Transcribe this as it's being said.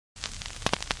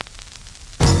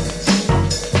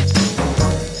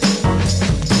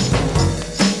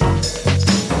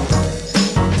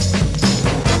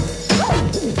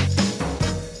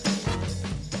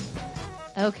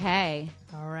Okay.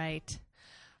 All right.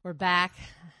 We're back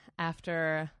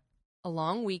after a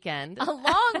long weekend. A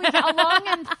long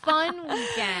and fun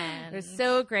weekend. It was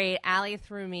so great. Allie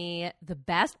threw me the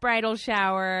best bridal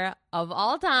shower of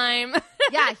all time.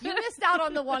 Yeah, you missed out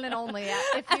on the one and only.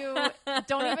 If you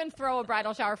don't even throw a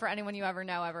bridal shower for anyone you ever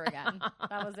know ever again.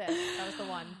 That was it. That was the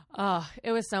one. Oh,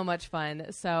 it was so much fun.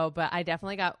 But I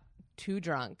definitely got too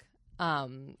drunk. But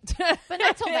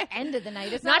not till the end of the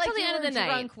night. It's not till the end of the night.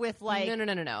 Drunk with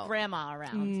no. grandma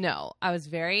around. No, I was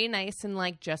very nice and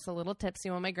just a little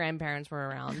tipsy when my grandparents were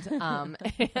around.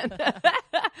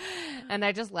 And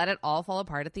I just let it all fall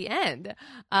apart at the end.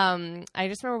 I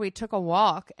just remember we took a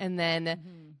walk and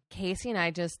then Casey and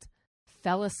I just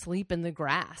fell asleep in the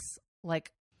grass,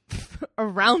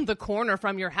 around the corner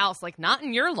from your house, not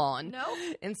in your lawn. No,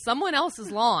 in someone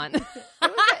else's lawn. It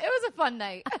was a fun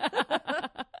night.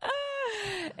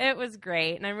 It was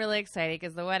great, and I'm really excited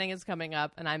because the wedding is coming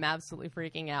up, and I'm absolutely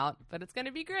freaking out, but it's going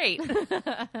to be great.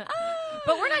 But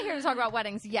we're not here to talk about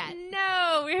weddings yet.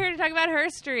 No, we're here to talk about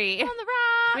herstory. On the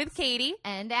rocks. With Katie.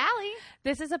 And Allie.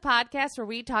 This is a podcast where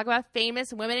we talk about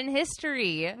famous women in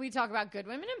history. We talk about good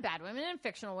women and bad women and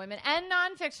fictional women and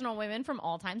non-fictional women from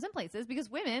all times and places because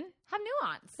women have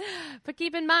nuance. But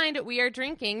keep in mind, we are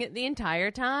drinking the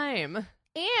entire time.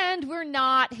 And we're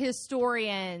not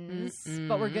historians,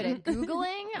 but we're good at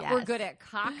Googling, Yes. we're good at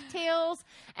cocktails,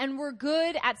 and we're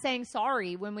good at saying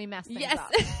sorry when we mess things up.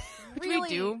 Which we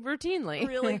do routinely.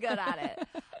 Really good at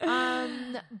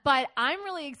it. But I'm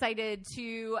really excited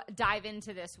to dive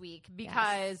into this week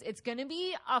because it's going to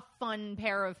be a fun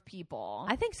pair of people.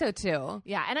 I think so, too.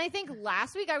 Yeah, and I think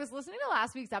last week, I was listening to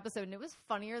last week's episode, and it was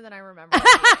funnier than I remember it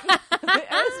being.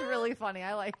 It was really funny.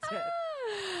 I liked it.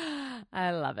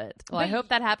 I love it. Well, I hope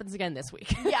that happens again this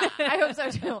week. Yeah, I hope so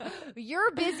too.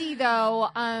 You're busy though.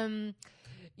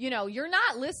 You're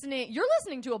not listening. You're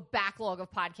listening to a backlog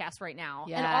of podcasts right now.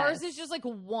 Yes. And ours is just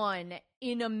one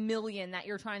in a million that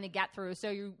you're trying to get through.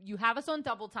 So you have us on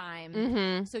double time.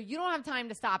 Mm-hmm. So you don't have time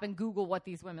to stop and Google what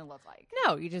these women look like.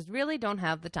 No, you just really don't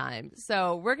have the time.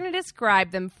 So we're going to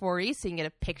describe them for you so you can get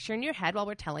a picture in your head while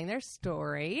we're telling their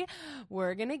story.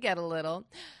 We're going to get a little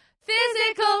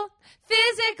physical.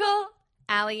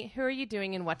 Allie, who are you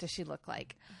doing and what does she look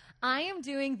like? I am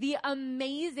doing the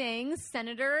amazing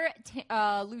Senator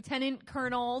Lieutenant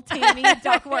Colonel Tammy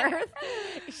Duckworth.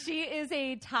 She is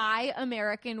a Thai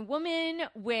American woman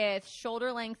with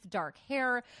shoulder-length dark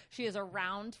hair. She has a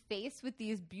round face with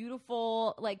these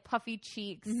beautiful, puffy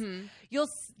cheeks. Mm-hmm. You'll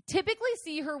typically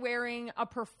see her wearing a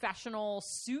professional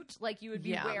suit like you would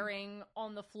be wearing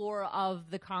on the floor of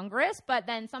the Congress. But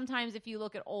then sometimes if you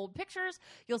look at old pictures,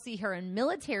 you'll see her in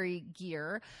military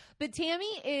gear. But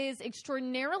Tammy is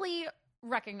extraordinarily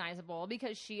recognizable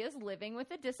because she is living with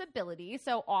a disability.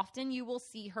 So often you will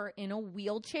see her in a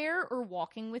wheelchair or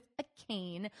walking with a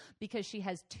cane because she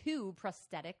has 2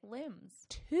 prosthetic limbs.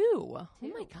 2? Oh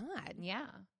my God. Yeah.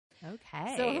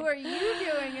 Okay. So who are you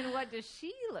doing and what does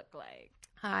she look like?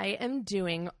 I am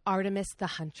doing Artemus the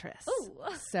Huntress. Ooh.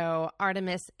 So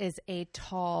Artemis is a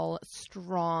tall,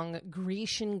 strong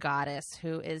Grecian goddess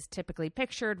who is typically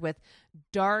pictured with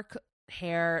dark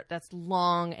hair that's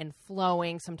long and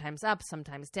flowing, sometimes up,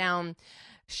 sometimes down,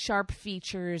 sharp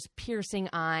features, piercing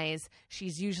eyes.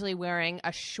 She's usually wearing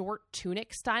a short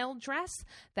tunic style dress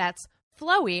that's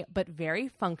flowy but very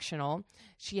functional.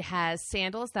 She has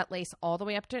sandals that lace all the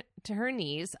way up to her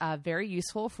knees, very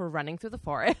useful for running through the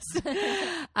forest.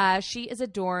 She is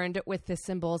adorned with the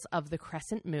symbols of the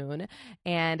crescent moon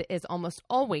and is almost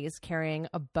always carrying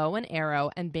a bow and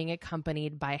arrow and being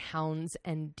accompanied by hounds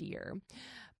and deer.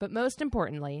 But most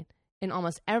importantly, in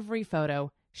almost every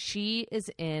photo, she is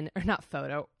in, or not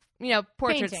photo,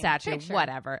 portrait, statue, picture.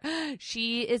 Whatever.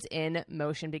 She is in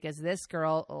motion because this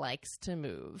girl likes to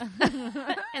move.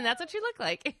 And that's what she looked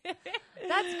like.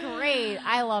 That's great.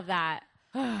 I love that.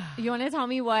 You want to tell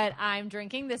me what I'm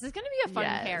drinking? This is going to be a fun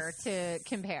pair to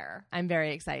compare. I'm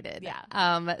very excited.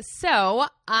 Yeah. So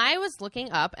I was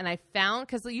looking up and I found,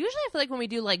 because usually I feel like when we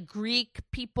do Greek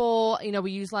people,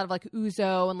 we use a lot of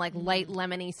ouzo and light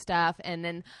lemony stuff. And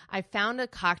then I found a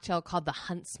cocktail called the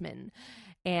Huntsman.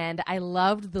 And I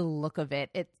loved the look of it.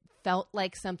 It felt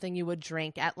like something you would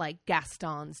drink at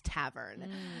Gaston's Tavern.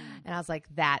 And I was like,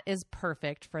 that is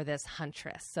perfect for this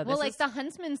Huntress. So this the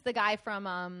Huntsman's the guy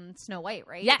from Snow White,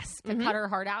 right? Yes. The cut her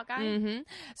heart out guy. Mm-hmm.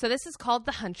 So this is called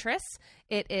the Huntress.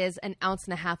 It is 1.5 ounces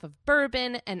of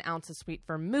bourbon, 1 ounce of sweet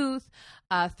vermouth,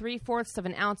 3/4 of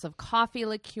an ounce of coffee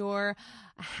liqueur,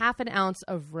 1/2 ounce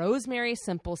of rosemary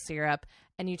simple syrup,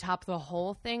 and you top the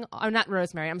whole thing, not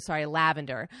rosemary, I'm sorry,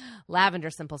 lavender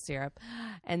simple syrup.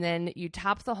 And then you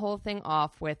top the whole thing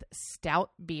off with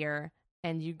stout beer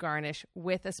and you garnish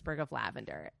with a sprig of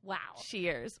lavender. Wow.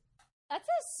 Cheers. That's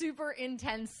a super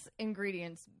intense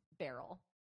ingredients barrel.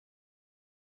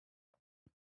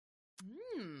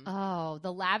 Oh,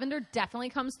 the lavender definitely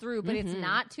comes through, but it's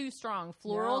not too strong.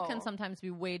 Floral can sometimes be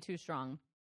way too strong.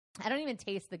 I don't even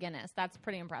taste the Guinness. That's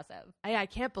pretty impressive. I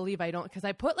can't believe I don't, because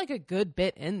I put like a good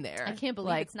bit in there. I can't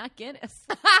believe it's not Guinness.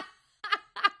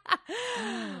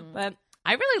 But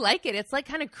I really like it. It's like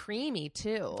kind of creamy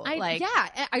too. I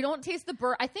don't taste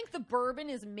the I think the bourbon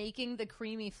is making the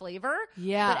creamy flavor.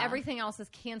 Yeah. But everything else is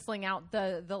canceling out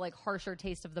the like harsher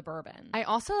taste of the bourbon. I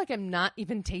also I'm not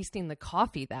even tasting the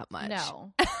coffee that much.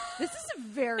 No. This is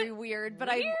very weird, but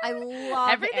I love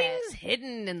Everything's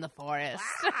hidden in the forest.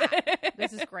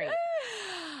 This is great.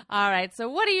 All right. So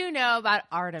what do you know about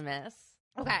Artemis?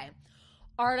 Okay.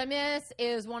 Artemis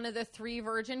is one of the 3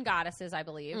 virgin goddesses, I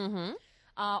believe. Mm-hmm.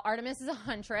 Artemis is a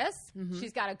huntress. Mm-hmm.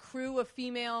 She's got a crew of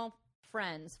female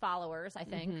friends, followers, I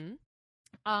think.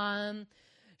 Mm-hmm.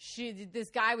 This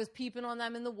guy was peeping on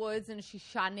them in the woods, and she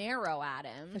shot an arrow at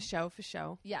him. For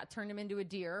show. Yeah, turned him into a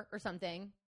deer or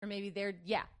something. Or maybe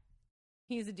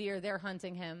he's a deer. They're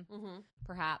hunting him,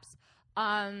 perhaps.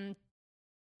 And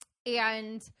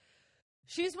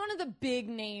she's one of the big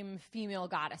name female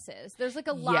goddesses. There's like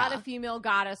a lot of female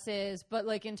goddesses, but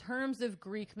like in terms of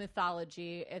Greek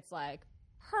mythology, it's like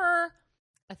her,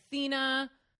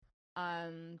 Athena,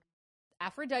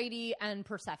 Aphrodite, and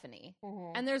Persephone.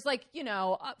 Mm-hmm. And there's like,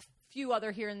 a few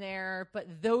other here and there, but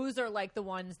those are like the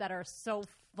ones that are so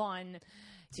fun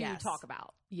to talk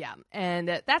about. Yeah.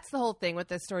 And that's the whole thing with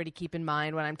this story to keep in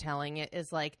mind when I'm telling it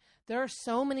is like, there are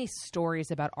so many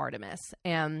stories about Artemis,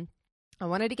 and I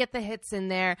wanted to get the hits in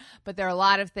there, but there are a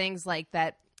lot of things like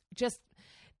that just,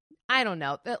 I don't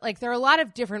know. Like there are a lot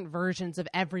of different versions of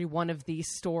every one of these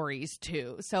stories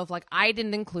too. So if I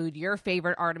didn't include your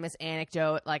favorite Artemis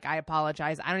anecdote, I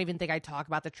apologize. I don't even think I talk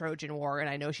about the Trojan War, and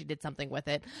I know she did something with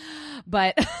it.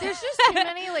 But there's just too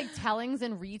many tellings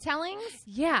and retellings.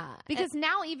 Yeah. Because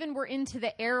now even we're into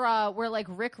the era where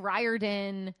Rick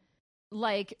Riordan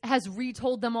has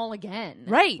retold them all again.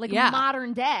 Right.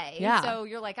 Modern day. Yeah. So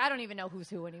you're I don't even know who's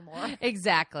who anymore.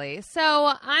 Exactly.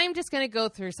 So I'm just going to go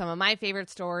through some of my favorite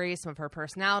stories, some of her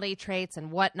personality traits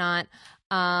and whatnot.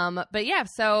 But yeah,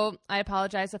 so I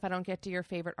apologize if I don't get to your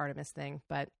favorite Artemis thing,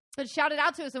 but shout it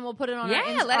out to us and we'll put it on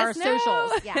let our us know.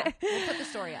 Socials. Yeah. We'll put the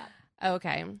story up.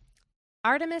 Okay.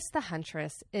 Artemis the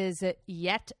Huntress is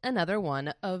yet another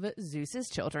one of Zeus's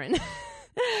children.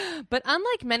 But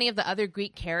unlike many of the other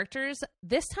Greek characters,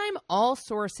 this time all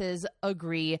sources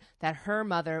agree that her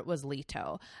mother was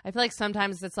Leto. I feel like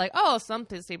sometimes it's some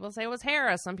people say it was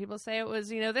Hera, some people say it was,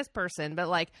 this person,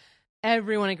 but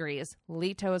everyone agrees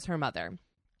Leto is her mother.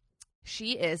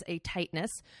 She is a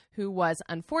Titaness who was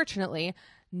unfortunately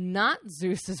not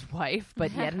Zeus's wife,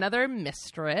 but yet another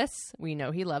mistress. We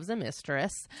know he loves a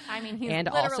mistress. I mean, he's and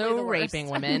literally also the worst. raping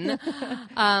women.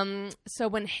 So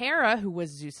when Hera, who was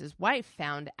Zeus's wife,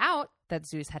 found out that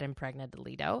Zeus had impregnated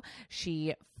Leto,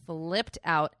 she flipped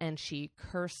out and she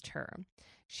cursed her.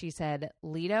 She said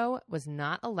Leto was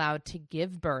not allowed to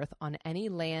give birth on any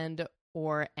land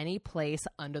or any place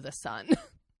under the sun.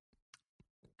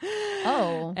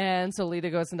 Oh. And so Leto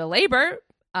goes into labor.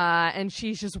 And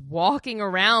she's just walking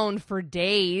around for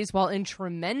days while in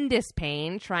tremendous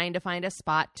pain, trying to find a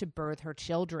spot to birth her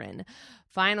children.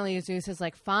 Finally, Zeus is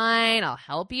like, fine, I'll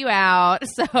help you out.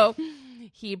 So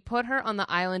he put her on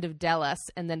the island of Delos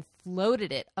and then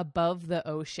floated it above the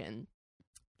ocean.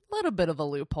 A little bit of a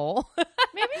loophole.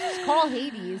 Maybe just call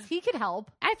Hades. He could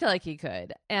help. I feel like he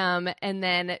could. And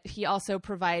then he also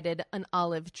provided an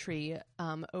olive tree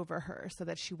over her so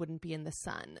that she wouldn't be in the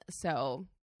sun. So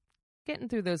getting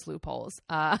through those loopholes.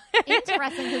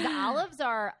 Interesting, because olives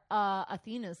are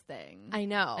Athena's thing. I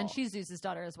know. And she's Zeus's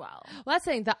daughter as well. Well, that's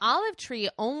saying the olive tree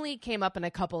only came up in a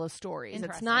couple of stories.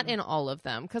 It's not in all of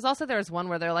them. Because also there's one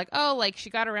where they're she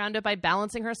got around it by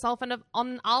balancing herself on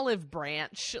an olive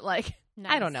branch. Nice.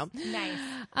 I don't know.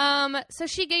 Nice. So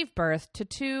she gave birth to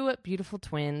 2 beautiful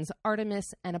twins,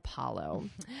 Artemis and Apollo.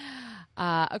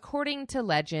 According to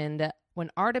legend, when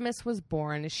Artemis was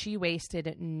born, she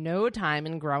wasted no time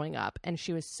in growing up, and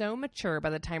she was so mature by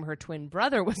the time her twin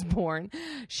brother was born,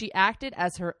 she acted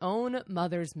as her own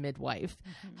mother's midwife,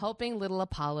 helping little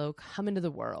Apollo come into the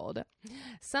world.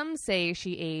 Some say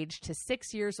she aged to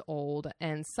 6 years old,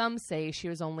 and some say she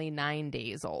was only 9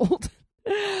 days old.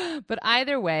 But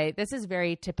either way, this is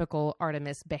very typical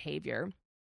Artemis behavior.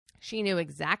 She knew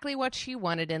exactly what she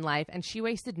wanted in life, and she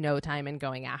wasted no time in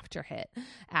going after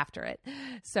it.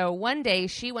 So one day,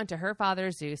 she went to her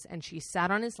father, Zeus, and she sat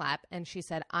on his lap, and she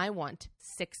said, I want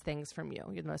 6 things from you.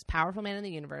 You're the most powerful man in the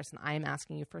universe, and I am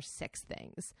asking you for 6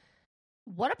 things.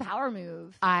 What a power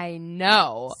move. I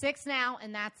know. 6 now,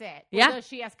 and that's it. Yeah. Or does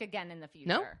she ask again in the future?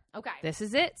 Nope. Okay. This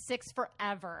is it. 6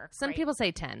 forever. Some Great. people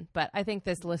say 10, but I think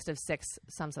this list of 6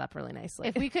 sums it up really nicely.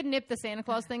 If we could nip the Santa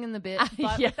Claus thing in the bit,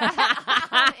 but Yeah. with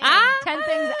that, 10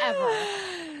 things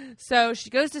ever. So she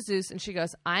goes to Zeus and she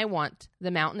goes, I want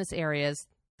the mountainous areas,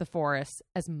 the forests,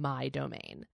 as my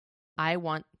domain. I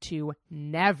want to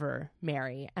never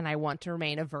marry, and I want to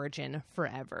remain a virgin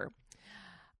forever.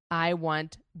 I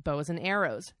want bows and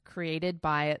arrows created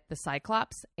by the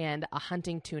Cyclops and a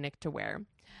hunting tunic to wear.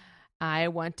 I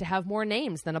want to have more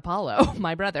names than Apollo,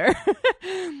 my brother.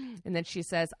 And then she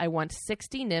says, I want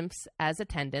 60 nymphs as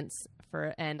attendants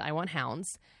and I want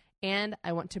hounds, and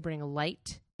I want to bring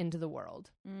light into the world.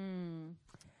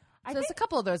 So there's a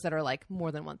couple of those that are like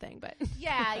more than one thing, but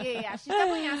yeah. She's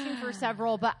definitely asking for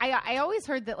several, but I always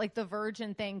heard that like the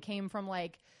virgin thing came from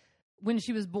like when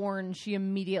she was born, she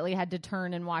immediately had to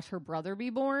turn and watch her brother be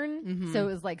born. Mm-hmm. So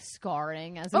it was like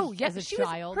scarring as a she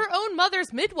child. Was her own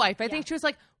mother's midwife. I think she was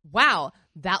like, wow,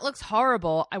 that looks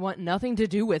horrible. I want nothing to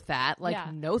do with that.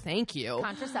 Like, no, thank you.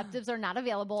 Contraceptives are not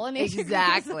available in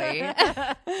Exactly.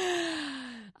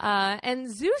 And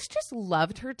Zeus just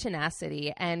loved her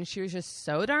tenacity, and she was just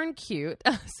so darn cute.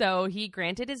 So he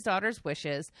granted his daughter's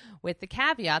wishes with the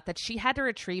caveat that she had to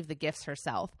retrieve the gifts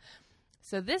herself.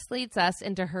 So this leads us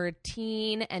into her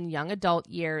teen and young adult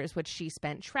years, which she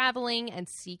spent traveling and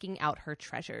seeking out her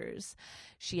treasures.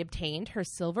 She obtained her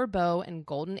silver bow and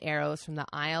golden arrows from the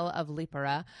Isle of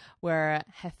Lipara, where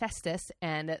Hephaestus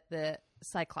and the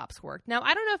Cyclops worked. Now,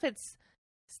 I don't know if it's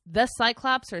the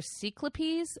Cyclops or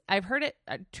Cyclopes. I've heard it.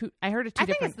 I heard it two different ways.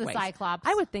 I think it's the Cyclops.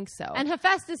 I would think so. And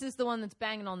Hephaestus is the one that's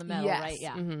banging on the metal, right?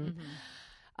 Yeah. Mm-hmm.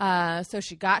 So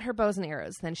she got her bows and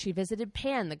arrows. Then she visited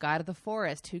Pan, the god of the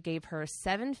forest, who gave her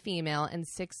 7 female and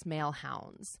 6 male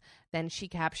hounds. Then she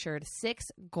captured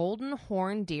 6 golden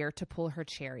horned deer to pull her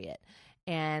chariot.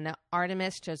 And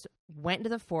Artemis just went into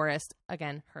the forest,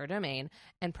 again, her domain,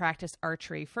 and practiced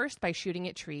archery first by shooting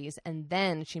at trees, and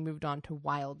then she moved on to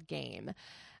wild game.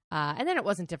 And then it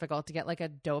wasn't difficult to get like a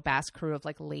dope-ass crew of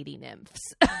like lady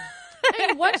nymphs. I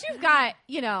mean, once you've got,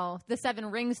 the 7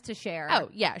 rings to share. Oh,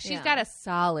 yeah. She's got a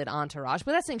solid entourage.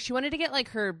 But that's the thing. She wanted to get like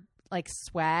her like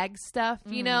swag stuff,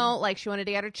 like she wanted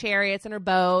to get her chariots and her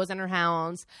bows and her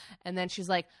hounds. And then she's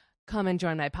like, come and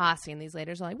join my posse. And these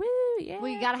ladies are like, woo, yeah.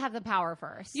 Well, you got to have the power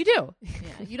first. You do. Yeah.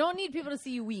 You don't need people to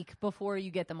see you weak before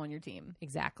you get them on your team.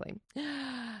 Exactly.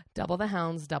 Double the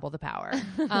hounds, double the power.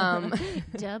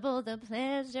 Double the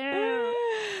pleasure.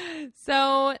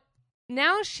 So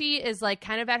now she is like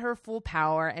kind of at her full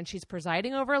power, and she's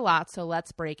presiding over a lot. So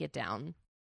let's break it down.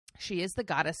 She is the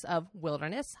goddess of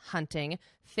wilderness, hunting,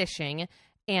 fishing,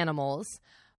 animals,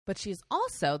 but she's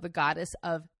also the goddess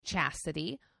of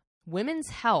chastity, women's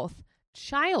health,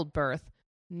 childbirth,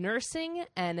 nursing,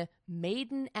 and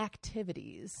maiden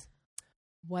activities.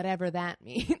 Whatever that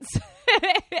means.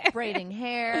 Braiding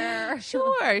hair.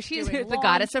 Sure. She's the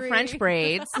goddess of French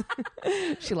braids.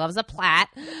 She loves a plait.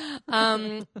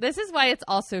 This is why it's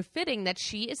also fitting that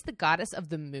she is the goddess of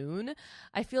the moon.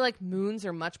 I feel like moons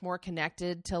are much more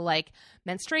connected to like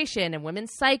menstruation and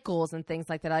women's cycles and things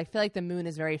like that. I feel like the moon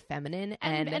is very feminine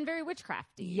and very witchcrafty.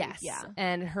 Yes. Yeah.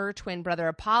 And her twin brother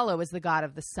Apollo is the god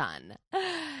of the sun.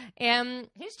 And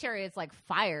his chariot's like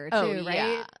fire too, Oh, right?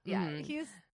 yeah. Yeah. Mm-hmm.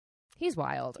 He's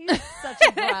wild. He's such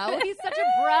a bro. He's such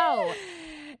a bro.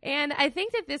 And I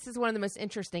think that this is one of the most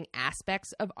interesting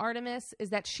aspects of Artemis is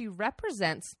that she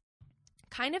represents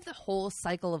kind of the whole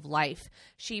cycle of life.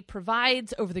 She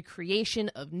provides over the creation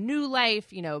of new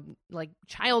life, like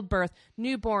childbirth,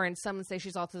 newborn. Some would say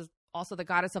she's also the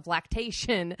goddess of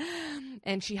lactation,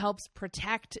 and she helps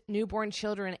protect newborn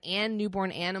children and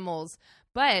newborn animals.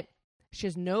 But she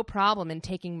has no problem in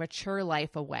taking mature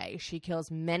life away. She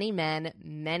kills many men,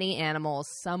 many animals,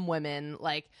 some women.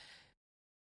 Like,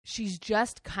 she's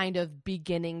just kind of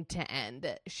beginning to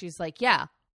end. She's like, yeah,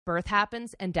 birth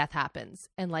happens and death happens.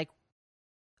 And, like,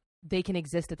 they can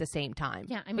exist at the same time.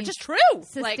 Yeah, I mean, which is true.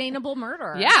 Sustainable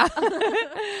murder. Yeah.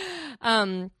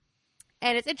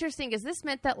 And it's interesting because this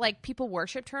meant that, like, people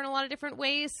worshipped her in a lot of different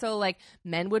ways. So, like,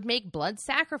 men would make blood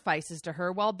sacrifices to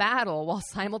her while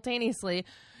simultaneously,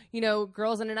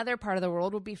 girls in another part of the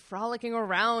world would be frolicking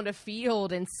around a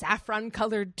field in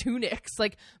saffron-colored tunics,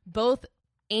 like, both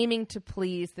aiming to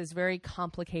please this very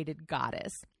complicated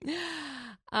goddess.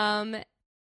 And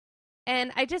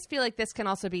I just feel like this can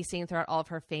also be seen throughout all of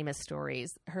her famous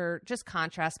stories. Her just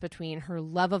contrast between her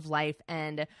love of life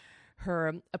and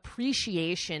her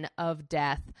appreciation of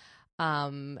death.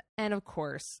 And of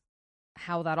course,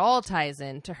 how that all ties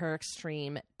into her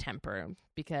extreme temper,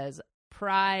 because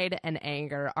pride and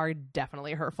anger are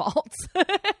definitely her faults.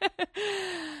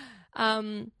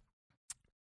 And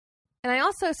I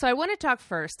want to talk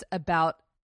first about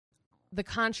the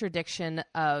contradiction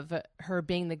of her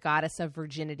being the goddess of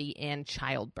virginity and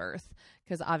childbirth,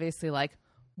 because obviously, like,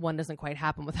 one doesn't quite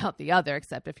happen without the other,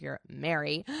 except if you're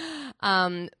Mary.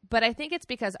 But I think it's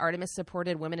because Artemis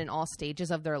supported women in all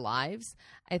stages of their lives.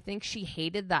 I think she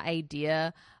hated the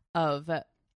idea of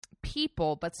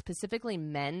people, but specifically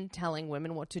men, telling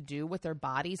women what to do with their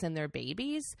bodies and their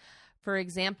babies. For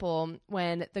example,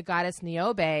 when the goddess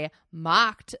Niobe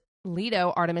mocked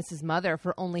Leto, Artemis's mother,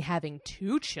 for only having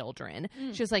 2 children.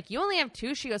 She was like, you only have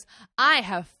 2? She goes, I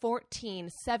have 14,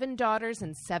 7 daughters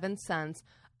and 7 sons.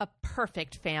 A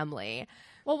perfect family.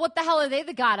 Well, what the hell are they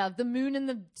the god of? The moon and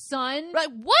the sun?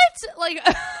 Like, what? Like,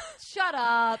 shut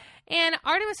up. And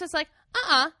Artemis was like,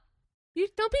 you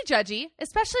don't be judgy,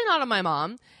 especially not on my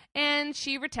mom. And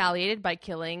she retaliated by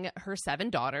killing her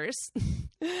 7 daughters.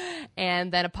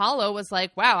 And then Apollo was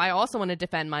like, wow, I also want to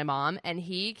defend my mom. And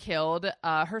he killed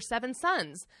her 7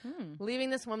 sons,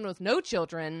 leaving this woman with no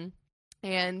children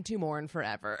and to mourn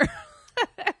forever.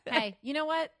 Hey, you know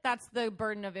what? That's the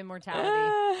burden of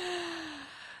immortality.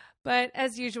 But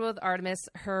as usual with Artemis,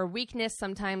 her weakness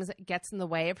sometimes gets in the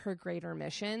way of her greater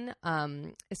mission,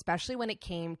 especially when it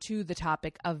came to the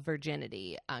topic of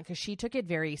virginity, because she took it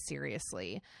very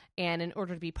seriously. And in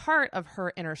order to be part of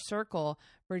her inner circle,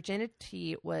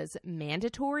 virginity was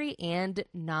mandatory and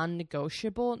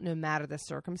non-negotiable no matter the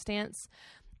circumstance.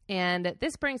 And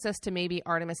this brings us to maybe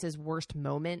Artemis's worst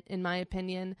moment, in my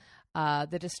opinion,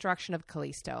 the destruction of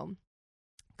Callisto.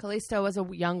 Callisto was a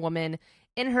young woman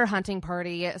in her hunting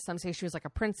party. Some say she was like a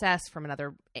princess from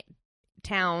another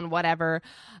town, whatever.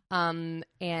 And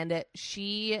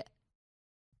she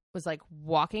was like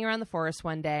walking around the forest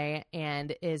one day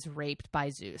and is raped by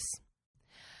Zeus.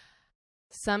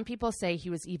 Some people say he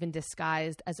was even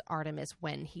disguised as Artemis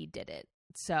when he did it.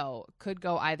 So could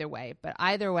go either way. But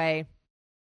either way,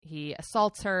 he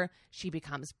assaults her. She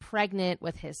becomes pregnant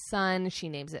with his son. She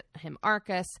names him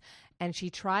Arcus. And she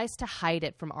tries to hide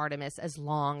it from Artemis as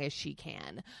long as she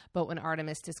can. But when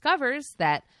Artemis discovers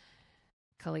that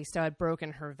Callisto had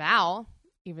broken her vow,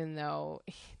 even though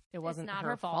it wasn't not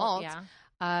her fault,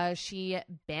 she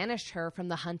banished her from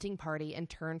the hunting party and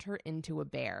turned her into a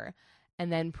bear,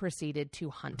 and then proceeded to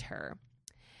hunt her.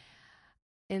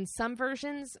 In some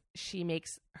versions, she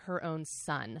makes her own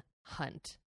son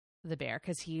hunt the bear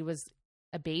because he was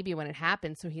a baby when it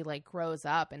happened. So he like grows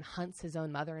up and hunts his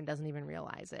own mother and doesn't even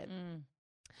realize it.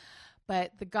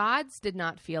 But the gods did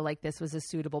not feel like this was a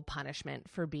suitable punishment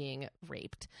for being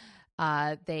raped.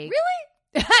 They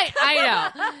really?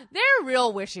 I know. They're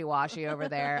real wishy-washy over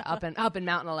there up in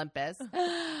Mountain Olympus.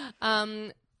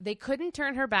 They couldn't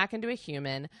turn her back into a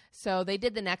human, so they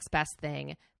did the next best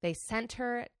thing. They sent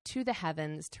her to the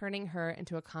heavens, turning her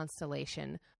into a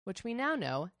constellation, which we now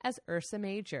know as Ursa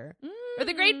Major, or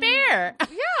the Great Bear.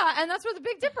 Yeah, and that's where the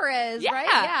Big Dipper is, right?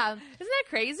 Yeah. Isn't that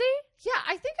crazy? Yeah,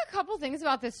 I think a couple things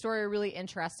about this story are really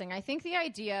interesting. I think the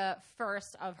idea,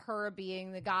 first, of her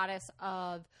being the goddess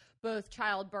of both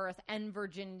childbirth and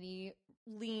virginity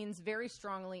leans very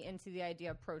strongly into the idea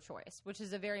of pro-choice, which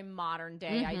is a very modern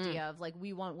day idea of like,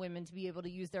 we want women to be able to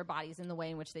use their bodies in the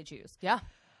way in which they choose. Yeah.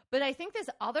 But I think this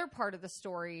other part of the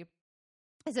story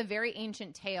is a very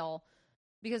ancient tale,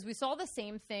 because we saw the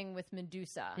same thing with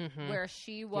Medusa, where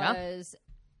she was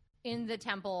in the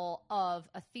temple of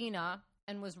Athena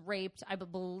and was raped, I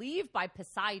believe, by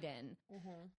Poseidon,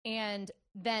 and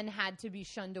then had to be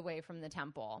shunned away from the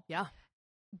temple. Yeah.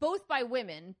 Both by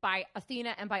women, by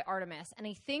Athena and by Artemis. And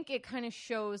I think it kind of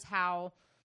shows how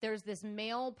there's this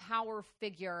male power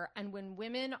figure, and when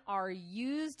women are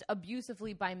used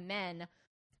abusively by men,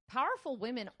 powerful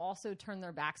women also turn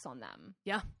their backs on them.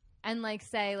 Yeah. And like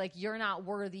say, like, you're not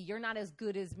worthy, you're not as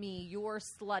good as me, you're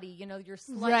slutty, you know, you're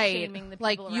slut-shaming the people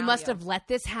like, around you must have let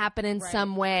this happen in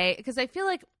some way. Because I feel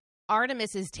like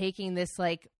Artemis is taking this,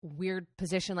 like, weird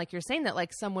position, like you're saying, that,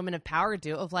 like, some women of power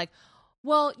do, of like,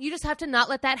 well, you just have to not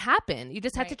let that happen. You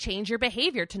just have to change your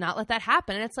behavior to not let that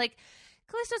happen. And it's like,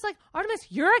 Callisto's like, Artemis,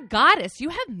 you're a goddess. You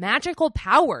have magical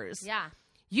powers. Yeah.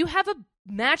 You have a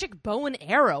magic bow and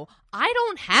arrow. I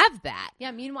don't have that.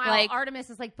 Yeah, meanwhile, like, Artemis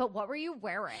is like, but what were you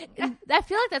wearing? I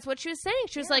feel like that's what she was saying.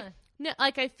 She was like, no,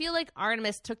 like, I feel like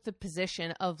Artemis took the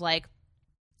position of like,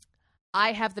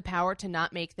 I have the power to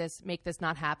not make this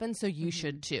not happen, so you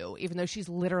should too, even though she's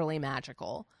literally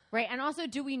magical. Right. And also,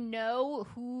 do we know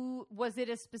who, was it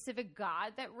a specific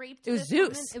god that raped It was this Zeus.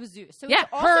 woman? It was Zeus. So Yeah, it's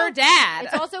also, her dad.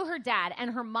 It's also her dad,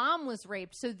 and her mom was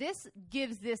raped. So this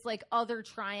gives this like other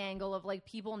triangle of like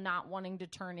people not wanting to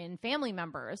turn in family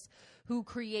members who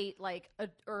create like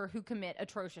or who commit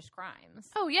atrocious crimes.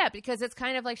 Oh yeah, because it's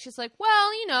kind of like she's like,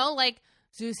 well, you know, like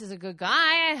Zeus is a good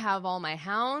guy. I have all my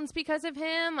hounds because of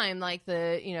him. I'm like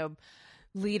the, you know,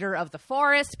 leader of the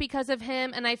forest because of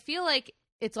him. And I feel like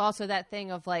it's also that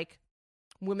thing of like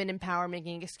women in power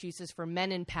making excuses for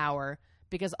men in power,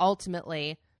 because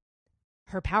ultimately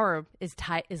her power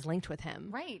is linked with him.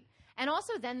 Right. And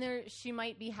also then she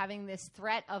might be having this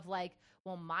threat of like,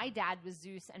 well, my dad was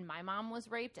Zeus and my mom was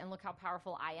raped, and look how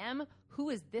powerful I am. Who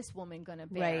is this woman going to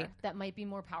bear that might be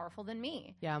more powerful than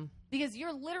me? Yeah. Because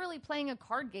you're literally playing a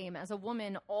card game as a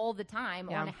woman all the time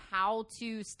on how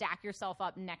to stack yourself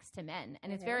up next to men.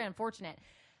 And it's very unfortunate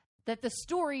that the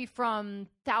story from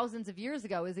thousands of years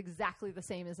ago is exactly the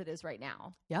same as it is right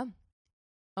now. Yeah.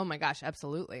 Oh my gosh,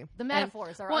 absolutely. The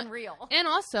metaphors are unreal. And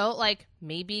also, like,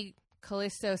 maybe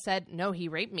Callisto said, no, he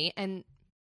raped me. And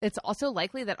it's also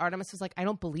likely that Artemis was like, I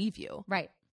don't believe you.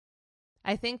 Right.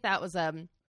 I think that was a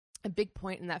big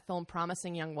point in that film,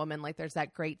 Promising Young Woman. Like, there's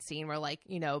that great scene where, like,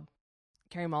 you know,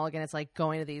 Carey Mulligan is, like,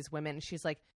 going to these women. And she's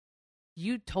like,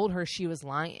 you told her she was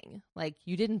lying. Like,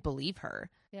 you didn't believe her.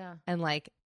 Yeah. And, like,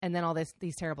 and then all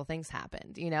these terrible things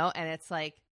happened, you know? And it's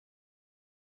like,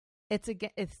 it's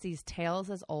these tales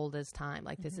as old as time.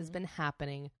 Like, this has been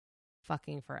happening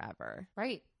fucking forever.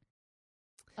 Right.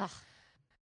 Ugh.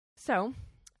 So,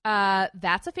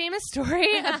 that's a famous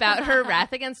story about her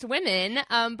wrath against women.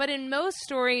 But in most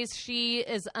stories, she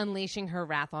is unleashing her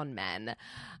wrath on men.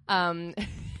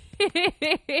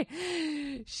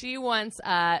 She once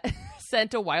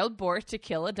sent a wild boar to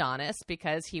kill Adonis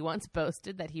because he once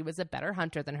boasted that he was a better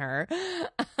hunter than her.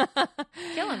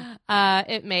 Kill him.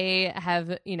 It may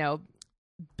have, you know,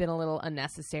 been a little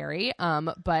unnecessary.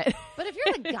 But if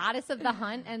you're the goddess of the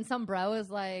hunt and some bro is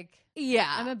like,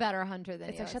 yeah, I'm a better hunter than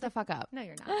it's you. like, shut the fuck up. No,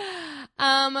 you're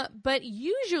not. But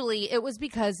usually it was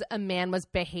because a man was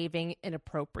behaving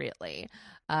inappropriately.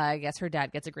 I guess her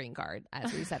dad gets a green card,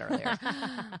 as we said earlier.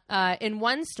 In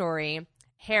one story,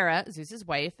 Hera, Zeus's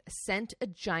wife, sent a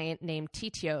giant named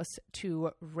Tityos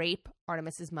to rape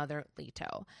Artemis's mother,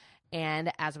 Leto.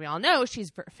 And as we all know,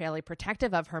 she's fairly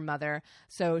protective of her mother,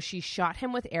 so she shot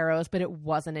him with arrows, but it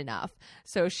wasn't enough.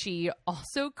 So she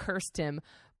also cursed him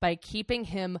by keeping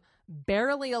him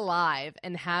barely alive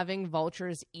and having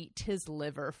vultures eat his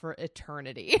liver for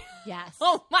eternity. Yes.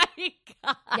 Oh my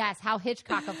God. Yes, how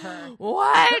Hitchcock of her.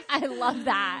 What? I love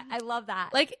that. I love that.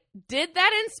 Like, did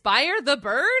that inspire the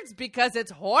birds? Because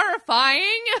it's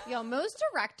horrifying. Yo, most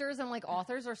directors and like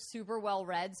authors are super well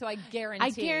read, so I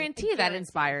guarantee that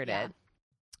inspired it.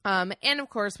 And of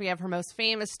course, we have her most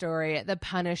famous story, The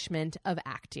Punishment of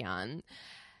Actaeon.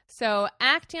 So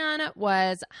Actaeon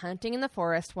was hunting in the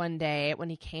forest one day when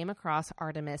he came across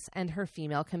Artemis and her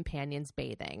female companions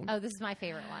bathing. Oh, this is my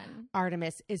favorite one.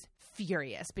 Artemis is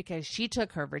furious because she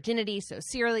took her virginity so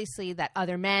seriously that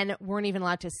other men weren't even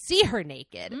allowed to see her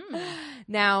naked.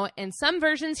 Now, in some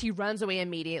versions, he runs away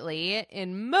immediately.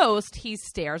 In most, he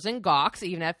stares and gawks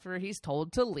even after he's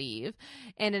told to leave.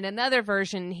 And in another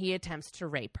version, he attempts to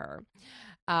rape her.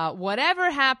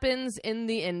 Whatever happens in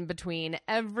the in-between,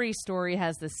 every story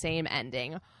has the same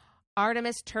ending.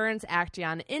 Artemis turns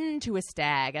Actaeon into a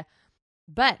stag,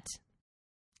 but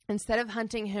instead of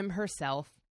hunting him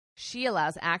herself, she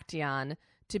allows Actaeon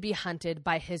to be hunted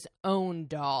by his own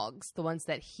dogs, the ones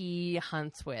that he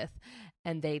hunts with,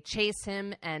 and they chase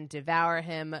him and devour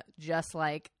him just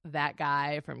like that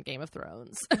guy from Game of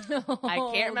Thrones.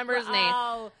 I can't remember his name.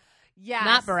 Oh, yes.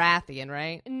 Not Baratheon,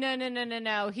 right?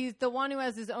 No. He's the one who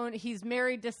has his own. He's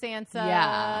married to Sansa.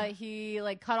 Yeah. He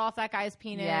like cut off that guy's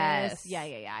penis. Yes. Yeah.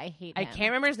 I hate him. I can't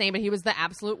remember his name, but he was the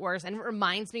absolute worst, and it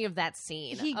reminds me of that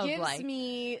scene. He of, gives like,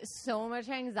 me so much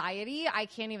anxiety. I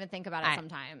can't even think about it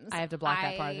sometimes. I have to block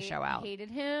that part of the show out. I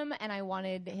hated him, and I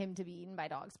wanted him to be eaten by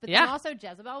dogs. But Yeah. then also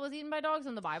Jezebel was eaten by dogs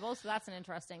in the Bible, so that's an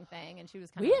interesting thing. And she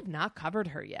was kind We have not covered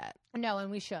her yet. No,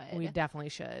 and we should. We definitely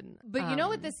should. But you know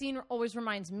what the scene always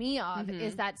reminds me of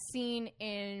is that scene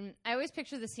in, I always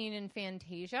picture the scene in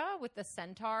Fantasia with the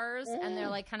centaurs and they're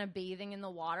like kind of bathing in the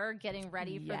water, getting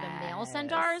ready for the male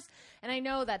centaurs. And I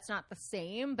know that's not the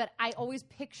same, but I always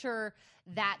picture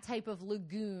that type of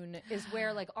lagoon is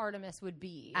where like Artemis would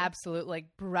be. Absolutely,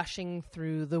 like brushing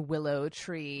through the willow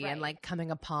tree and like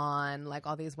coming upon like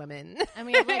all these women. And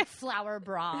we have like flower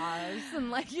bras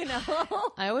and like, you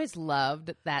know. I always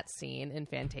loved that scene in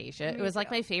Fantasia. It was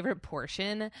like my favorite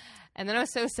portion. And then I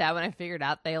was so sad when I figured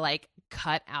out they like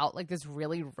cut out like this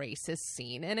really racist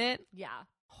scene in it. Yeah.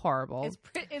 horrible.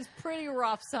 It's pretty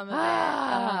rough, some of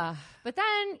it. But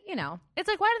then, It's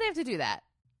like, why do they have to do that?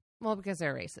 Well, because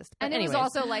they're racist. But and anyways. it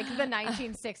was also like the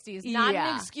 1960s. Not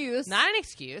an excuse. Not an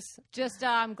excuse. Just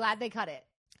I'm glad they cut it.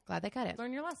 Glad they cut it.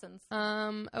 Learn your lessons.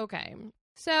 Okay.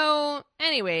 So,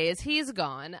 anyways, he's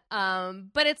gone.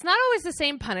 But it's not always the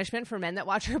same punishment for men that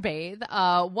watch her bathe.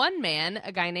 One man,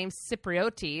 a guy named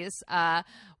Cypriotes,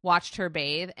 watched her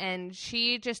bathe, and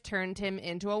she just turned him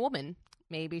into a woman.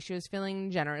 Maybe she was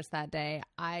feeling generous that day.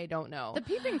 I don't know. The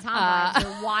peeping Tom vibes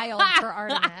are wild for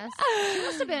Artemis. She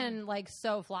must have been like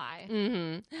so fly.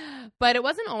 Mm-hmm. But it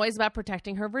wasn't always about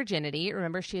protecting her virginity.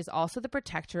 Remember, she is also the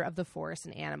protector of the forest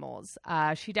and animals.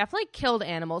 She definitely killed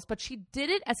animals, but she did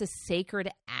it as a sacred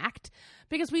act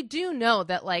because we do know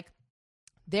that like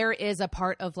there is a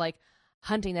part of like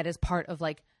hunting that is part of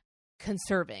like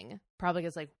conserving. Probably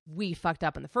because like we fucked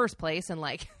up in the first place and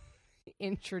like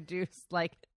introduced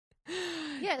like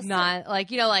yes, not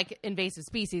like like invasive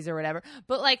species or whatever,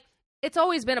 but like it's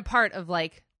always been a part of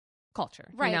like culture,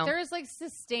 right? There's like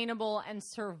sustainable and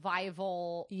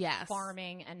survival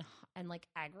farming and like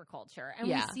agriculture, and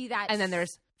we see that, and then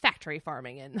there's factory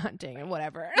farming and hunting and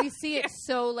whatever. We see it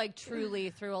so like truly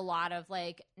through a lot of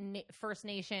like First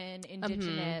Nation,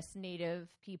 indigenous, native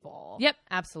people. Yep,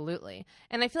 absolutely.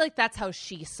 And I feel like that's how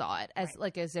she saw it, as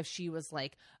like as if she was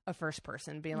like a first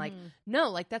person being like,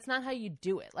 no, like that's not how you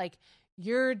do it. Like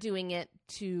you're doing it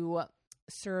to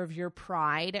serve your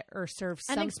pride or serve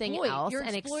something else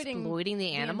and exploiting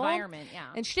the animal environment. Yeah,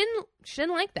 and she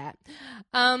didn't like that.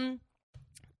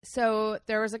 So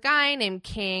there was a guy named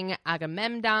King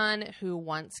Agamemnon who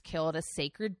once killed a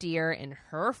sacred deer in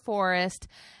her forest.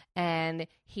 And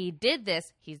he did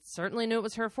this. He certainly knew it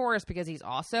was her forest because he's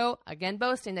also, again,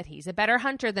 boasting that he's a better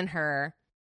hunter than her.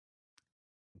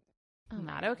 Oh,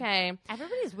 not okay.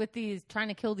 Everybody's with these, trying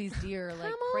to kill these deer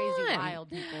like crazy wild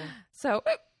people. So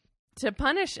to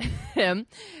punish him,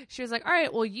 she was like, all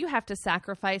right, well, you have to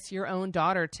sacrifice your own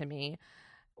daughter to me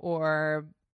or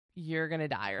you're going to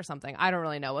die or something. I don't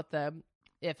really know what the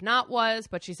if not was,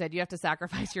 but she said, you have to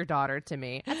sacrifice your daughter to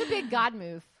me. That's a big God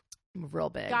move. Real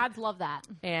big. Gods love that.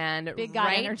 And big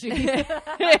God energy.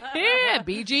 Yeah,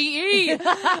 BGE.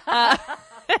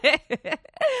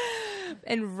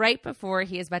 And right before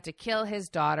he is about to kill his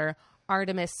daughter,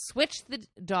 Artemis switched the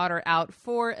daughter out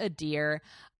for a deer,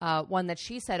 one that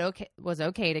she said was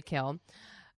okay to kill.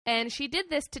 And she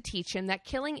did this to teach him that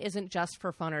killing isn't just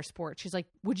for fun or sport. She's like,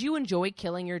 would you enjoy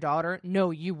killing your daughter? No,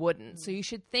 you wouldn't. So you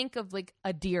should think of like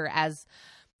a deer as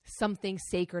something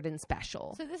sacred and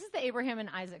special. So this is the Abraham and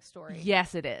Isaac story.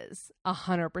 Yes, it is.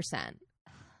 100%.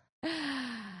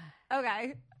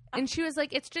 Okay. And she was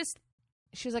like,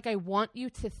 she was like, I want you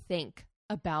to think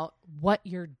about what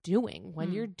you're doing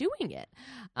when you're doing it.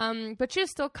 But she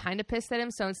was still kind of pissed at him.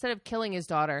 So instead of killing his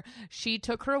daughter, she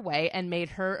took her away and made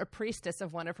her a priestess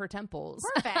of one of her temples.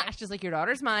 Perfect. She's like, your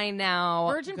daughter's mine now.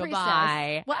 Virgin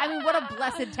Goodbye. priestess. Well, I mean, what a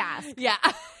blessed task. Yeah.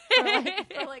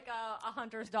 for like a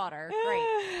hunter's daughter.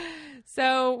 Great.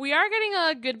 So we are getting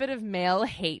a good bit of male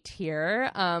hate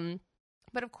here.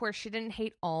 But of course, she didn't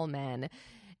hate all men.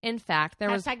 In fact,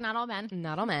 there was not all men.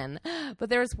 Not all men.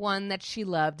 But there was one that she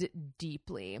loved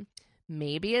deeply.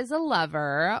 Maybe as a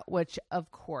lover, which of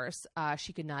course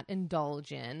she could not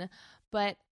indulge in.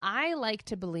 But I like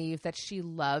to believe that she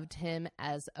loved him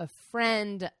as a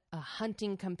friend, a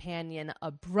hunting companion,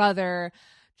 a brother,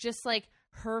 just like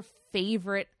her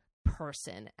favorite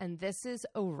person. And this is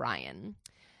Orion.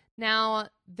 Now,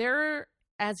 there are,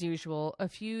 as usual, a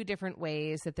few different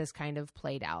ways that this kind of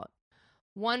played out.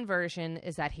 One version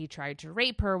is that he tried to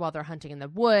rape her while they're hunting in the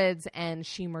woods, and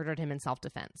she murdered him in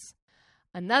self-defense.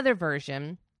 Another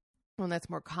version, one that's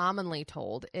more commonly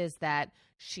told, is that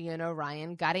she and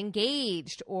Orion got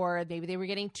engaged, or maybe they were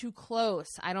getting too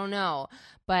close. I don't know.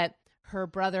 But her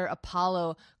brother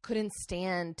Apollo couldn't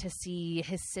stand to see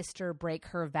his sister break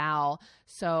her vow.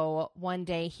 So one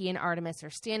day he and Artemis are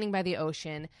standing by the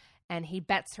ocean, and he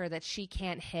bets her that she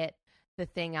can't hit the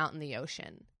thing out in the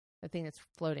ocean. The thing that's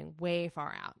floating way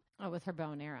far out. Oh, with her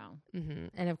bow and arrow. Mm-hmm.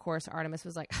 And of course, Artemis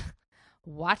was like,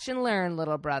 watch and learn,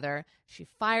 little brother. She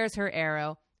fires her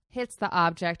arrow, hits the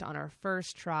object on her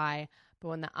first try. But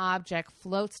when the object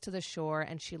floats to the shore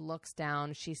and she looks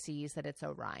down, she sees that it's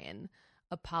Orion.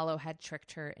 Apollo had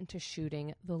tricked her into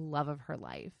shooting the love of her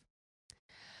life.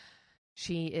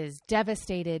 She is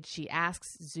devastated. She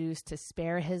asks Zeus to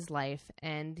spare his life,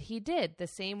 and he did the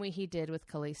same way he did with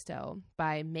Callisto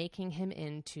by making him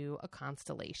into a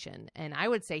constellation. And I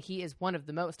would say he is one of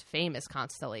the most famous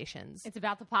constellations. It's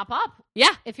about to pop up.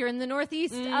 Yeah. If you're in the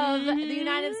northeast of the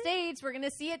United States, we're going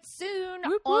to see it soon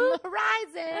Whoop, on whoop. the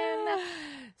horizon.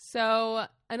 So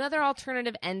another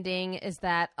alternative ending is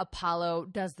that Apollo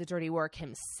does the dirty work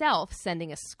himself,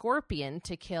 sending a scorpion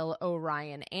to kill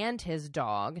Orion and his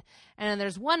dog. And then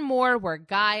there's one more where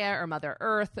Gaia, or Mother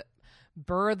Earth,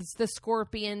 births the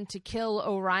scorpion to kill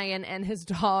Orion and his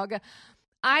dog.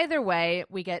 Either way,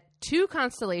 we get two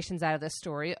constellations out of this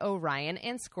story, Orion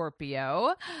and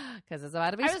Scorpio, because it's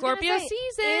about to be Scorpio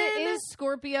season. Is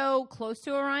Scorpio close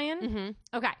to Orion?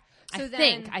 Mm-hmm. Okay. So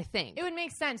I think. It would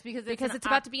make sense because it's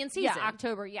about to be in season. Yeah,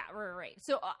 October. Yeah, right.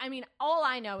 So, I mean, all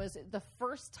I know is the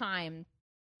first time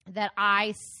that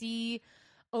I see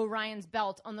Orion's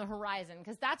belt on the horizon,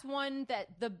 because that's one that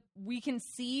we can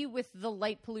see with the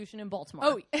light pollution in Baltimore.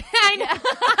 Oh, I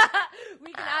know.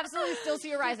 We can absolutely still see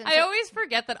Horizon. I always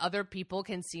forget that other people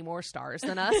can see more stars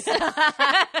than us.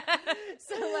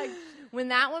 So, like, when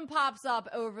that one pops up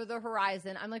over the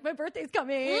horizon, I'm like, my birthday's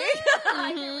coming.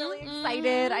 I get really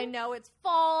excited. I know it's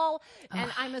fall. And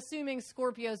I'm assuming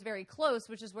Scorpio's very close,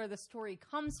 which is where the story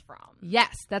comes from.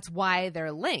 Yes, that's why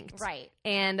they're linked. Right.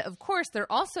 And, of course,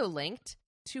 they're also linked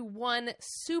to one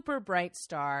super bright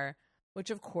star, which,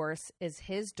 of course, is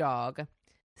his dog,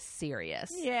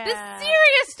 Sirius. Yeah. The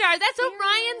Sirius star. That's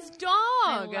Orion's dog.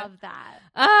 I love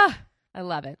that. I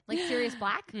love it. Like Sirius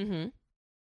Black? Mm-hmm.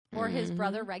 Or his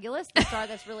brother Regulus, the star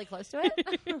that's really close to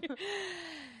it?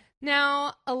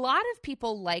 Now, a lot of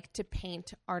people like to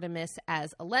paint Artemis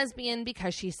as a lesbian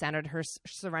because she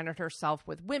surrendered herself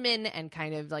with women and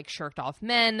kind of like shirked off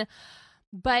men.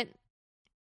 But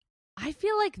I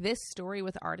feel like this story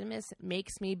with Artemis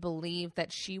makes me believe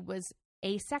that she was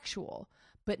asexual,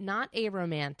 but not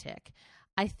aromantic.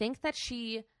 I think that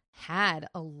she had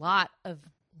a lot of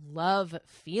love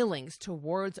feelings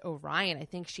towards Orion. I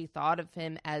think she thought of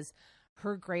him as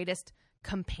her greatest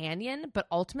companion, but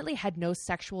ultimately had no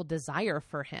sexual desire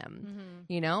for him,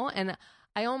 you know? And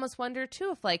I almost wonder too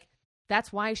if like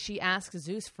that's why she asks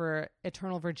Zeus for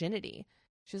eternal virginity.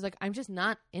 She's like, I'm just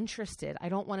not interested. I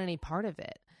don't want any part of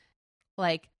it.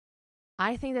 Like,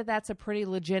 I think that that's a pretty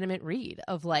legitimate read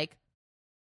of like,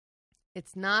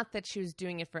 it's not that she was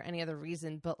doing it for any other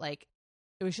reason, but like,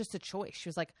 it was just a choice. She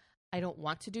was like, I don't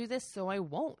want to do this, so I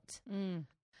won't.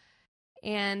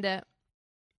 And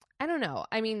I don't know.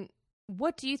 I mean,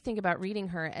 what do you think about reading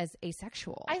her as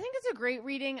asexual? I think it's a great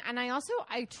reading. And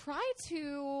I try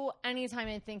to, anytime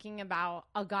I'm thinking about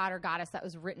a god or goddess that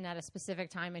was written at a specific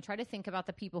time, I try to think about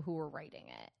the people who were writing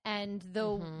it. And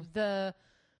the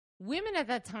women at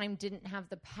that time didn't have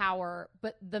the power,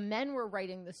 but the men were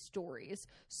writing the stories.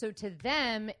 So to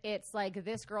them, it's like,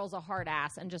 this girl's a hard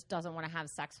ass and just doesn't want to have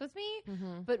sex with me.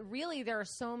 But really, there are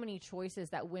so many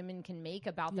choices that women can make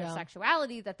about their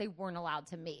sexuality that they weren't allowed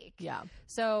to make. Yeah.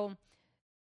 So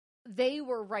they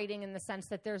were writing in the sense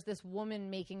that there's this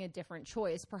woman making a different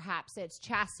choice. Perhaps it's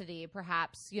chastity.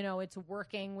 Perhaps, you know, it's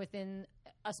working within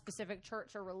a specific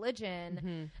church or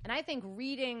religion. And I think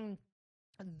reading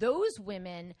those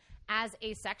women as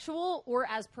asexual or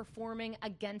as performing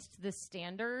against the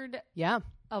standard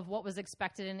of what was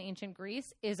expected in ancient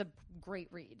Greece is a great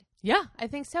read. Yeah, I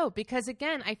think so. Because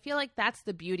again, I feel like that's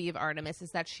the beauty of Artemis,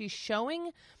 is that she's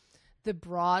showing the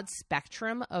broad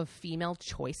spectrum of female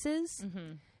choices,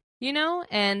 you know?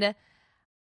 And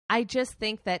I just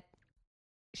think that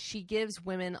she gives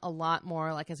women a lot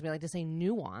more, like, as we like to say,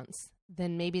 nuance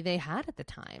than maybe they had at the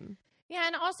time. Yeah,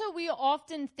 and also we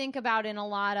often think about in a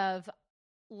lot of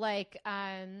like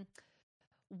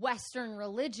Western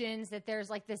religions that there's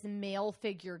like this male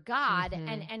figure god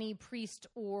and any priest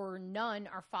or nun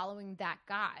are following that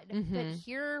god. But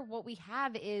here what we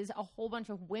have is a whole bunch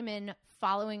of women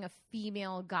following a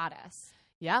female goddess.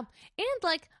 Yeah. And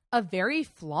like a very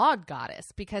flawed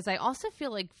goddess, because I also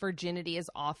feel like virginity is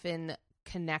often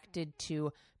connected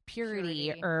to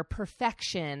purity. Or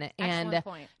perfection. Excellent and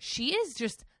point. She is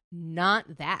just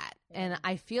not that. And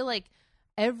I feel like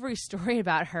every story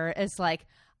about her is like,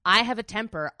 I have a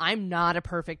temper. I'm not a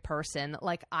perfect person.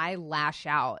 Like, I lash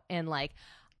out and like,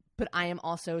 but I am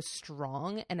also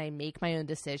strong and I make my own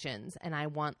decisions and I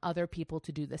want other people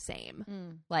to do the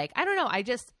same. Like, I don't know.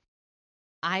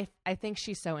 I think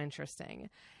she's so interesting.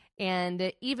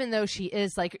 And even though she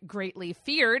is like greatly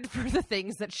feared for the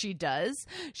things that she does,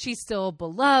 she's still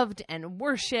beloved and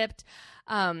worshipped.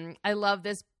 I love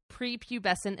this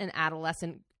prepubescent and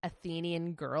adolescent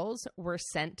Athenian girls were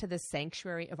sent to the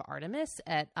sanctuary of Artemis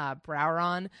at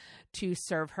Brauron to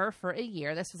serve her for a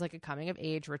year. This was like a coming of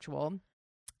age ritual.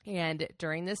 And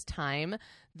during this time,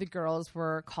 the girls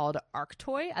were called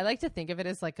Arctoi. I like to think of it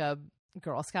as like a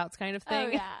Girl Scouts kind of thing.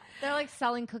 Oh, yeah. They're like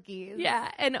selling cookies.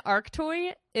 Yeah. And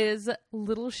Arctoi is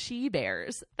little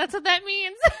she-bears. That's what that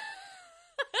means.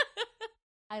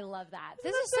 I love that.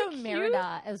 This is so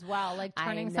Merida as well, like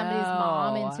turning somebody's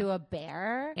mom into a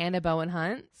bear. And a bow and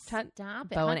hunt. Stop it.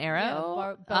 Bow and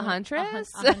arrow. A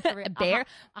huntress. A bear. A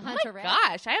Oh my hunter.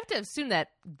 gosh. I have to assume that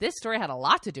this story had a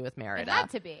lot to do with It Merida.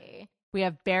 had to be. We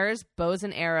have bears, bows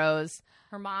and arrows.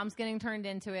 Her mom's getting turned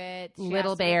into it. She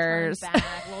Little has to get bears. turned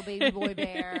back. Little baby boy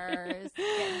bears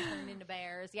getting turned into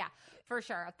bears. Yeah, for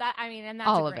sure. And that's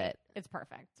All of great. it. It's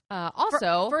perfect.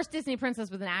 Also, First Disney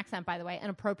princess with an accent, by the way, an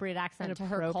appropriate accent to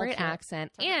her culture. appropriate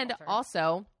accent. To her And culture.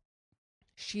 also,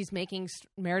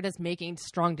 Merida's making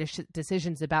strong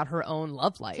decisions about her own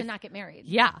love life. To not get married.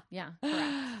 Yeah. Yeah,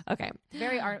 correct. Okay.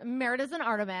 Merida's an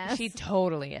Artemis. She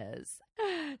totally is.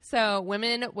 So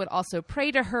women would also pray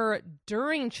to her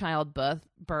during childbirth,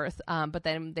 but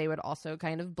then they would also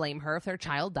kind of blame her if their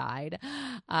child died.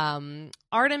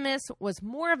 Artemis was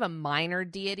more of a minor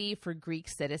deity for Greek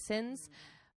citizens,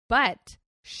 but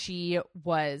she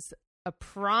was a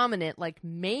prominent, like,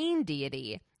 main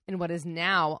deity in what is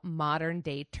now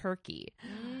modern-day Turkey.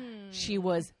 She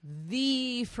was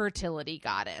the fertility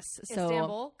goddess.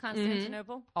 Istanbul,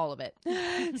 Constantinople. All of it.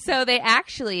 So they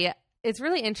actually, it's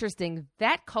really interesting,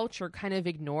 that culture kind of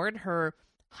ignored her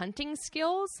hunting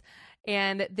skills,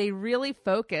 and they really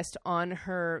focused on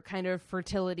her kind of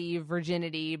fertility,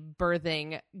 virginity,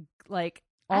 birthing, like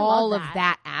all of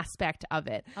that aspect of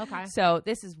it. Okay. So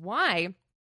this is why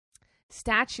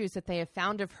statues that they have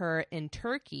found of her in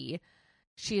Turkey,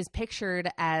 she is pictured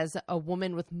as a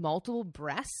woman with multiple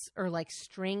breasts or like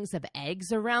strings of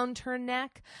eggs around her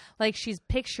neck. Like she's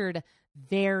pictured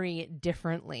very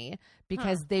differently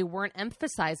because they weren't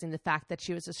emphasizing the fact that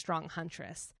she was a strong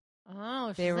huntress.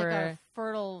 Oh, she's like a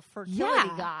fertility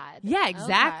god. Yeah,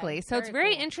 exactly. Okay. So it's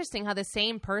very cool. interesting how the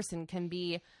same person can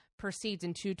be perceived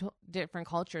in two different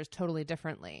cultures totally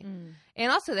differently.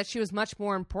 And also that she was much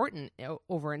more important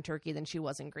over in Turkey than she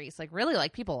was in Greece. Like really,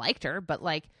 like people liked her, but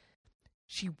like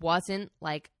she wasn't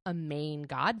like a main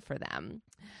god for them.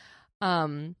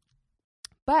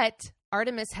 But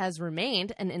Artemis has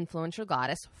remained an influential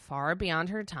goddess far beyond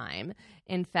her time.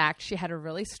 In fact, she had a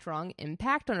really strong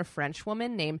impact on a French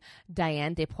woman named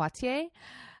Diane de Poitiers.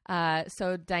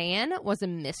 So Diane was a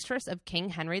mistress of King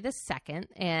Henry II,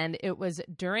 and it was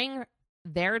during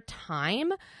their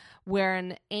time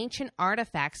when ancient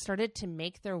artifacts started to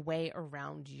make their way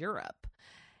around Europe.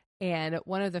 And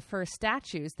one of the first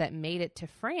statues that made it to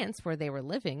France where they were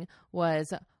living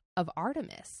was of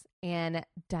Artemis. And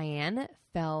Diane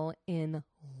fell in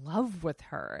love with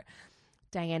her.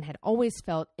 Diane had always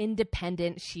felt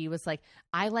independent. She was like,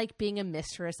 I like being a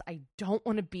mistress. I don't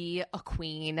want to be a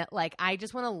queen. Like, I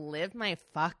just want to live my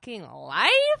fucking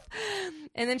life.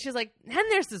 And then she's like, and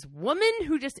there's this woman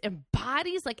who just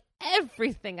embodies like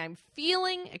everything I'm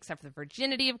feeling, except for the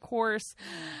virginity, of course.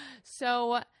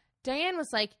 So Diane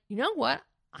was like, you know what?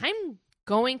 I'm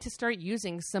going to start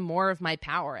using some more of my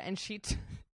power. And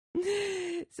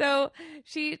so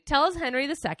she tells Henry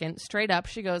II straight up,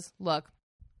 she goes, look,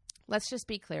 let's just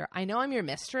be clear. I know I'm your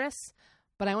mistress,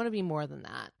 but I want to be more than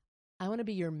that. I want to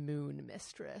be your moon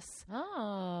mistress.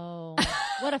 Oh,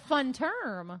 what a fun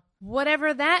term.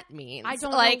 Whatever that means. I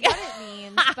don't know what it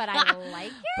means, but I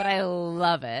like it. But I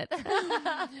love it.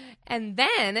 And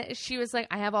then she was like,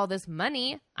 I have all this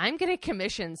money. I'm going to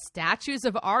commission statues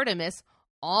of Artemis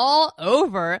all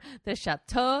over the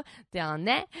Chateau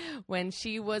d'Aulnay when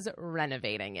she was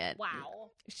renovating it.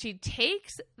 Wow. She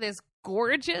takes this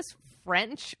gorgeous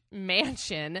French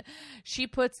mansion. She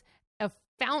puts a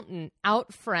fountain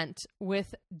out front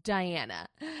with Diana.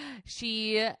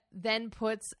 She then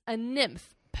puts a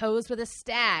nymph posed with a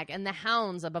stag and the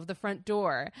hounds above the front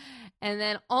door. And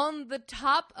then on the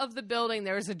top of the building,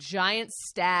 there's a giant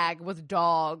stag with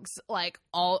dogs like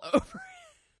all over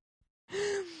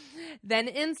it. Then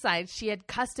inside, she had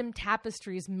custom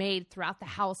tapestries made throughout the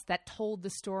house that told the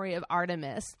story of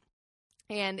Artemis.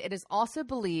 And it is also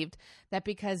believed that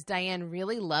because Diane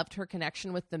really loved her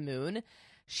connection with the moon,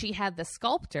 she had the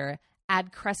sculptor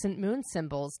add crescent moon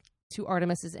symbols to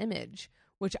Artemis's image,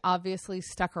 which obviously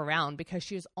stuck around because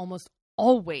she was almost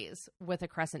always with a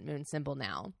crescent moon symbol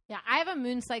now. Yeah, I have a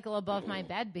moon cycle above my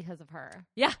bed because of her.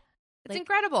 Yeah, it's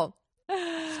incredible.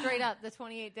 Straight up, the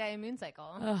 28-day moon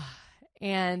cycle.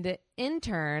 And in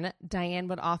turn, Diane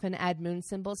would often add moon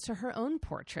symbols to her own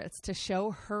portraits to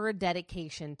show her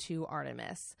dedication to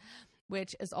Artemis.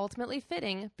 which is ultimately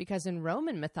fitting because in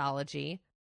Roman mythology,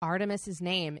 Artemis's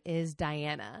name is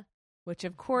Diana, which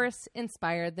of course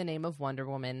inspired the name of Wonder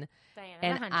Woman. Diana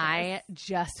And Huntress. I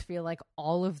just feel like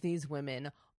all of these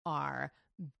women are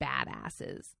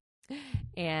badasses.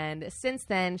 And since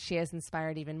then, she has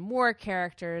inspired even more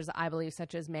characters, I believe,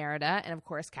 such as Merida and, of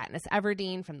course, Katniss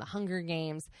Everdeen from the Hunger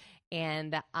Games.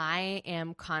 And I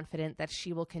am confident that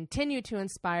she will continue to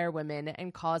inspire women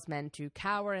and cause men to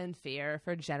cower in fear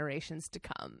for generations to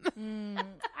come.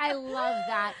 I love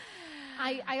that.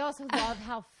 I also love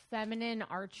how feminine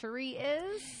archery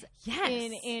is.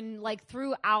 Yes. In like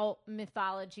throughout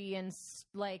mythology and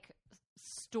like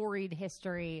storied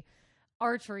history.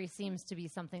 Archery seems to be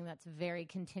something that's very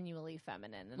continually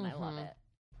feminine, and I love it.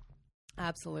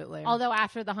 Absolutely. Although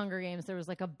after the Hunger Games, there was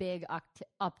like a big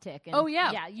uptick. In, oh,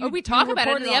 yeah. You, we talk you about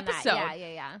it in the reported on episode. that.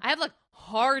 Yeah. I have like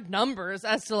hard numbers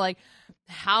as to like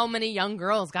how many young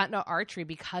girls got into archery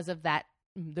because of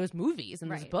those movies and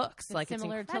those books. It's like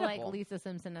similar it's to incredible. like Lisa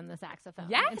Simpson and the saxophone.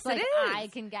 Yes, it's like it is. I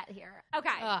can get here. Okay,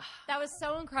 Ugh. that was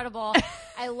so incredible.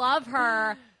 I love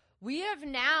her. We have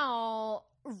now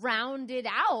rounded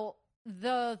out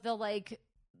the like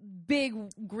big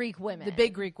Greek women. The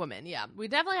big Greek women, yeah. We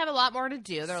definitely have a lot more to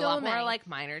do. There are So a lot more many. like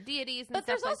minor deities and But stuff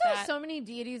there's like also that. so many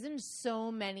deities in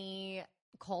so many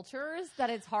cultures that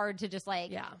it's hard to just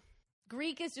like. Yeah.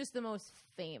 Greek is just the most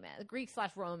famous.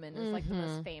 Greek/Roman is like the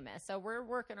most famous. So we're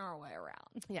working our way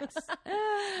around. Yes.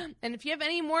 And if you have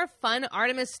any more fun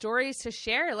Artemis stories to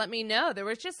share, let me know. There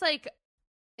was just like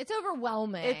It's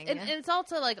overwhelming. and it's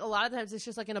also like a lot of times it's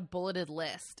just like in a bulleted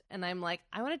list. And I'm like,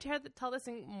 I want to tell this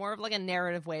in more of like a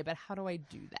narrative way, but how do I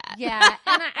do that? Yeah,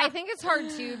 and I think it's hard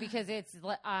too because it's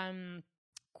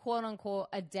quote unquote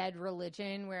a dead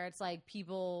religion where it's like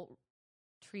people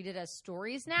treat it as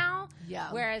stories now.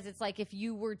 Yeah. Whereas it's like if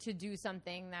you were to do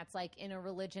something that's like in a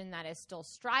religion that is still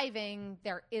striving,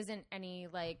 there isn't any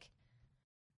like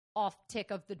off tick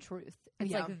of the truth.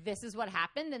 It's like this is what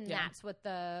happened and that's what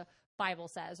the Bible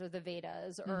says or the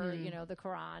Vedas or you know the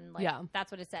Quran. Like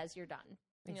that's what it says. You're done.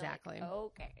 And Exactly. you're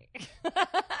like,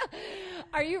 okay.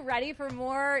 Are you ready for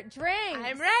more drinks?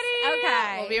 I'm ready.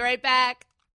 Okay. We'll be right back.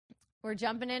 We're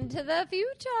jumping into the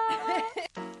future.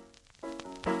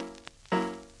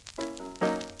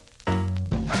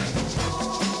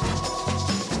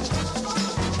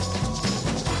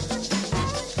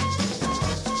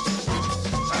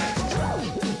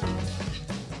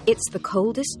 It's the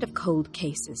coldest of cold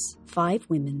cases. 5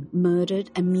 women murdered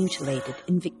and mutilated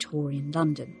in Victorian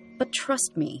London. But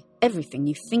trust me, everything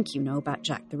you think you know about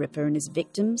Jack the Ripper and his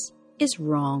victims is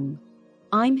wrong.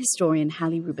 I'm historian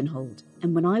Hallie Rubenhold,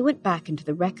 and when I went back into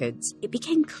the records, it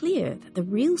became clear that the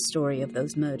real story of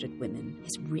those murdered women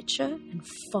is richer and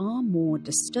far more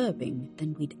disturbing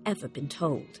than we'd ever been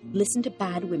told. Listen to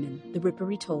Bad Women, The Ripper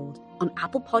Retold, on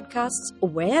Apple Podcasts or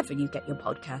wherever you get your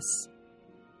podcasts.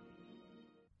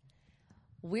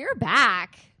 We're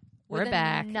back. We're with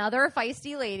back. Another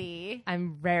feisty lady.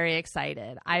 I'm very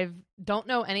excited. I don't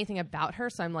know anything about her,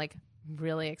 so I'm like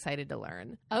really excited to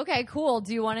learn. Okay, cool.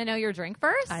 Do you want to know your drink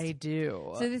first? I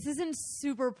do. So this is in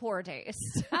super poor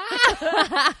taste. So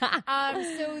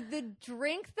the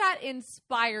drink that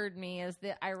inspired me is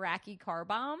the Iraqi car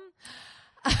bomb.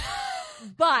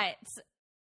 But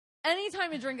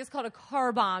anytime a drink is called a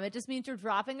car bomb, it just means you're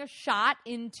dropping a shot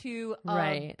into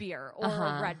a beer or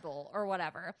a Red Bull or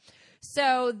whatever.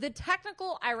 So the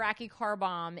technical Iraqi car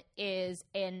bomb is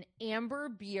an amber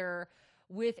beer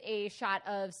with a shot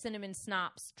of cinnamon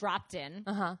schnapps dropped in.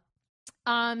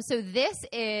 So this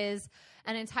is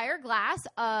an entire glass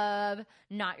of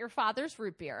Not Your Father's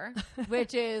root beer,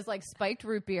 which is like spiked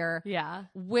root beer. Yeah.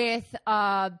 With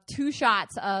 2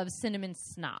 shots of cinnamon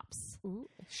schnapps. Ooh,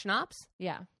 schnapps?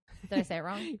 Yeah. Did I say it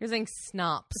wrong? You're saying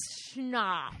snops.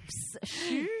 Schnapps.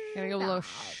 Gotta go a little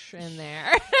sh in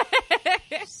there.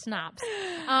 Schnapps.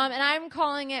 And I'm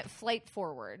calling it Flight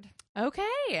Forward.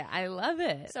 Okay, I love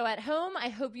it. So at home, I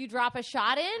hope you drop a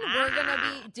shot in. We're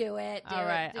gonna do it. All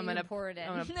right, I'm gonna pour it in.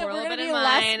 I'm gonna pour a little bit in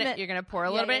mine. You're gonna pour a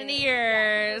little bit into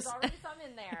yours. There's already some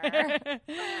in there.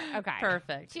 Okay.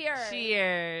 Perfect. Cheers.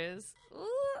 Cheers. Ooh.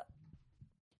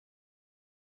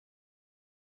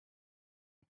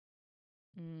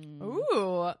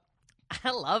 Ooh,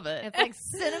 I love it. It's like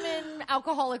cinnamon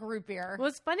alcoholic root beer.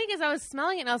 What's funny is I was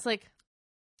smelling it and I was like,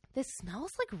 this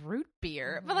smells like root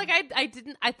beer. But like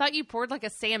I thought you poured like a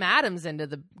Sam Adams into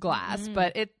the glass,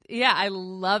 but I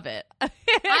love it.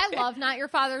 I love Not Your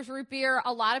Father's root beer.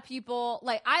 A lot of people,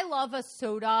 like, I love a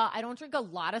soda. I don't drink a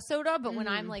lot of soda, but when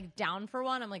I'm like down for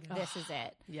one, I'm like, this is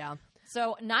it. Yeah.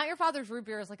 So Not Your Father's root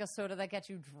beer is like a soda that gets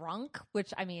you drunk,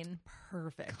 which I mean,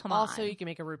 Perfect. Come Also, on. you can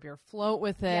make a root beer float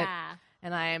with it. Yeah.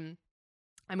 And I'm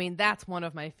I mean, that's one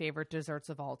of my favorite desserts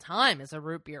of all time is a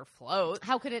root beer float.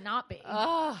 How could it not be?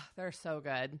 Oh, they're so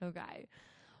good. Okay.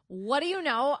 What do you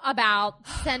know about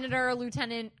Senator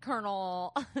Lieutenant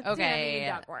Colonel Tammy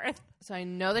Duckworth? So I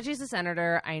know that she's a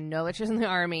senator. I know that she's in the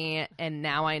army. And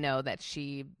now I know that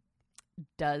she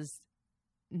does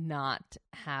not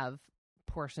have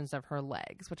portions of her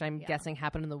legs, which I'm guessing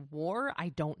happened in the war. I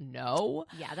don't know.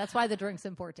 Yeah, that's why the drink's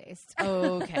in poor taste.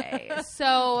 Okay.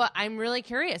 So I'm really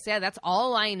curious. Yeah, that's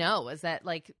all I know is that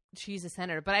like she's a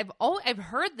senator. But I've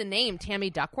heard the name Tammy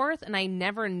Duckworth, and I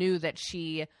never knew that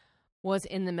she was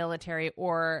in the military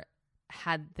or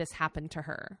had this happen to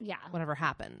her. Yeah. Whatever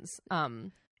happens. So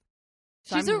I'm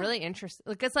really interested.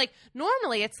 Like, it's like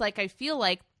normally it's like I feel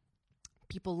like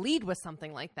people lead with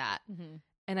something like that. Mm-hmm.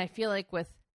 And I feel like with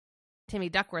Tammy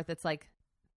Duckworth, it's like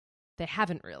they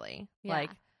haven't really. Yeah. Like,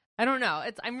 I don't know.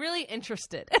 I'm really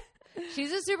interested.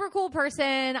 She's a super cool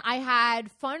person. I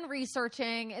had fun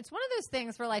researching. It's one of those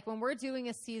things where, like, when we're doing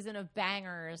a season of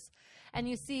bangers and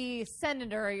you see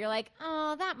Senator, you're like,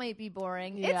 oh, that might be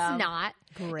boring. Yeah. It's not.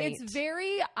 Great. It's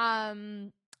very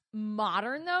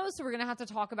modern, though. So we're going to have to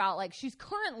talk about, like, she's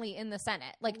currently in the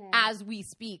Senate, like, as we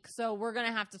speak. So we're going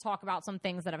to have to talk about some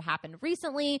things that have happened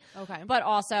recently. Okay. But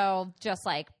also just,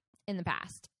 like, in the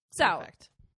past. So. Perfect.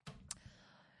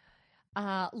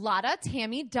 Lada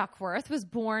Tammy Duckworth was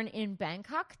born in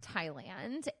Bangkok,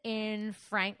 Thailand,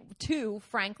 to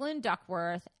Franklin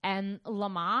Duckworth and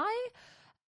Lamai.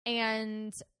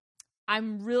 And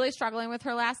I'm really struggling with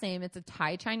her last name. It's a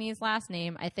Thai Chinese last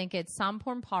name. I think it's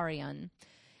Sampornparian.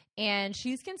 And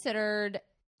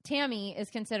Tammy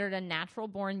is considered a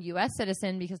natural-born U.S.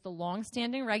 citizen because the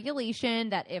long-standing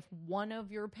regulation that if one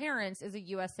of your parents is a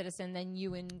U.S. citizen, then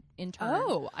you in turn.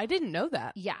 Oh, I didn't know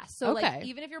that. Yeah. So, like,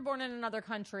 even if you're born in another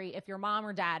country, if your mom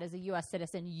or dad is a U.S.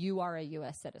 citizen, you are a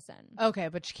U.S. citizen. Okay,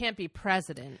 but she can't be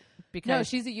president because... No,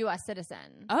 she's a U.S.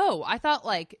 citizen. Oh, I thought,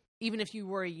 like, even if you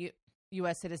were a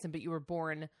U.S. citizen, but you were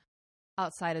born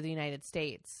outside of the United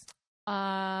States...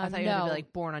 I thought you had to be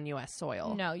like born on U.S.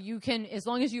 soil. No, you can, as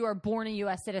long as you are born a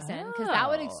U.S. citizen, because that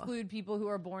would exclude people who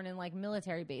are born in like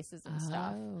military bases and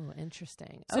stuff. Oh,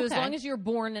 interesting. So as long as you're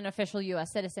born an official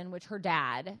U.S. citizen, which her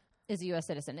dad is a U.S.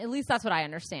 citizen, at least that's what I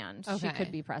understand. She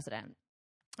could be president.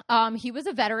 He was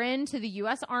a veteran to the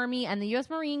U.S. Army and the U.S.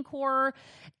 Marine Corps,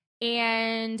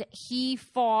 and he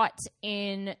fought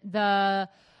in the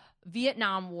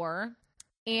Vietnam War,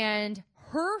 and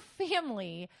her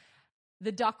family...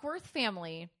 The Duckworth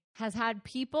family has had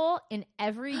people in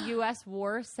every U.S.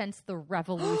 war since the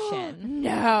Revolution.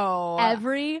 No.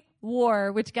 Every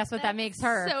war, which guess what that makes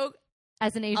her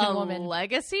as an Asian woman?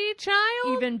 Legacy child?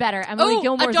 Even better. Emily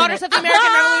Gilmore's a daughter of the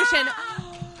American Revolution.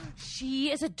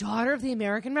 She is a daughter of the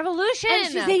American Revolution. And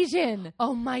she's Asian.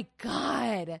 Oh, my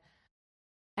God.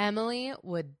 Emily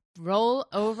would roll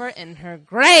over in her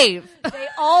grave. They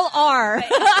all are.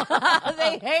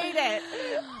 They hate it.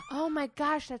 Oh my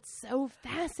gosh, that's so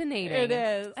fascinating. It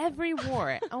is. Every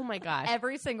war. Oh my gosh.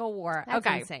 Every single war. That's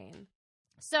insane.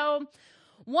 So,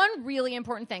 one really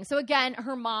important thing. So again,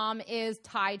 her mom is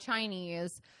Thai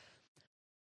Chinese.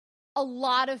 A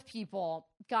lot of people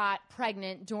got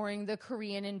pregnant during the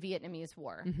Korean and Vietnamese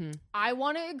War. Mm-hmm. I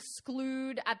want to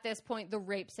exclude at this point the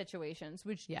rape situations,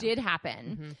 which did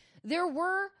happen. Mm-hmm. There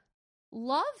were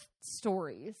love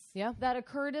stories that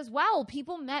occurred as well.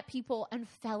 People met people and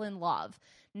fell in love.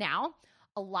 Now,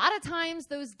 a lot of times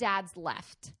those dads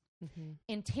left. Mm-hmm.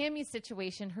 In Tammy's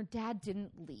situation, her dad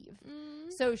didn't leave.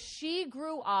 So she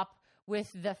grew up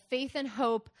with the faith and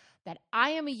hope that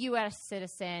I am a U.S.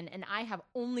 citizen and I have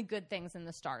only good things in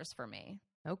the stars for me.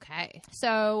 Okay.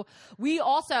 So we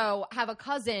also have a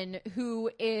cousin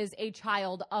who is a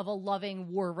child of a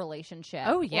loving war relationship.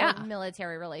 Oh, yeah. Or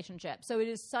military relationship. So it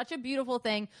is such a beautiful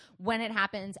thing when it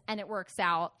happens and it works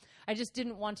out. I just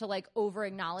didn't want to like over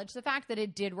acknowledge the fact that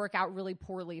it did work out really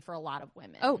poorly for a lot of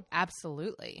women. Oh,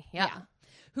 absolutely. Yeah.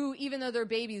 Who, even though their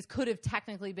babies could have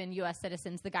technically been U.S.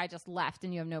 citizens, the guy just left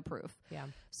and you have no proof. Yeah.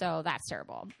 So that's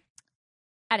terrible.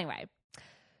 Anyway.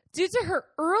 Due to her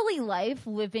early life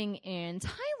living in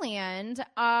Thailand,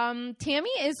 Tammy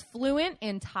is fluent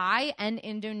in Thai and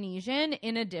Indonesian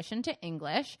in addition to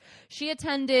English. She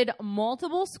attended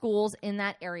multiple schools in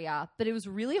that area, but it was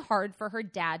really hard for her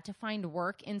dad to find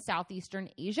work in Southeastern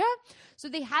Asia, so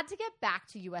they had to get back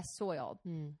to U.S. soil.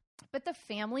 But the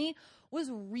family was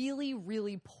really,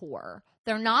 really poor.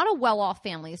 They're not a well-off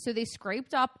family, so they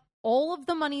scraped up all of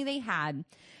the money they had,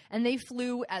 and they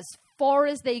flew as far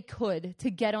as they could to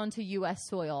get onto U.S.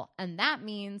 soil, and that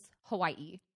means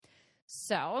Hawaii.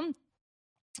 So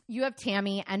you have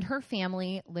Tammy and her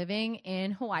family living in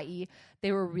Hawaii.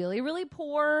 They were really, really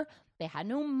poor. They had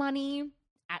no money,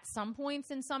 at some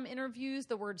points in some interviews,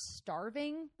 the word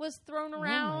starving was thrown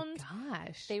around. Oh my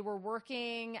gosh. They were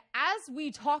working, as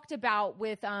we talked about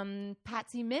with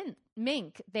Patsy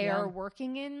Mink. They're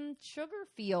working in sugar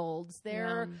fields.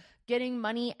 They're getting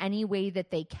money any way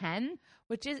that they can.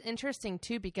 Which is interesting,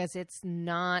 too, because it's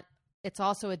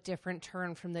also a different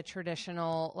turn from the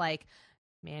traditional, like,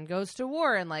 man goes to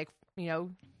war and, like, you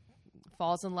know,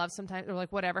 falls in love sometimes, or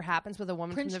like whatever happens with a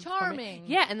woman. Prince Charming.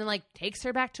 Yeah, and then like takes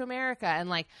her back to America. And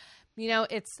like, you know,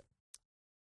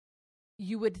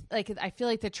 you would like, I feel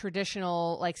like the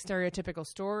traditional, like stereotypical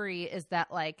story is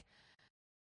that like,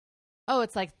 oh,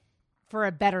 it's like for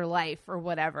a better life or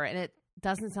whatever. And it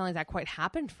doesn't sound like that quite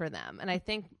happened for them. And I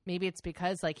think maybe it's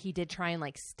because like he did try and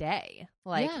like stay,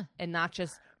 like, and not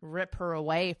just rip her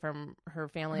away from her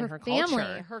family and her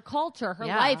culture. Her culture, her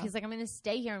life. He's like, I'm going to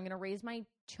stay here. I'm going to raise my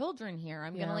children here.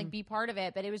 I'm going to like be part of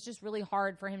it. But it was just really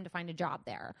hard for him to find a job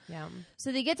there. Yeah.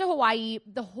 So they get to Hawaii.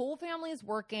 The whole family is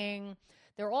working.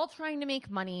 They're all trying to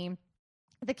make money.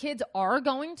 The kids are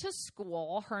going to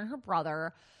school, her and her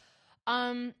brother.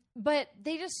 But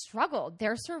they just struggled.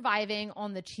 They're surviving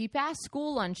on the cheap-ass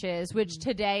school lunches, which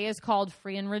today is called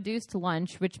free and reduced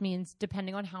lunch, which means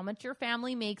depending on how much your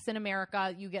family makes in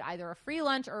America, you get either a free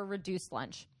lunch or a reduced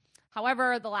lunch.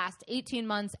 However, the last 18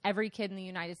 months, every kid in the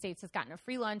United States has gotten a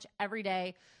free lunch every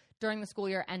day during the school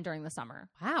year and during the summer.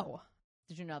 Wow.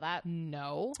 Did you know that?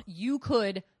 No. You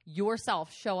could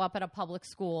yourself show up at a public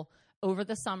school over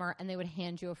the summer and they would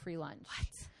hand you a free lunch. What?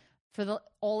 For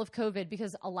all of COVID,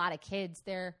 because a lot of kids,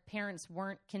 their parents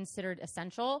weren't considered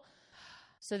essential.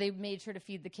 So they made sure to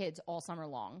feed the kids all summer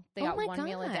long. They got one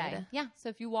meal a day. Yeah. So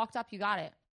if you walked up, you got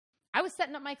it. I was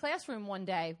setting up my classroom one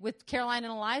day with Caroline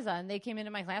and Eliza, and they came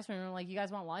into my classroom and were like, you guys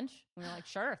want lunch? And we were like,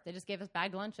 sure. They just gave us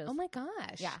bagged lunches. Oh my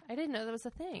gosh. Yeah. I didn't know that was a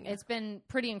thing. It's been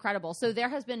pretty incredible. So there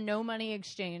has been no money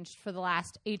exchanged for the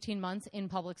last 18 months in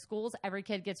public schools. Every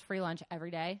kid gets free lunch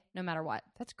every day, no matter what.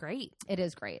 That's great. It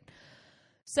is great.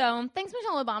 So, thanks,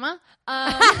 Michelle Obama.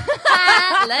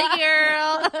 Love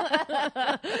girl.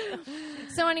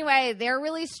 So, anyway, they're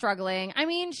really struggling. I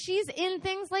mean, she's in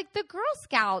things like the Girl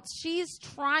Scouts. She's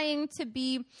trying to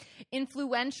be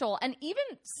influential. And even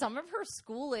some of her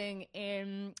schooling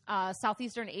in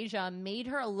Southeastern Asia made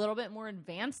her a little bit more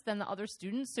advanced than the other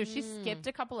students. So, she skipped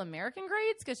a couple American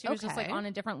grades because she was just like on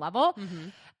a different level.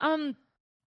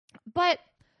 But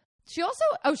she also,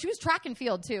 she was track and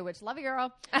field too, which love you,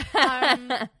 girl.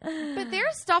 But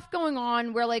there's stuff going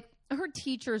on where like her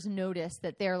teachers notice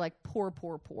that they're like poor.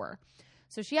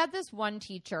 So she had this one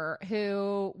teacher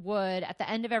who would, at the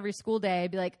end of every school day,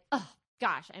 be like, oh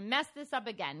gosh, I messed this up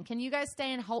again. Can you guys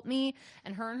stay and help me?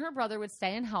 And her and her brother would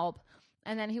stay and help.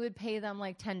 And then he would pay them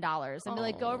like $10 and be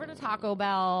like, go over to Taco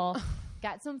Bell,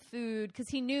 get some food. Because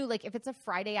he knew, like, if it's a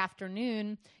Friday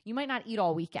afternoon, you might not eat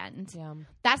all weekend. Yeah.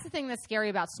 That's the thing that's scary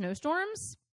about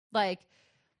snowstorms. Like,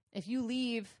 if you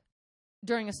leave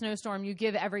during a snowstorm, you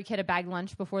give every kid a bagged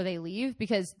lunch before they leave,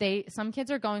 because some kids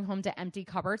are going home to empty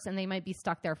cupboards and they might be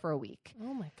stuck there for a week.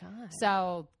 Oh, my God.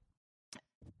 So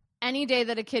any day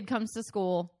that a kid comes to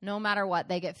school, no matter what,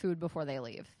 they get food before they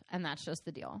leave. And that's just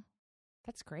the deal.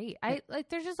 That's great.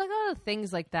 There's just like a lot of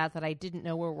things like that I didn't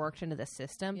know were worked into the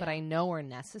system, but I know are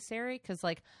necessary. Cause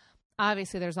like,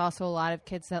 obviously there's also a lot of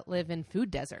kids that live in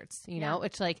food deserts, you know,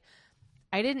 which like,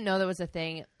 I didn't know that was a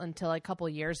thing until like a couple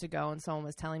of years ago, and someone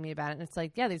was telling me about it. And it's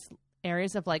like, yeah, these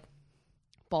areas of like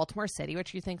Baltimore City,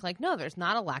 which you think like, no, there's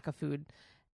not a lack of food.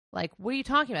 Like, what are you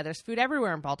talking about? There's food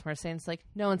everywhere in Baltimore City. And it's like,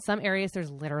 no, in some areas there's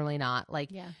literally not.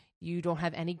 Like, you don't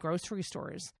have any grocery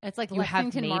stores. It's like you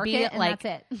have maybe Market, and like,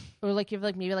 that's it. Or like you have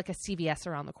like maybe like a CVS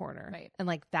around the corner. Right. And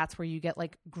like that's where you get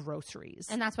like groceries.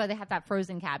 And that's why they have that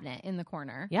frozen cabinet in the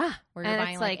corner. Yeah. Where you're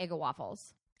buying like Eggo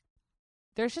waffles.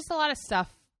 There's just a lot of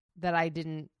stuff that I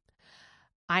didn't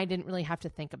really have to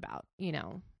think about, you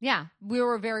know? Yeah. We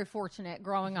were very fortunate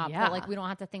growing up. That, like, we don't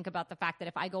have to think about the fact that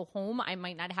if I go home, I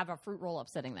might not have a fruit roll-up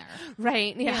sitting there.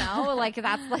 Right. Yeah. You know? Like,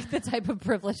 that's like the type of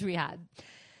privilege we had.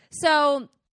 So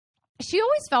she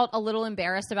always felt a little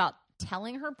embarrassed about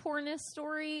telling her poorness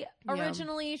story.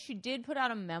 Originally, she did put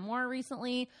out a memoir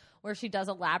recently where she does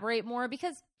elaborate more,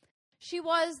 because she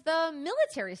was the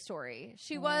military story.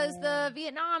 She was the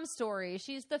Vietnam story.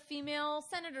 She's the female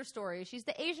senator story. She's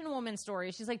the Asian woman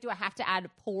story. She's like, do I have to add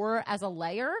poor as a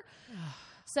layer?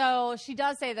 So she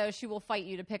does say, though, she will fight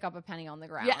you to pick up a penny on the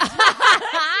ground. Yeah.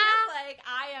 Like,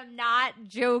 I am not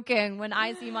joking. When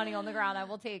I see money on the ground, I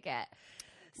will take it.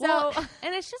 So, well,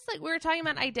 and it's just like we were talking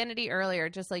about identity earlier,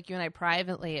 just like you and I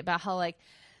privately, about how like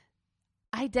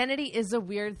identity is a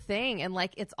weird thing, and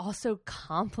like it's also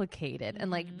complicated,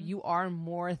 and like you are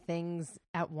more things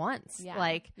at once. Yeah.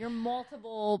 Like you're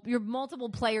multiple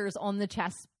players on the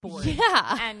chessboard.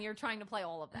 Yeah. And you're trying to play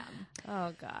all of them.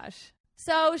 Oh gosh.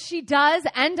 So she does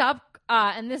end up,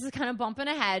 and this is kind of bumping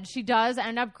ahead, she does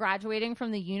end up graduating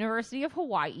from the University of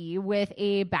Hawaii with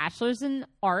a bachelor's in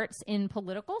arts in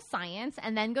political science,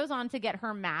 and then goes on to get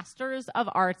her master's of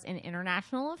arts in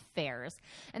international affairs,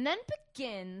 and then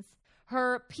begins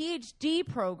her PhD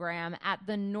program at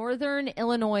the Northern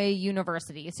Illinois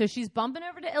University. So she's bumping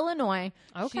over to Illinois.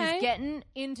 Okay. She's getting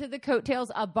into the coattails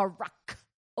of Barack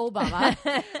Obama.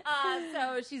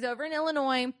 So she's over in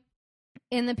Illinois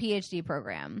in the PhD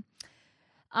program.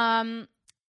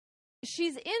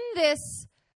 She's in this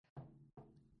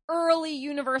early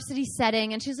university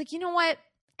setting, and she's like, you know what?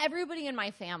 Everybody in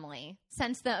my family,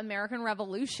 since the American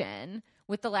Revolution,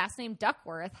 with the last name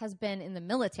Duckworth, has been in the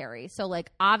military. So,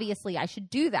 like, obviously I should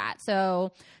do that.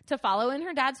 So, to follow in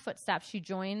her dad's footsteps, she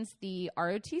joins the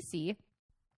ROTC.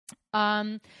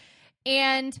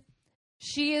 And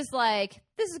she is like,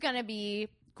 this is going to be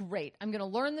great. I'm going to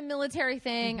learn the military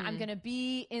thing. I'm going to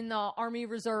be in the Army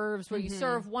Reserves where you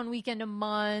serve one weekend a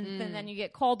month and then you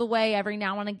get called away every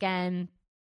now and again.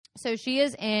 So she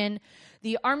is in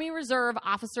the Army Reserve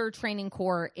Officer Training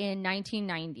Corps in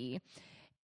 1990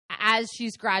 as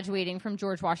she's graduating from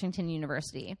George Washington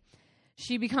University.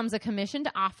 She becomes a commissioned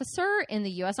officer in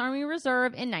the U.S. Army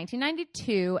Reserve in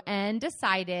 1992 and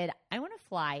decided, I want to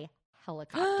fly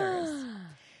helicopters.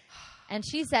 And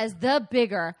she says, the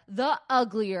bigger, the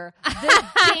uglier, the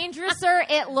dangerouser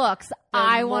it looks,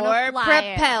 I want to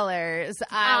fly propellers.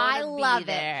 I love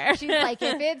there. it. She's like,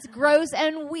 if it's gross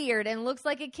and weird and looks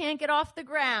like it can't get off the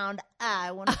ground,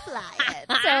 I want to fly it.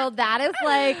 So that is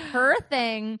like her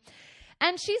thing.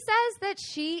 And she says that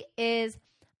she is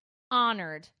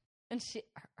honored, and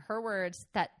her words,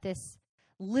 that this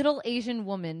little Asian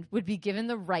woman would be given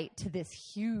the right to this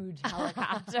huge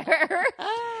helicopter.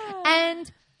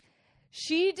 And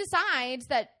she decides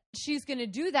that she's going to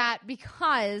do that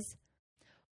because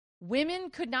women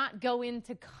could not go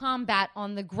into combat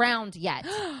on the ground yet.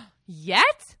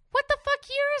 Yet? What the fuck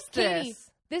year is Katie,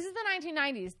 this? this is the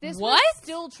 1990s. This What? was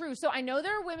still true. So I know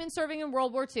there are women serving in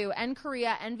World War II and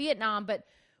Korea and Vietnam, but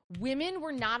women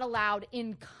were not allowed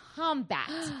in combat.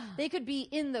 They could be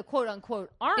in the quote-unquote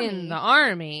army. In the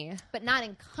army. But not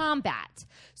in combat.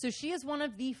 So she is one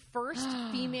of the first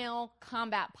female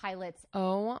combat pilots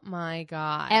Oh my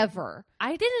God. ever.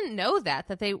 I didn't know that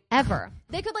they Ever.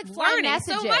 They could like fly learning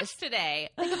messages. so much today.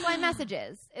 They could fly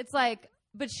messages. It's like,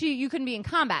 but you couldn't be in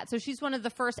combat. So she's one of the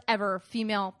first ever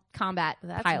female combat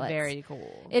That's pilots. very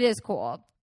cool. It is cool.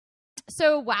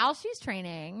 So while she's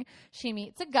training, she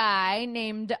meets a guy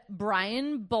named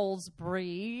Brian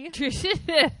Bowlesbury,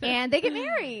 and they get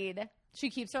married. She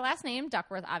keeps her last name,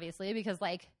 Duckworth, obviously, because,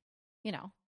 like, you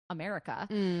know, America.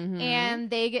 And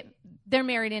they're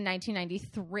married in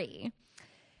 1993.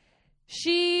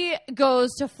 She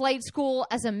goes to flight school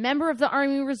as a member of the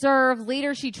Army Reserve.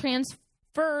 Later, she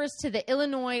transfers to the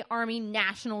Illinois Army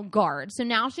National Guard. So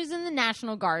now she's in the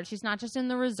National Guard. She's not just in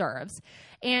the reserves.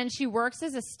 And she works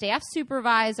as a staff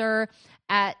supervisor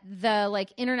at the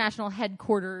like international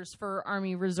headquarters for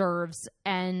Army Reserves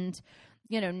and,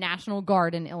 you know, National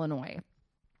Guard in Illinois.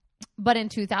 But in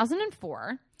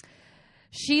 2004,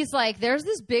 she's like, there's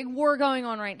this big war going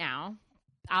on right now,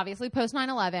 obviously post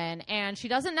 9/11, and she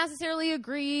doesn't necessarily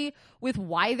agree with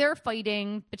why they're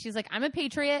fighting, but she's like, I'm a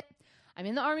patriot. I'm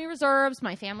in the Army Reserves.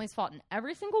 My family's fought in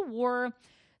every single war.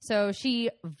 So she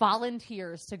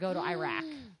volunteers to go to Iraq.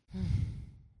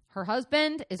 Her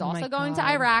husband is also going to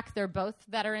Iraq. They're both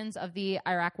veterans of the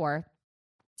Iraq War.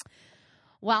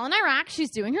 While in Iraq, she's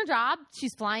doing her job.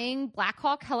 She's flying Black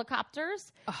Hawk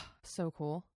helicopters. Oh, so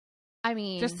cool. I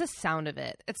mean, Just the sound of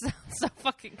it. It's so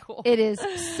fucking cool. it is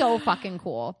so fucking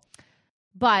cool.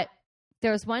 But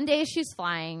there's one day she's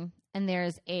flying, and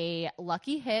there's a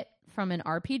lucky hit from an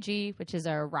RPG, which is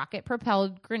a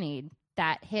rocket-propelled grenade,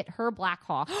 that hit her Black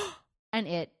Hawk, and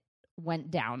it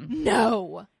went down.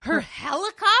 No. Her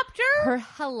helicopter? Her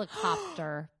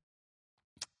helicopter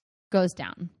goes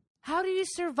down. How do you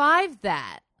survive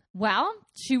that? Well,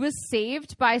 she was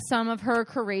saved by some of her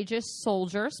courageous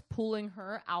soldiers pulling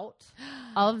her out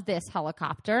of this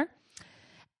helicopter.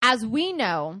 As we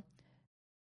know,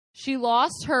 she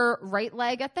lost her right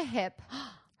leg at the hip,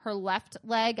 her left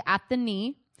leg at the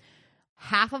knee,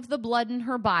 half of the blood in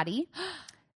her body,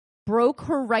 broke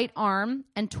her right arm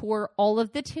and tore all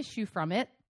of the tissue from it.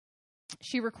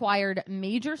 She required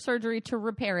major surgery to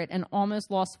repair it and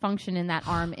almost lost function in that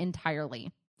arm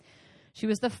entirely. She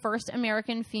was the first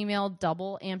American female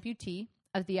double amputee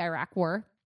of the Iraq War.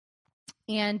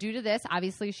 And due to this,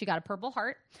 obviously, she got a Purple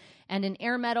Heart and an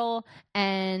Air Medal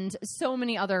and so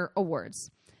many other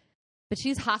awards. But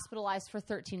she's hospitalized for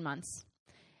 13 months.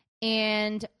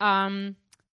 And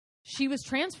she was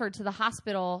transferred to the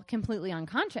hospital completely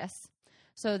unconscious.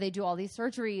 So they do all these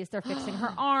surgeries. They're fixing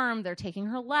her arm. They're taking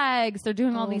her legs. They're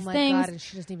doing all these things. Oh, my God. And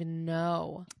she doesn't even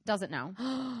know. Doesn't know.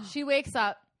 She wakes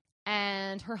up,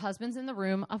 and her husband's in the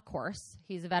room, of course.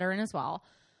 He's a veteran as well,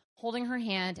 holding her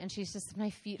hand. And she's just,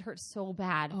 my feet hurt so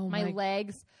bad. Oh, my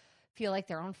legs feel like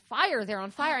they're on fire. They're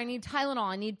on fire. I need Tylenol.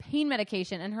 I need pain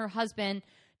medication. And her husband,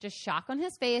 just shock on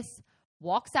his face,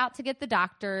 walks out to get the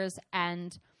doctors,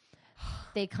 and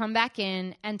they come back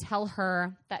in and tell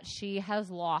her that she has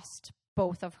lost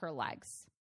both of her legs.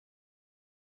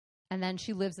 And then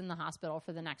she lives in the hospital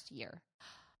for the next year.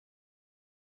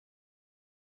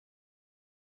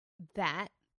 That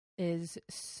is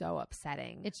so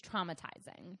upsetting. It's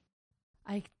traumatizing.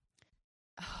 I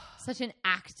Such an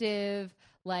active,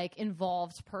 like,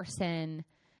 involved person.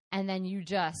 And then you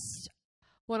just...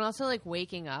 Well, and also, like,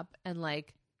 waking up and,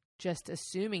 like, just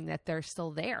assuming that they're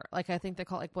still there. Like, I think they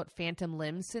call it, like, what, phantom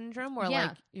limb syndrome? Where,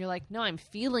 like, you're like, no, I'm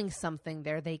feeling something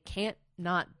there. They can't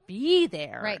not be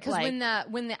there. Right, because like,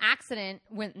 when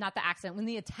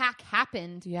the attack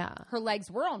happened, her legs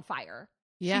were on fire.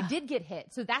 Yeah. She did get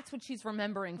hit. So that's what she's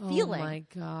remembering feeling. Oh, my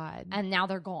God. And now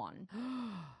they're gone. Oh,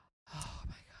 my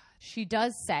God. She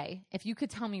does say, if you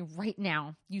could tell me right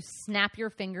now, you snap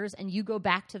your fingers and you go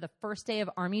back to the first day of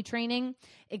Army training,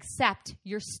 except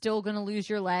you're still going to lose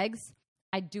your legs,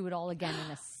 I'd do it all again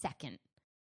in a second.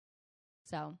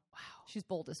 So, wow, she's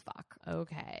bold as fuck.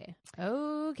 Okay.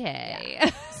 Yeah.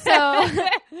 So,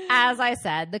 as I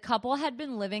said, the couple had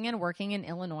been living and working in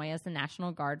Illinois as the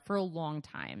National Guard for a long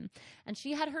time. And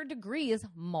she had her degrees,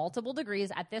 multiple degrees,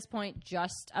 at this point,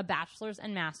 just a bachelor's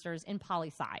and master's in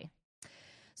poli-sci.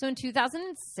 So in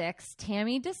 2006,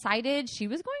 Tammy decided she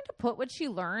was going to put what she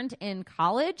learned in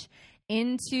college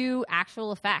into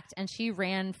actual effect, and she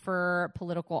ran for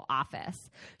political office.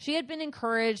 She had been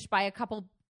encouraged by a couple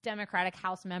Democratic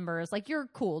House members, like, you're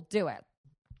cool, do it.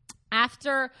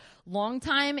 After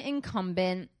longtime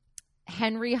incumbent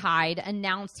Henry Hyde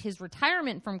announced his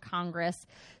retirement from Congress,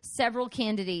 several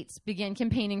candidates began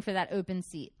campaigning for that open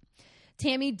seat.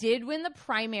 Tammy did win the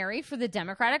primary for the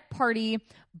Democratic Party,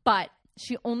 but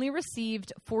she only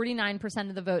received 49%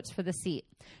 of the votes for the seat.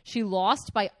 She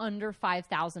lost by under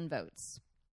 5,000 votes.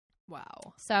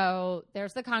 Wow. So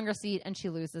there's the Congress seat, and she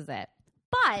loses it.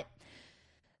 But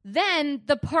then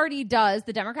the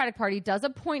Democratic Party does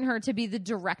appoint her to be the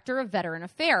director of veteran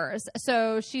affairs.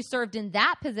 So she served in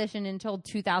that position until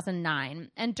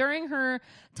 2009. And during her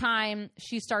time,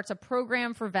 she starts a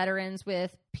program for veterans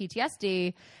with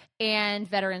PTSD and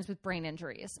veterans with brain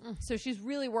injuries. So she's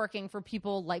really working for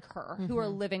people like her who are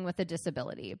living with a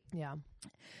disability. Yeah.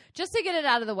 Just to get it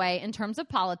out of the way, in terms of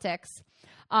politics,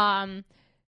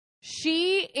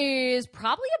 she is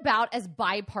probably about as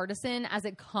bipartisan as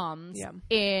it comes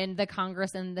in the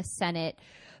Congress and the Senate,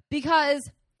 because,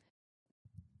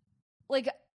 like,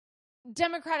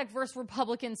 Democratic versus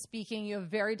Republican speaking, you have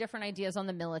very different ideas on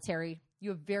the military.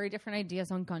 You have very different ideas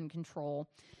on gun control.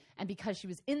 And because she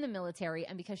was in the military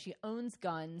and because she owns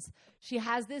guns, she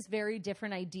has this very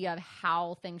different idea of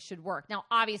how things should work. Now,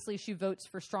 obviously, she votes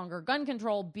for stronger gun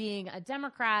control being a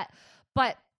Democrat,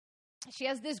 but she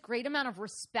has this great amount of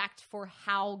respect for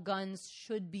how guns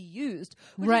should be used,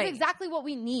 which is exactly what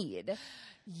we need.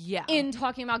 Yeah. In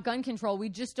talking about gun control, we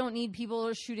just don't need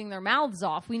people shooting their mouths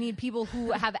off. We need people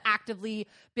who have actively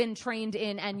been trained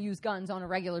in and use guns on a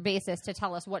regular basis to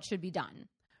tell us what should be done.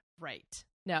 Right.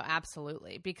 No,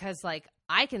 absolutely. Because, like,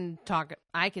 I can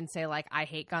say, like, I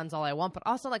hate guns all I want, but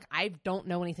also, like, I don't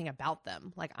know anything about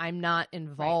them. Like, I'm not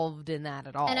involved in that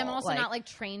at all. And I'm also not, like,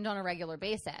 trained on a regular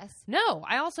basis. No,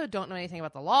 I also don't know anything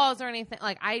about the laws or anything.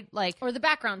 Like, or the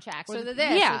background checks, or the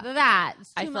this, or the that.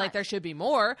 I feel like there should be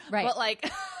more. Right. But,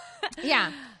 like...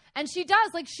 Yeah. And she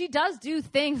does do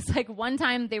things. Like, one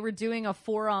time they were doing a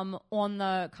forum on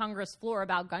the Congress floor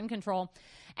about gun control,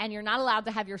 and you're not allowed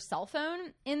to have your cell phone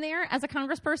in there as a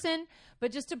congressperson.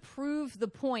 But just to prove the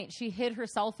point, she hid her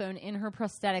cell phone in her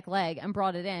prosthetic leg and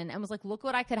brought it in and was like, look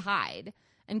what I could hide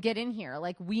and get in here.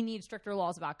 Like, we need stricter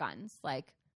laws about guns.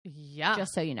 Like,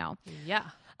 just so you know. Yeah.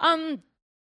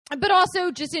 But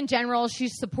also, just in general, she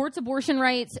supports abortion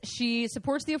rights. She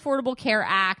supports the Affordable Care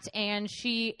Act, and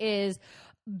she is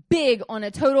big on a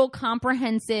total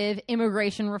comprehensive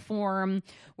immigration reform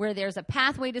where there's a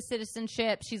pathway to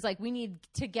citizenship. She's like, we need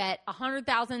to get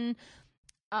 100,000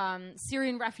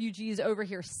 Syrian refugees over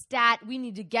here stat. We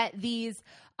need to get these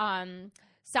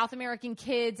South American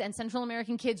kids and Central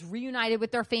American kids reunited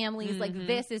with their families. Like,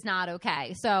 this is not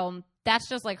okay. So that's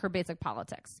just like her basic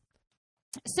politics.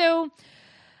 So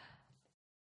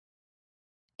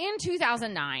in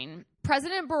 2009,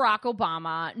 President Barack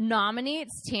Obama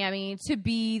nominates Tammy to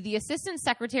be the Assistant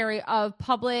Secretary of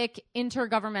Public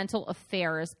Intergovernmental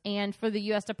Affairs and for the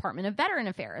U.S. Department of Veteran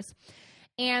Affairs.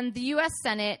 And the U.S.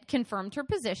 Senate confirmed her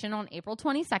position on April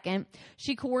 22nd.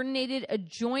 She coordinated a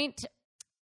joint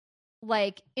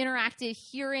interactive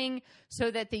hearing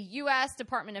so that the U.S.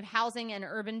 Department of Housing and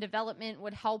Urban Development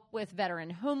would help with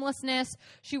veteran homelessness.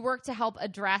 She worked to help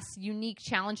address unique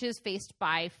challenges faced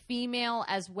by female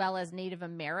as well as Native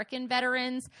American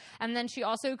veterans. And then she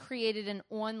also created an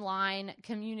online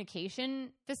communication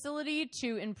facility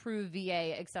to improve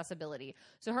VA accessibility.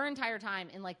 So her entire time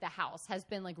in the House has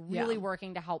been really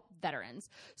working to help veterans.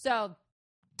 So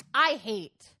I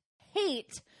hate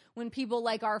when people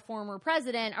like our former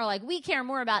president are like, we care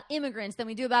more about immigrants than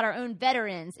we do about our own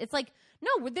veterans. It's like,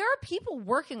 no, there are people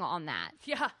working on that.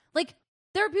 Yeah.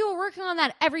 There are people working on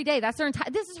that every day. That's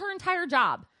this is her entire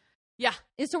job. Yeah.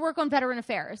 Is to work on veteran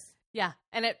affairs. Yeah.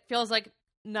 And it feels like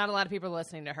not a lot of people are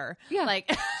listening to her. Yeah.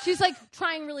 She's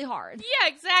trying really hard. Yeah,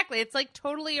 exactly. It's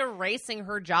totally erasing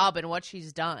her job and what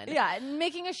she's done. Yeah. And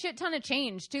making a shit ton of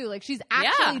change too. She's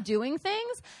actually doing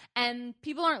things and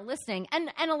people aren't listening. And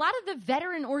a lot of the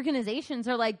veteran organizations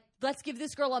are like, let's give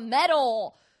this girl a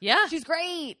medal. Yeah. She's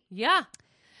great. Yeah.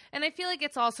 And I feel like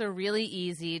it's also really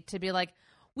easy to be like,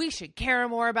 we should care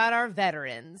more about our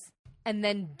veterans and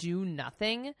then do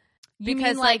nothing.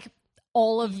 Because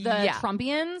all of the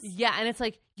Trumpians? Yeah, and it's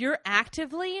you're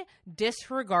actively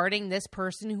disregarding this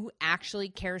person who actually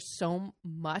cares so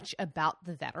much about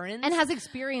the veterans. And has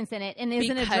experience in it and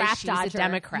isn't a draft dodger, she's a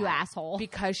Democrat. You asshole.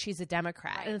 Because she's a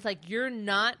Democrat. Right. And it's you're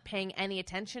not paying any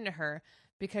attention to her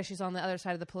because she's on the other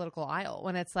side of the political aisle.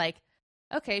 When it's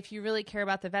okay, if you really care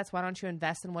about the vets, why don't you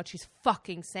invest in what she's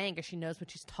fucking saying because she knows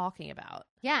what she's talking about?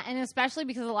 Yeah, and especially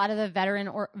because a lot of the veteran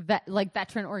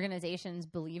organizations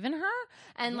believe in her.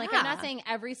 And I'm not saying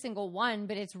every single one,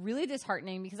 but it's really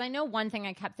disheartening because I know one thing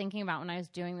I kept thinking about when I was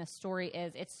doing this story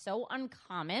is it's so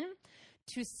uncommon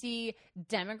to see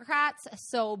Democrats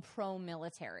so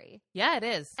pro-military. Yeah, it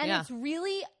is. And it's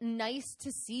really nice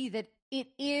to see that it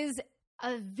is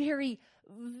a very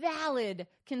valid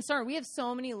concern. We have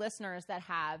so many listeners that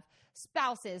have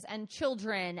spouses and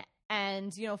children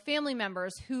and family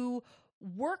members who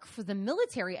work for the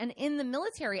military and in the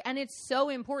military, and it's so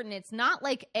important. It's not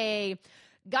a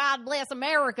God bless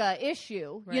America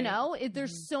issue, right.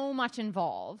 There's so much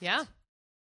involved. Yeah.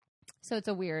 So it's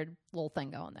a weird little thing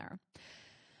going there.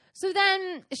 So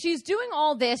then she's doing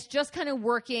all this just kind of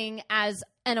working as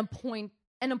an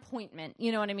appointment,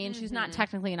 you know what I mean? Mm-hmm. She's not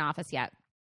technically in office yet.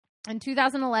 In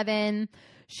 2011,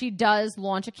 she does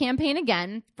launch a campaign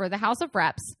again for the House of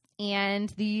Reps, and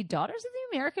the Daughters of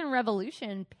the American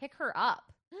Revolution pick her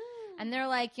up. And they're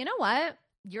like, you know what?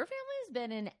 Your family's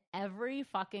been in every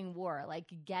fucking war.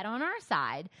 Get on our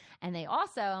side. And they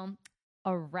also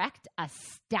erect a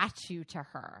statue to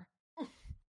her.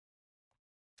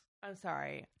 I'm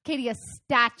sorry. Katie, a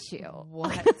statue.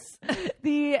 What?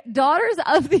 The Daughters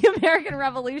of the American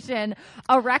Revolution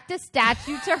erect a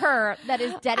statue to her that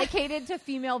is dedicated to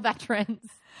female veterans.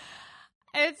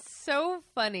 It's so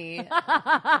funny.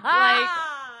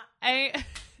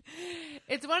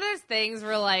 It's one of those things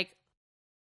where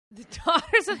the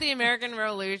Daughters of the American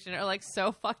Revolution are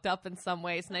so fucked up in some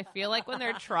ways, and I feel when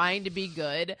they're trying to be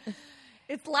good,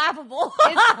 it's laughable.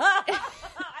 I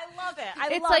love it.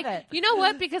 I love it. You know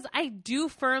what? Because I do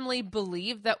firmly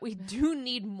believe that we do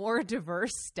need more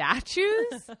diverse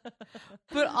statues.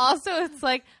 But also it's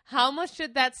how much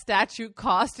did that statue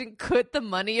cost and could the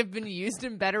money have been used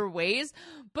in better ways?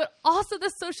 But also the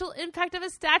social impact of a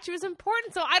statue is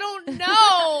important. So I don't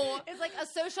know. It's a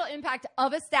social impact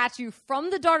of a statue from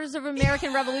the Daughters of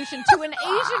American Revolution to an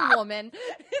Asian woman.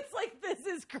 It's this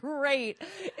is great.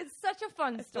 It's such a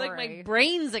fun story. My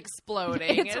brain's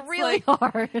exploding. It's really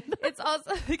hard. It's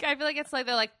also I feel it's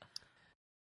they're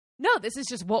no, this is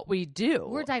just what we do.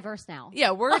 We're diverse now.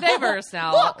 Yeah, we're diverse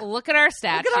now. Look at our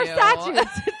statue. Look at our statue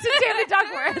to Tammy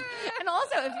Duckworth. And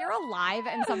also, if you're alive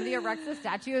and somebody erects a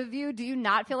statue of you, do you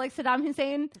not feel like Saddam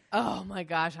Hussein? Oh my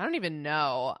gosh, I don't even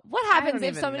know. What happens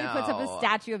if somebody puts up a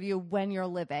statue of you when you're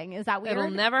living? Is that weird?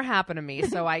 It'll never happen to me,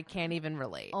 so I can't even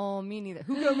relate. Oh, me neither.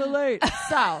 Who can relate?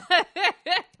 So,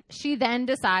 she then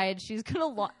decides she's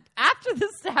going to after the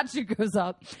statue goes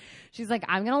up, she's like,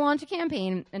 I'm going to launch a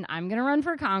campaign and I'm going to run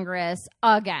for Congress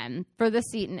again for the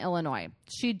seat in Illinois.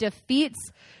 She defeats,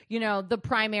 the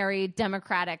primary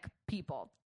Democratic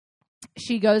people.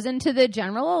 She goes into the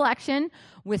general election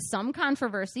with some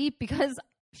controversy because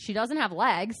she doesn't have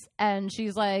legs and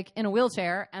she's in a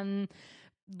wheelchair, and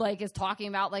like is talking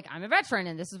about like, I'm a veteran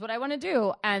and this is what I want to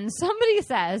do. And somebody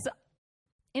says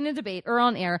in a debate or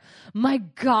on air, my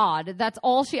God, that's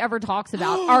all she ever talks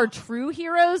about. Our true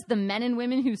heroes, the men and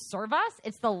women who serve us.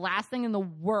 It's the last thing in the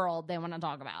world they want to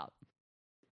talk about.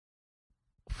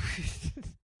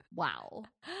 Wow.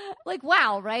 Like,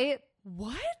 wow, right?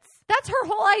 What? That's her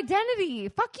whole identity.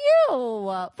 Fuck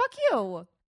you. Fuck you.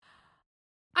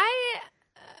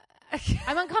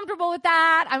 I'm uncomfortable with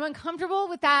that. I'm uncomfortable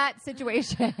with that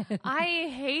situation. I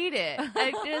hate it.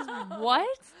 I just,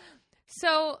 what?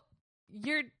 So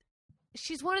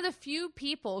she's one of the few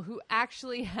people who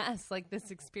actually has like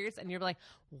this experience, and you're like,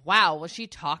 wow, will she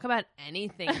talk about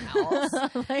anything else?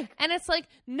 And it's like,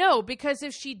 no, because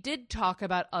if she did talk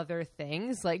about other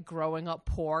things, like growing up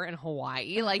poor in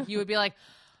Hawaii, like you would be like,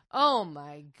 oh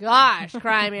my gosh,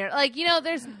 crime here. Like, you know,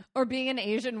 or being an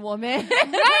Asian woman.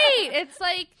 Right. It's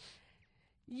like,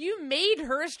 you made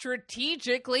her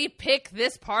strategically pick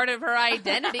this part of her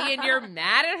identity and you're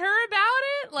mad at her about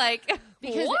it? Like,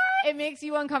 because what? It makes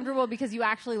you uncomfortable because you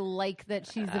actually like that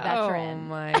she's a veteran. Oh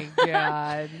my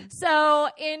God. So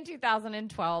in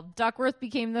 2012, Duckworth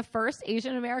became the first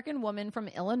Asian American woman from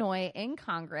Illinois in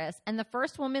Congress and the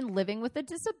first woman living with a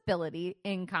disability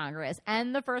in Congress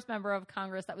and the first member of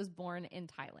Congress that was born in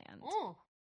Thailand. Oh.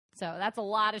 So that's a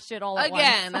lot of shit all at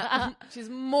Again, once. she's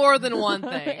more than one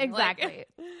thing. Exactly.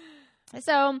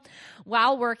 So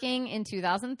while working in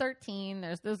 2013,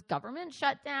 there's this government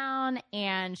shutdown,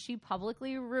 and she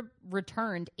publicly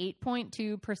returned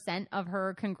 8.2% of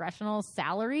her congressional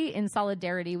salary in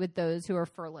solidarity with those who are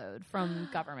furloughed from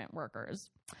government workers.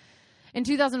 In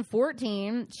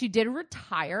 2014, she did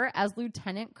retire as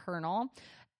lieutenant colonel.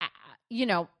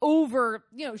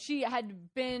 She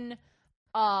had been...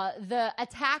 the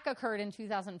attack occurred in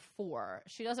 2004.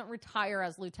 She doesn't retire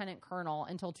as lieutenant colonel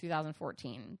until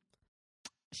 2014.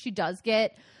 She does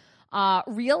get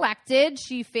reelected.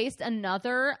 She faced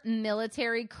another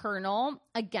military colonel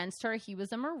against her. He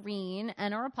was a Marine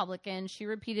and a Republican. She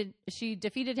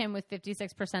defeated him with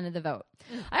 56% of the vote.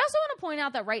 I also want to point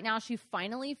out that right now she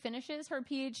finally finishes her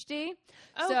PhD.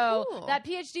 Cool. That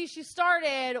PhD she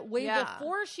started way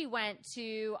before she went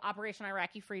to Operation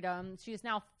Iraqi Freedom. She is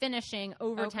now finishing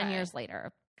over 10 years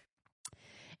later.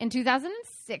 In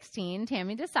 2016,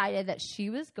 Tammy decided that she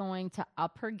was going to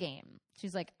up her game.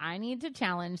 She's like, I need to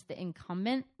challenge the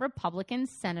incumbent Republican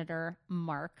Senator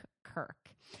Mark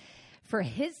Kirk for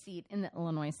his seat in the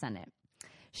Illinois Senate.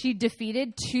 She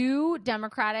defeated 2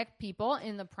 Democratic people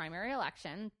in the primary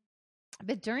election,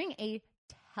 but during a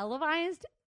televised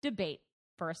debate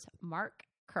versus Mark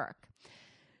Kirk,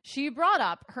 she brought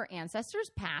up her ancestors'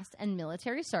 past and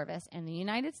military service in the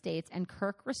United States, and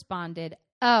Kirk responded,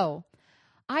 "Oh,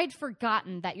 I'd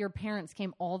forgotten that your parents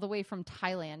came all the way from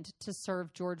Thailand to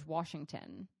serve George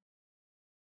Washington."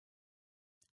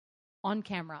 On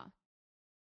camera.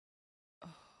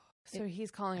 So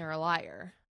he's calling her a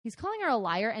liar. He's calling her a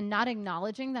liar and not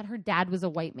acknowledging that her dad was a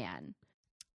white man.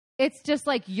 It's just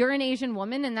like, you're an Asian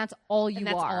woman and that's all you are.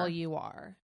 That's all you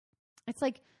are. It's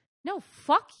like, no,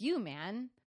 fuck you, man.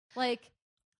 Like,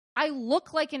 I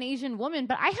look like an Asian woman,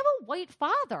 but I have a white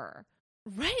father.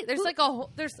 Right. There's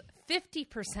there's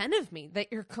 50% of me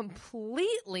that you're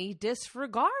completely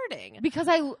disregarding. Because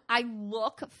I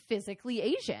look physically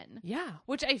Asian. Yeah.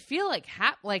 Which I feel like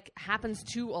happens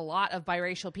to a lot of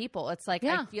biracial people. It's like,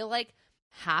 I feel like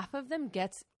half of them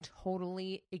gets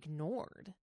totally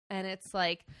ignored. And it's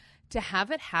like, to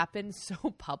have it happen so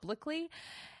publicly,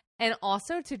 and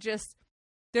also to just,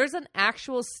 there's an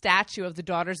actual statue of the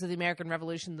Daughters of the American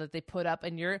Revolution that they put up,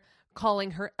 and you're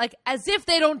calling her, like, as if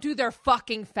they don't do their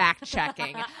fucking fact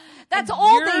checking. That's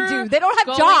all they do. They don't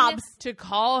have jobs. To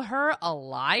call her a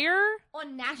liar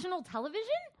on national television?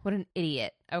 What an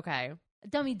idiot. Okay.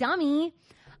 Dummy.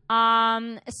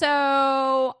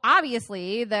 So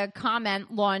obviously the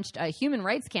comment launched a human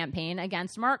rights campaign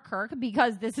against Mark Kirk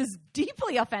because this is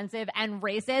deeply offensive and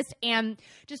racist and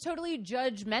just totally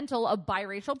judgmental of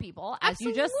biracial people, as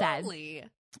you just said.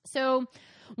 So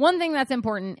one thing that's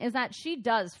important is that she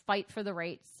does fight for the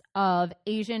rights of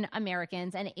Asian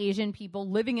Americans and Asian people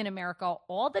living in America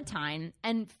all the time,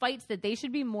 and fights that they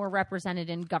should be more represented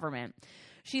in government.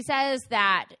 She says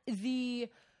that the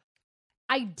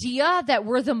idea that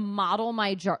we're the model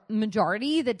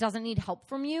majority that doesn't need help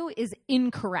from you is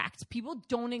incorrect. People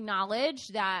don't acknowledge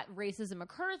that racism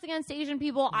occurs against Asian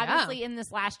people. Yeah. Obviously, in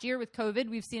this last year with COVID,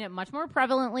 we've seen it much more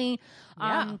prevalently.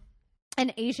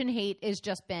 And Asian hate has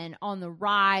just been on the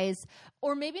rise,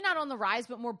 or maybe not on the rise,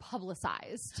 but more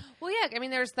publicized. Well, yeah. I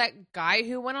mean, there's that guy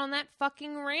who went on that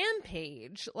fucking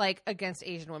rampage, like, against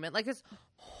Asian women. Like, it's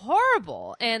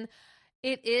horrible. And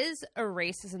It is a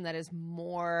racism that is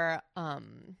more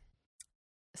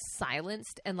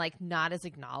silenced and like not as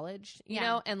acknowledged, you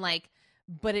know, and like,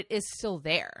 but it is still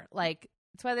there. Like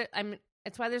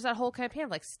it's why there's that whole campaign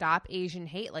of like stop Asian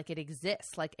hate. Like it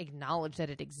exists. Like acknowledge that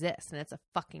it exists, and it's a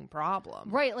fucking problem.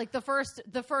 Right. Like the first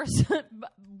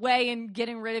way in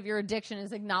getting rid of your addiction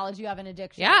is acknowledge you have an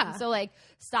addiction. Yeah. So like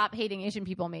stop hating Asian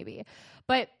people maybe.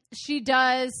 But she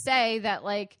does say that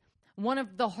like one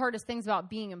of the hardest things about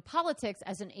being in politics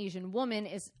as an Asian woman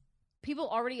is people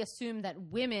already assume that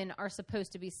women are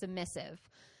supposed to be submissive.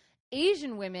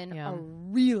 Asian women are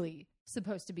really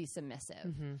supposed to be submissive.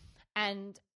 Mm-hmm.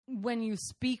 And when you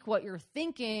speak what you're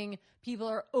thinking, people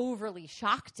are overly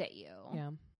shocked at you. Yeah.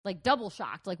 Like double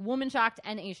shocked, like woman shocked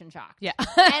and Asian shocked. Yeah.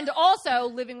 And also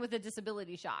living with a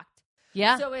disability shocked.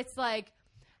 Yeah. So it's like,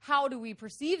 how do we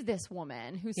perceive this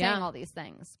woman who's saying all these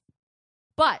things?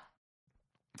 But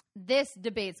this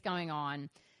debate's going on.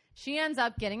 She ends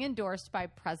up getting endorsed by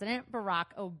President Barack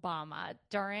Obama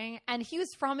and he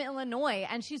was from Illinois,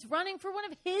 and she's running for one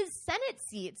of his Senate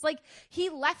seats. Like, he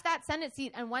left that Senate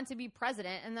seat and went to be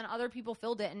president, and then other people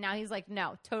filled it, and now he's like,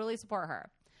 no, totally support her.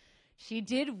 She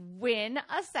did win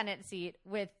a Senate seat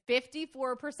with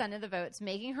 54% of the votes,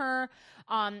 making her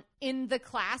in the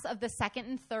class of the second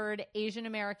and third Asian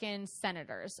American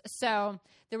senators. So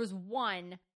there was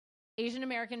one Asian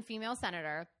American female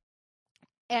senator,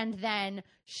 and then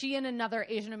she and another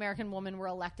Asian American woman were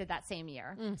elected that same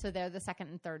year. So they're the second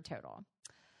and third total.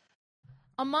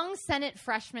 Among Senate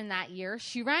freshmen that year,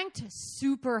 she ranked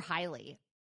super highly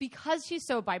because she's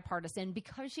so bipartisan,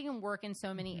 because she can work in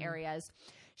so many areas.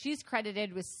 She's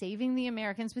credited with saving the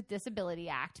Americans with Disability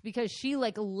Act because she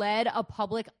like led a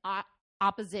public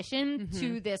opposition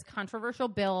to this controversial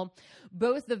bill.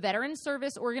 Both the Veteran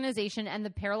Service Organization and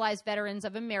the Paralyzed Veterans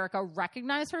of America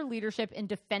recognize her leadership in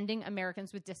defending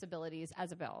Americans with disabilities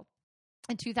as a bill.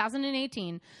 In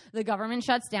 2018, the government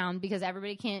shuts down because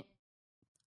everybody can't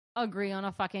agree on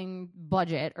a fucking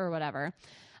budget or whatever.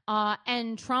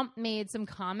 And Trump made some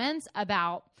comments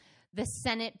about the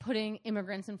Senate putting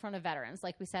immigrants in front of veterans,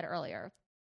 like we said earlier.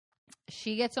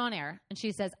 She gets on air and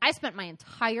she says, I spent my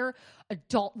entire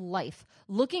adult life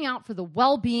looking out for the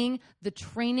well-being, the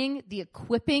training, the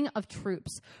equipping of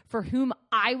troops for whom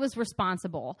I was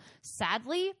responsible.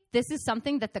 Sadly, this is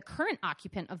something that the current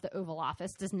occupant of the Oval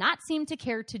Office does not seem to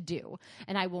care to do.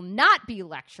 And I will not be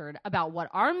lectured about what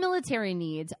our military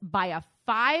needs by a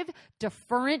 5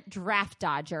 deferent draft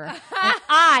dodger. And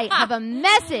I have a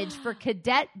message for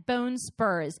Cadet Bone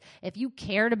Spurs. If you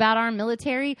cared about our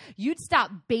military, you'd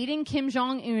stop baiting Kim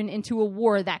Jong-un into a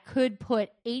war that could put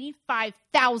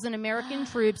 85,000 American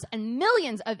troops and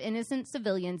millions of innocent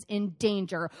civilians in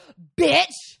danger. Bitch!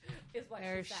 Is what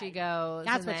there she goes.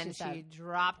 That's and what then she said. She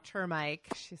dropped her mic.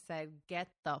 She said, get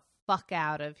the fuck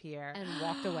out of here. And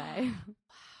walked away.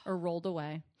 Or rolled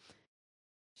away.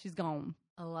 She's gone.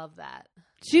 I love that.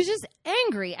 She's just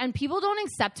angry, and people don't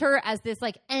accept her as this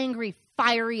like angry,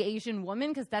 fiery Asian woman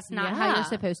because that's not how you're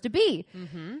supposed to be.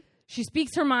 Mm-hmm. She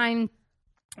speaks her mind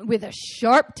with a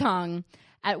sharp tongue.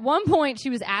 At one point, she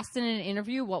was asked in an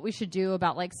interview what we should do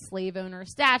about like slave owner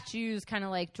statues, kind of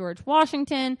like George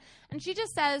Washington, and she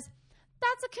just says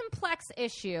that's a complex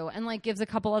issue, and like gives a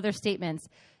couple other statements.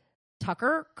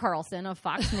 Tucker Carlson of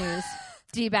Fox News,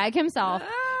 D-bag himself,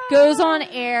 goes on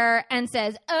air and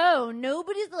says, oh,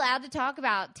 nobody's allowed to talk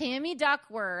about Tammy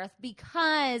Duckworth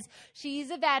because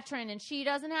she's a veteran and she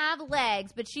doesn't have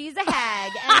legs, but she's a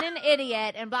hag and an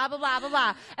idiot and blah, blah, blah, blah,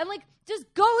 blah. And like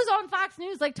just goes on Fox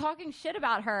News like talking shit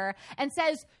about her and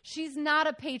says she's not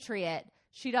a patriot.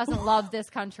 She doesn't love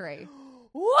this country.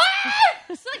 What?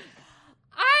 It's like,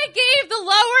 I gave the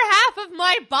lower half of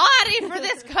my body for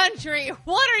this country.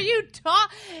 What are you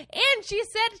talking? And she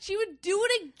said she would do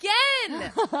it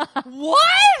again.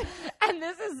 What? And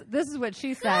this is what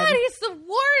she said. God, he's the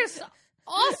worst.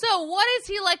 Also, what is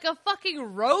he, like a fucking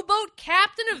rowboat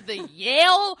captain of the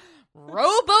Yale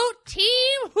rowboat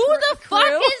team? Who the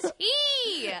fuck is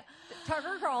he?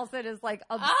 Tucker Carlson is like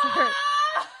absurd.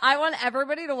 I want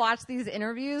everybody to watch these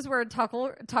interviews where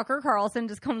Tucker Carlson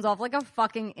just comes off like a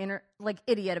fucking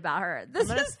idiot about her. I'm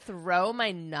gonna throw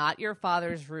my not your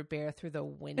father's root beer through the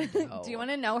window. Do you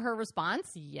want to know her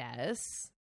response? Yes.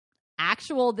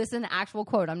 This is an actual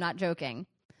quote. I'm not joking.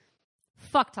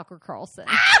 Fuck Tucker Carlson.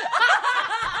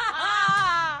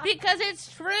 Because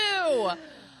it's true.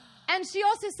 And she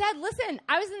also said, listen,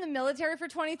 I was in the military for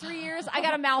 23 years. I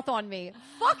got a mouth on me.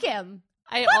 Fuck him.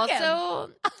 I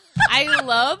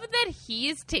love that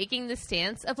he's taking the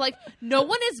stance of like, no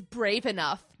one is brave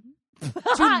enough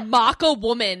to mock a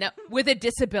woman with a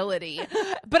disability.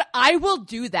 But I will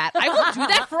do that. I will do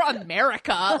that for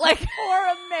America. Like, For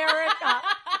America.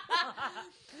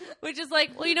 which is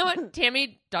like, well, you know what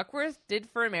Tammy Duckworth did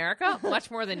for America? Much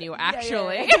more than you,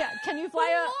 actually. Yeah. Can you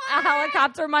fly a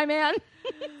helicopter, my man?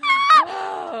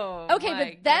 Oh, Okay, my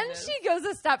but then goodness. she goes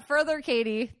a step further,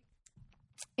 Katie.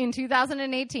 In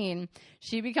 2018,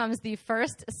 she becomes the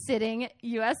first sitting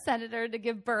U.S. senator to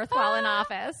give birth while in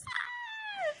office.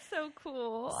 That's so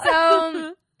cool.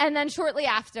 So, and then shortly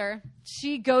after,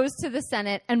 she goes to the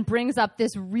Senate and brings up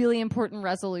this really important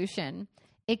resolution.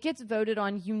 It gets voted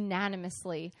on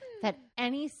unanimously that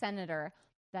any senator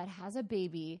that has a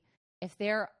baby, if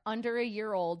they're under a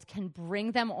year old, can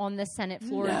bring them on the Senate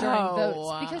floor during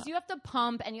votes. Because you have to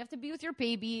pump and you have to be with your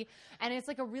baby. And it's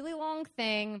like a really long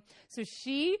thing. So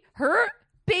her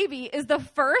baby is the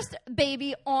first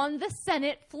baby on the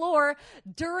Senate floor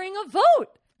during a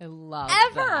vote. I love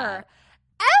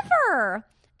Ever.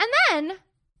 And then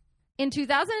in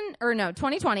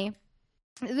 2020,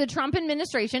 the Trump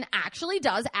administration actually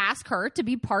does ask her to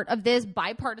be part of this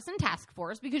bipartisan task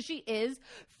force because she is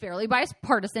fairly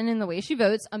bipartisan in the way she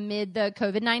votes amid the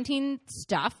COVID-19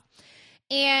 stuff.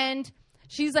 And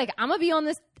she's like, I'm gonna be on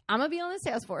this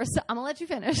task force. I'm gonna let you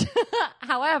finish.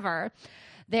 However,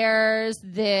 there's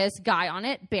this guy on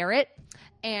it, Barrett,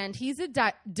 and he's a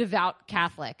devout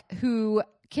Catholic who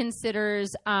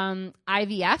considers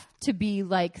IVF to be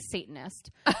like Satanist.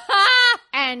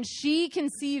 And she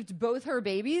conceived both her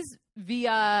babies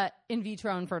via in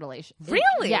vitro infertilization.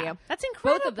 Really? Yeah. That's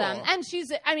incredible. Both of them. And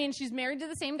she's married to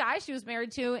the same guy she was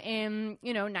married to in,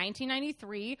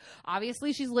 1993.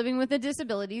 Obviously, she's living with a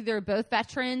disability. They're both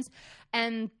veterans.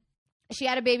 And she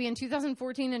had a baby in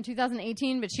 2014 and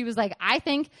 2018. But she was like, I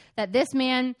think that this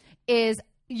man is,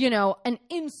 an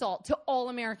insult to all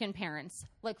American parents.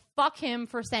 Like, fuck him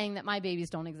for saying that my babies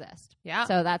don't exist. Yeah.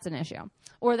 So that's an issue.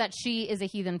 Or that she is a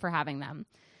heathen for having them.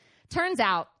 Turns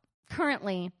out,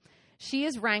 currently, she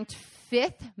is ranked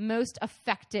 5th most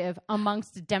effective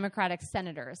amongst Democratic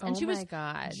senators. And she was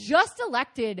just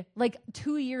elected like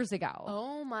 2 years ago.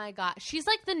 Oh my God. She's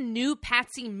like the new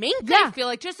Patsy Mink, Yeah. I feel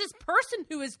like. Just this person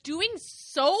who is doing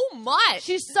so much.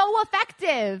 She's so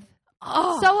effective.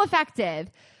 So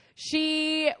effective.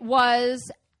 She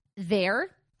was there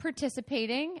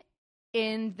participating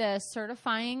in the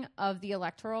certifying of the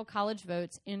Electoral College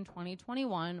votes in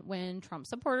 2021 when Trump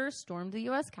supporters stormed the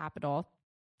U.S. Capitol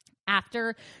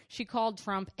after she called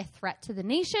Trump a threat to the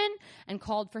nation and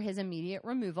called for his immediate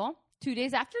removal. 2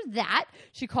 days after that,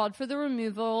 she called for the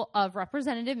removal of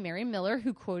Representative Mary Miller,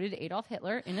 who quoted Adolf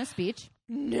Hitler in a speech.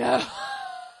 No.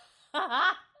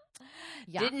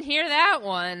 Yeah. Didn't hear that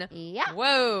one. Yeah.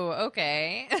 Whoa.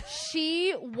 Okay.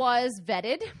 She was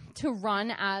vetted to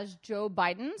run as Joe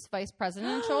Biden's vice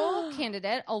presidential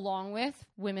candidate, along with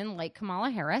women like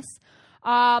Kamala Harris.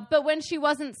 But when she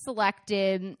wasn't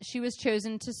selected, she was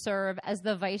chosen to serve as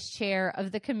the vice chair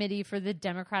of the committee for the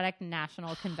Democratic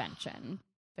National Convention.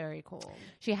 Very cool.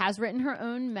 She has written her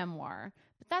own memoir,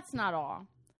 but that's not all.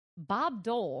 Bob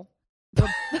Dole.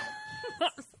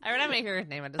 Every time I hear his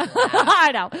name, it doesn't laugh.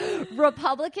 I know.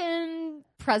 Republican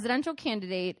presidential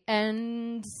candidate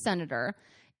and senator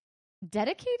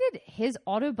dedicated his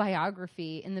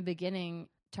autobiography in the beginning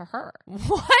to her.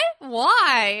 What?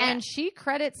 Why? And she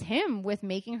credits him with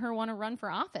making her want to run for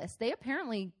office. They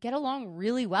apparently get along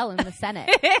really well in the Senate.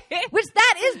 Which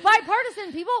that is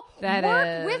bipartisan. People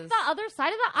work with the other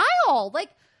side of the aisle. Like,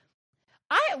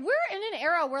 we're in an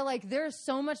era where, like, there's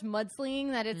so much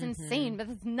mudslinging that it's insane, but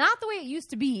it's not the way it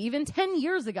used to be even 10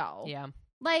 years ago. Yeah.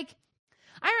 Like,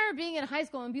 I remember being in high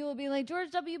school and people would be like,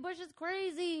 George W. Bush is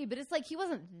crazy. But it's like, he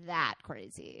wasn't that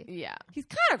crazy. Yeah. He's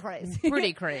kind of crazy.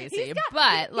 Pretty crazy. He's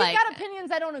got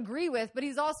opinions I don't agree with, but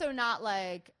he's also not,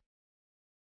 like,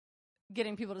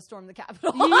 getting people to storm the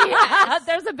Capitol. Yes.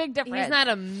 There's a big difference. He's not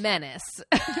a menace.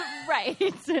 Right.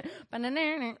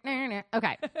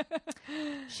 Okay.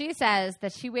 She says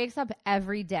that she wakes up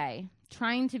every day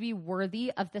trying to be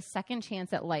worthy of the second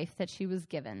chance at life that she was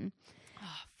given. Oh,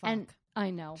 fuck. And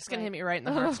I know. Just gonna hit me right in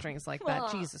the heartstrings like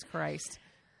that. Jesus Christ.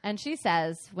 And she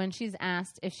says when she's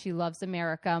asked if she loves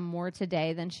America more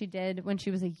today than she did when she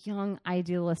was a young,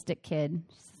 idealistic kid,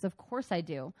 she says, of course I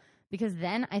do. Because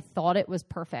then I thought it was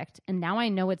perfect. And now I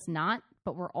know it's not,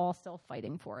 but we're all still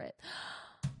fighting for it.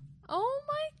 Oh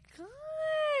my God.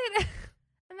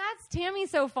 And that's Tammy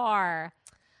so far.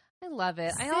 I love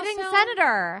it. Sitting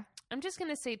senator. I'm just going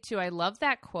to say, too, I love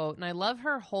that quote. And I love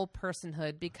her whole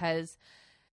personhood because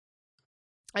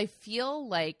I feel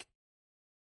like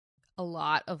a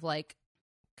lot of, like,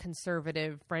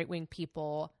 conservative right-wing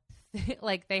people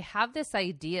like they have this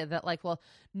idea that like, well,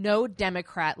 no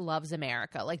Democrat loves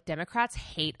America. Like Democrats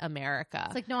hate America.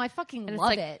 It's like, no, I fucking and love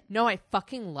like, it. No, I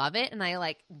fucking love it. And I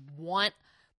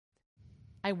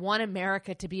want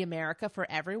America to be America for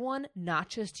everyone, not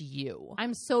just you.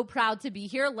 I'm so proud to be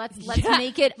here. Let's Yeah.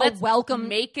 make it a welcome.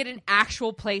 Make it an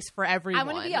actual place for everyone.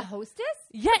 I want to be a hostess.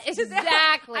 Yeah,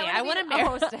 exactly. I want to be a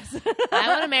hostess. I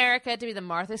want America to be the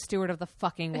Martha Stewart of the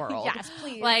fucking world. Yes,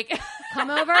 please. Like, come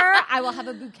over. I will have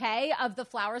a bouquet of the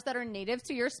flowers that are native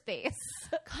to your space.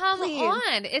 Come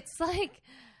on. It's like,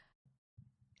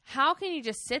 how can you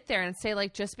just sit there and say,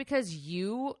 like, just because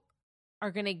you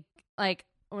are going to, like,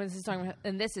 when this is talking about,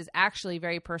 and this is actually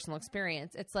very personal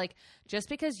experience, it's like, just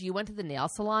because you went to the nail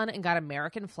salon and got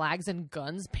American flags and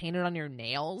guns painted on your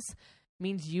nails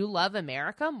means you love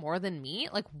America more than me?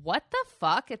 Like, what the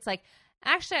fuck? It's like,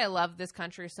 actually, I love this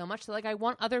country so much that, like, I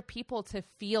want other people to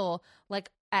feel, like,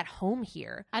 at home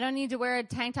here. I don't need to wear a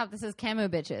tank top that says camo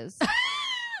bitches.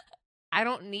 I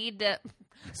don't need to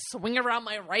swing around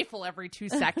my rifle every 2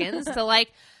 seconds to,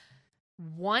 like,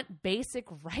 want basic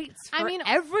rights for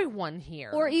everyone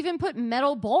here. Or even put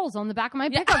metal balls on the back of my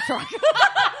pickup truck.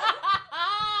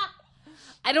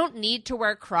 I don't need to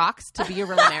wear Crocs to be a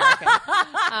real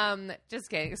American. Just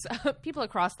kidding. So, people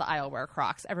across the aisle wear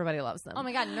Crocs. Everybody loves them. Oh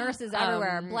my God, nurses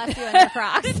everywhere. Bless you and your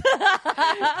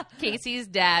Crocs. Casey's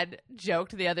dad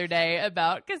joked the other day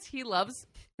about, because he loves,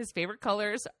 his favorite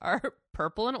colors are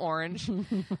purple and orange.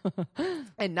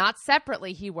 And not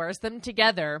separately. He wears them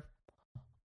together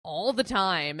all the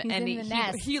time. He's and in the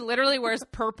nest. he literally wears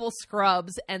purple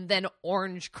scrubs and then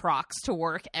orange Crocs to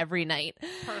work every night.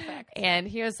 Perfect. And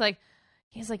he was like,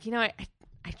 you know,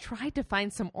 I tried to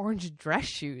find some orange dress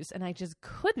shoes and I just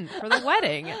couldn't for the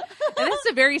wedding. And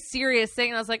it's a very serious thing.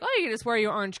 And I was like, oh, you can just wear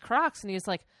your orange Crocs. And he was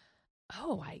like,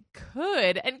 oh, I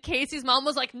could. And Casey's mom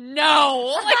was like,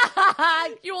 no,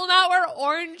 like, you will not wear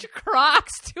orange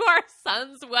Crocs to our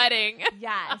son's wedding.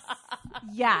 Yes.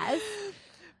 Yes.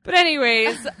 But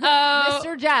anyways,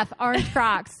 Mr. Jeff, orange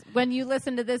Crocs. When you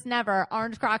listen to this, never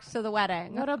orange Crocs to the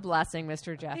wedding. What a blessing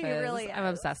Mr. Jeff He is. really is. I'm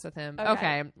obsessed with him.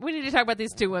 Okay. We need to talk about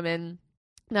these two women,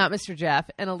 not Mr. Jeff,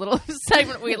 and a little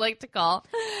segment we like to call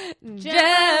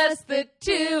Just the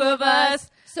Two of Us.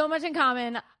 So much in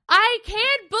common. I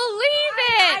can't believe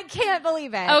it. I can't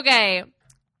believe it. Okay.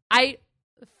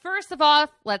 First of all,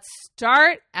 let's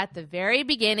start at the very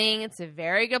beginning. It's a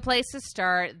very good place to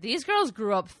start. These girls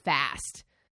grew up fast.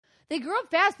 They grew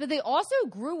up fast, but they also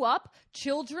grew up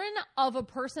children of a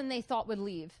person they thought would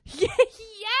leave.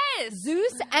 Yes.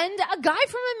 Zeus and a guy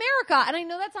from America. And I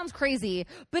know that sounds crazy,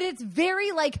 but it's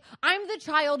very like, I'm the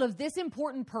child of this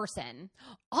important person.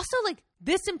 Also, like,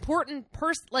 this important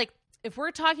person, like, if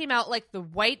we're talking about, like, the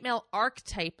white male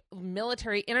archetype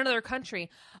military in another country,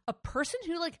 a person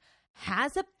who, like,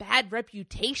 has a bad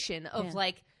reputation of,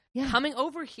 coming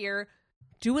over here,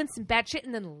 doing some bad shit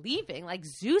and then leaving. Like,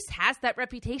 Zeus has that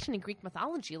reputation in Greek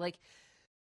mythology. Like,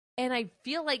 and I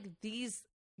feel like these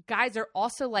guys are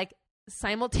also, like,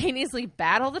 simultaneously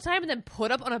bad all the time and then put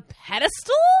up on a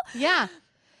pedestal. Yeah.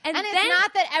 And it's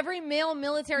not that every male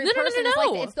military person is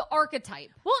like, it's the archetype.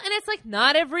 Well, and it's like,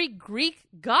 not every Greek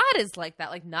god is like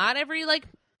that. Like, not every, like,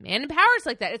 man in power is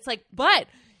like that. It's like, but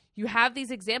you have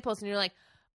these examples and you're like,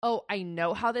 oh, I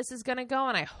know how this is going to go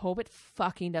and I hope it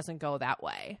fucking doesn't go that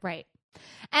way. Right.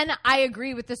 And I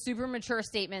agree with the super mature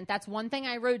statement. That's one thing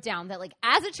I wrote down, that, like,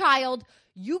 as a child,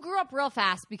 you grew up real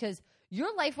fast because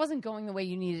your life wasn't going the way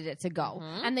you needed it to go.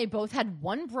 Mm-hmm. And they both had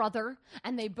one brother,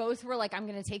 and they both were like, I'm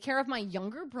going to take care of my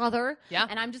younger brother,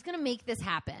 and I'm just going to make this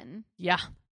happen. Yeah.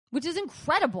 Which is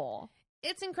incredible.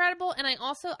 It's incredible. And I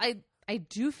also, I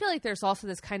do feel like there's also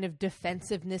this kind of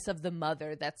defensiveness of the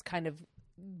mother that's kind of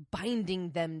binding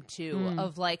them to,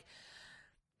 of, like,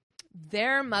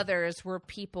 their mothers were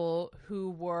people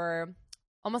who were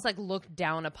almost, like, looked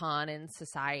down upon in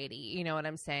society. You know what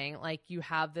I'm saying? Like, you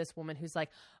have this woman who's like,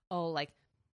 oh, like,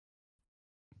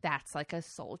 that's like a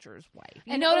soldier's wife.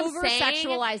 You know what I'm saying?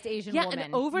 Over-sexualized Asian woman. Yeah,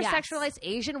 an over-sexualized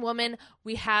Asian woman.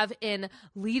 We have in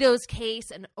Leto's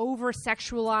case an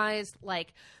over-sexualized,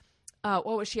 like, what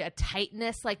was she? A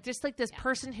Titaness? Like, just like this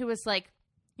person who was like,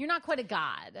 you're not quite a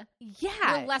god.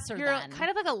 Yeah. You're lesser You're than. kind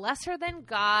of like a lesser than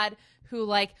god who,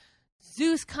 like,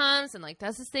 Zeus comes and, like,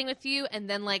 does this thing with you, and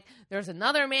then, like, there's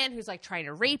another man who's, like, trying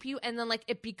to rape you, and then, like,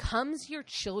 it becomes your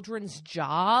children's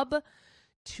job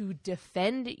to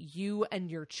defend you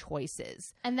and your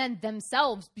choices. And then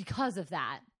themselves because of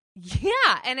that.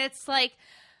 Yeah, and it's, like,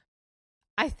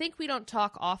 I think we don't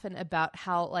talk often about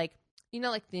how, like, you know,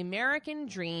 like, the American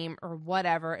dream or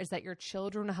whatever is that your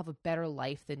children will have a better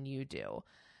life than you do.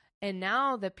 And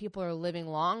now that people are living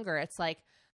longer, it's like,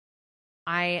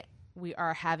 I we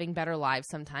are having better lives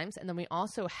sometimes. And then we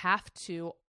also have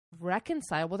to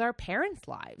reconcile with our parents'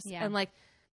 lives. Yeah. And like,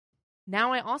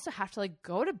 now I also have to like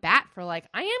go to bat for like,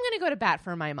 I am going to go to bat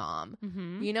for my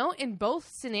mom, you know, in both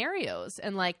scenarios.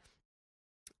 And like,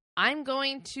 I'm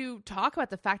going to talk about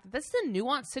the fact that this is a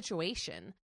nuanced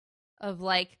situation of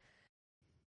like,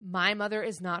 my mother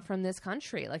is not from this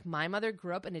country. Like, my mother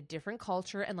grew up in a different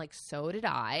culture, and like, so did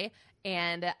I.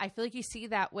 And I feel like you see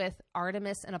that with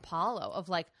Artemis and Apollo of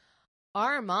like,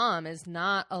 our mom is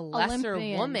not a lesser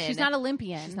woman. She's not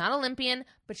Olympian. She's not Olympian,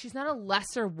 but she's not a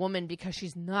lesser woman because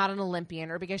she's not an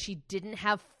Olympian, or because she didn't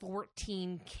have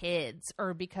 14 kids,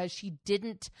 or because she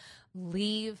didn't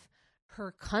leave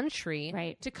her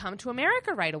country to come to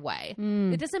America right away.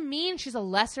 It doesn't mean she's a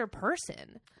lesser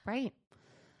person. Right.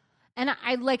 And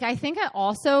I think I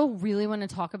also really want to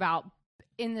talk about,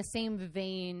 in the same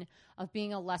vein of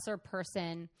being a lesser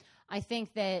person, I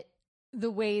think that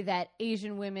the way that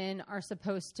Asian women are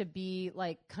supposed to be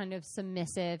like kind of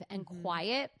submissive and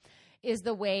quiet is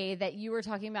the way that you were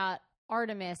talking about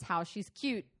Artemis, how she's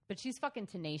cute, but she's fucking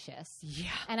tenacious. Yeah.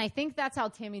 And I think that's how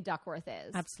Tammy Duckworth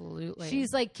is. Absolutely.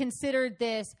 She's like considered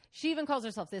this, she even calls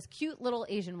herself this cute little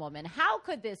Asian woman. How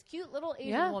could this cute little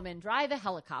Asian woman drive a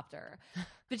helicopter?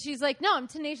 But she's like, no, I'm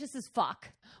tenacious as fuck.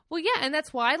 Well, yeah, and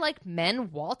that's why like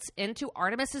men waltz into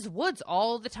Artemis's woods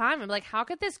all the time. I'm like, how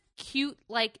could this cute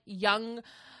like young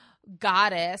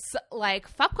goddess like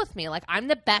fuck with me? Like, I'm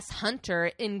the best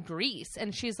hunter in Greece.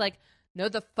 And she's like, no,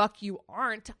 the fuck you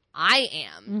aren't. I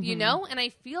am, you know? And I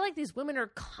feel like these women are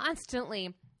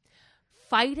constantly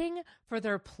fighting for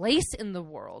their place in the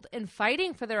world and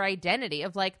fighting for their identity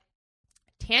of like,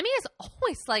 Tammy is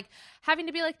always like having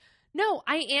to be like, no,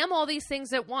 I am all these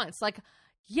things at once. Like,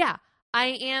 yeah,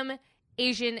 I am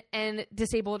Asian and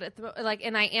disabled, like,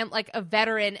 and I am like a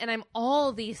veteran, and I'm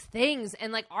all these things.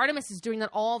 And like Artemis is doing that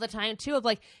all the time too of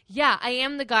like, yeah, I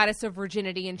am the goddess of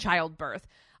virginity and childbirth.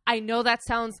 I know that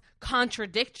sounds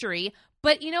contradictory,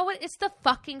 but you know what? It's the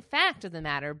fucking fact of the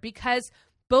matter, because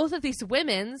both of these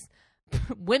women's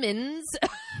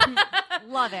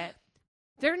love it.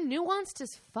 They're nuanced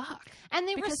as fuck. And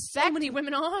they because respect, so many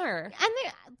women are. And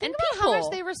they think about how much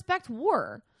they respect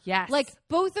war. Yes. Like,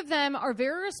 both of them are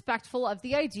very respectful of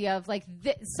the idea of like,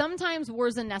 sometimes war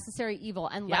is a necessary evil,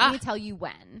 and let me tell you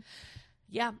when.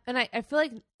 Yeah, and I feel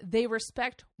like they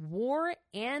respect war,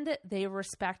 and they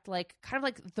respect like kind of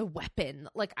like the weapon.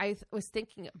 Like, I was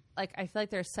thinking, like, I feel like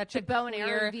there's such a bow and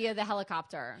arrow via the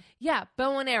helicopter. Yeah,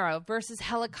 bow and arrow versus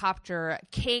helicopter,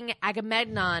 King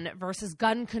Agamemnon versus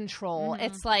gun control.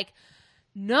 It's like,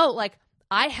 no, like,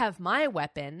 I have my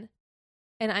weapon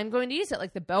and I'm going to use it,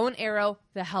 like the bow and arrow,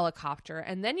 the helicopter.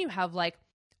 And then you have like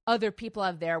other people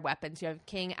have their weapons. You have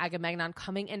King Agamemnon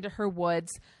coming into her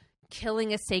woods,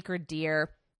 killing a sacred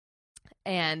deer,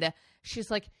 and she's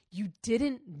like, you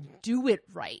didn't do it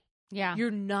right. Yeah.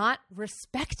 You're not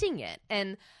respecting it.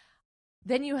 And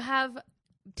then you have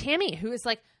Tammy, who is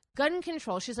like, gun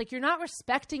control. She's like, you're not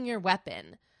respecting your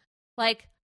weapon. Like,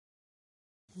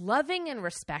 loving and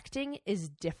respecting is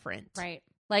different. Right.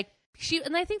 Like,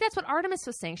 and I think that's what Artemis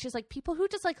was saying. She's like, people who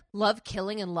just like love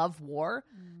killing and love war,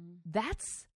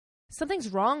 that's, something's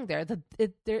wrong there.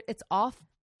 It's off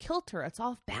kilter, it's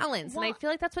off balance. And I feel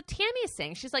like that's what Tammy is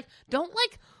saying. She's like, don't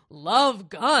like love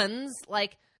guns,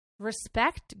 like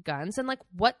respect guns and like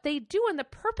what they do and the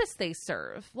purpose they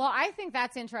serve. Well, I think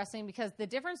that's interesting, because the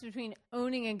difference between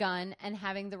owning a gun and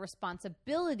having the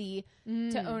responsibility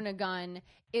to own a gun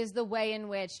is the way in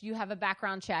which you have a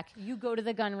background check. You go to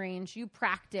the gun range, you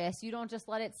practice, you don't just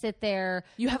let it sit there.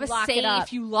 You have a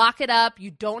safe, you lock it up,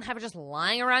 you don't have it just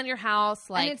lying around your house.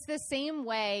 Like, and it's the same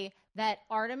way that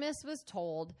Artemis was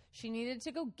told she needed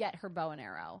to go get her bow and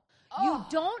arrow. Oh. You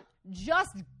don't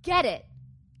just get it.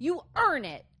 You earn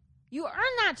it. You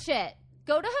earn that shit.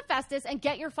 Go to Hephaestus and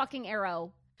get your fucking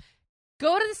arrow.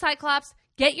 Go to the Cyclops,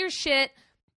 get your shit,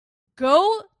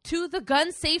 go to the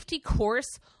gun safety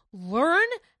course, learn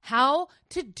how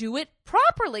to do it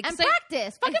properly. And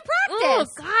practice. Fucking practice. Oh,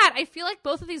 God. I feel like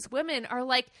both of these women are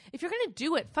like, if you're going to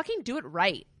do it, fucking do it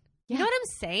right. You know what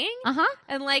I'm saying? Uh-huh.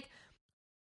 And like,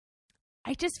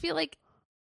 I just feel like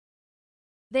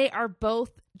they are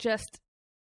both just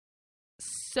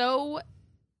so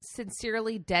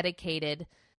sincerely dedicated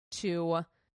to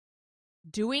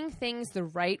doing things the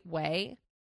right way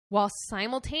while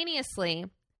simultaneously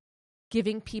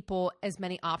giving people as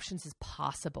many options as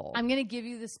possible. I'm going to give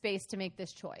you the space to make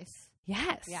this choice.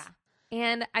 Yes. Yeah.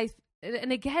 And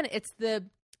again,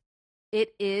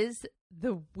 it is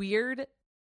the weird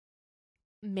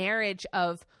marriage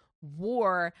of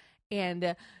war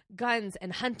and guns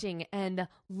and hunting and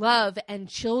love and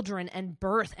children and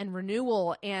birth and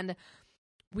renewal and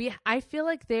I feel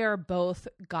like they are both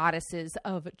goddesses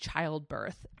of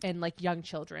childbirth and like young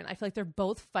children. I feel like they're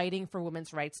both fighting for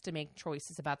women's rights to make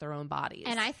choices about their own bodies.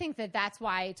 And I think that that's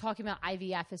why talking about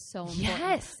IVF is so important.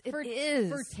 Yes, it is.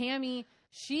 For Tammy,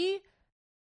 she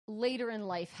later in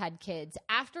life had kids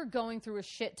after going through a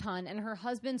shit ton, and her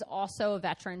husband's also a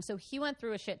veteran, so he went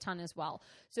through a shit ton as well.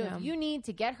 So if you need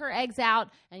to get her eggs out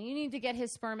and you need to get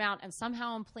his sperm out and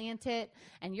somehow implant it,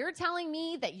 and you're telling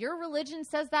me that your religion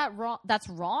says that's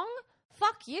wrong,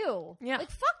 fuck you. Yeah.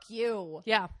 Like, fuck you.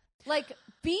 Yeah. Like,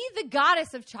 be the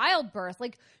goddess of childbirth.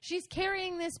 Like, she's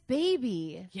carrying this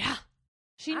baby. Yeah.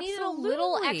 She needed a Absolutely.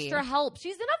 little extra help.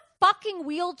 She's in a fucking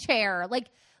wheelchair. Like,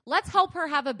 let's help her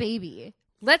have a baby.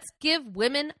 Let's give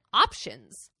women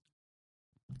options.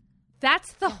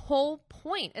 That's the whole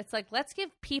point. It's like, let's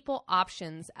give people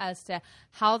options as to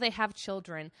how they have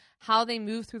children, how they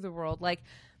move through the world. Like,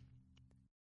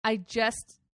 I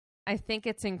think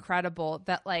it's incredible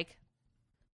that, like,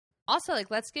 also, like,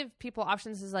 let's give people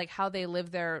options as, like, how they live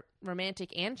their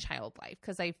romantic and child life.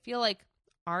 Because I feel like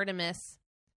Artemus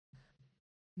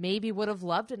maybe would have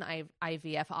loved an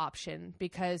IVF option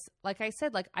because, like I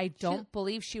said, like, I don't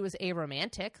believe she was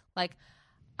aromantic. Like,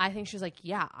 I think she was like,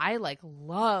 yeah, I, like,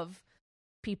 love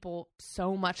people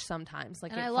so much sometimes.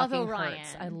 Like, and it I love fucking Orion.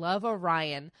 hurts. I love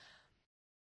Orion.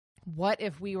 What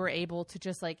if we were able to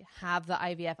just, like, have the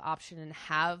IVF option and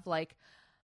have, like,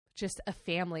 just a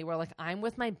family where, like, I'm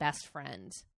with my best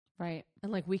friend. Right.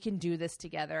 And, like, we can do this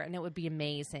together and it would be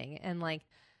amazing. And, like,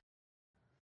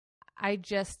 I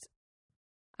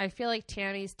feel like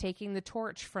Tammy's taking the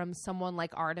torch from someone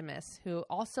like Artemis, who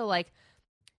also, like,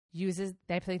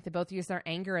 I think they both use their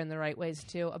anger in the right ways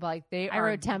too. About, like, they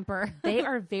are temper. They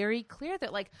are very clear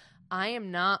that, like, I am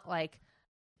not, like,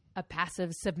 a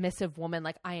passive submissive woman.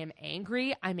 Like, I am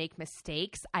angry. I make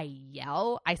mistakes. I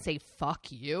yell. I say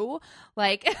fuck you.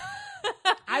 Like,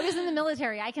 I was in the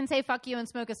military. I can say fuck you and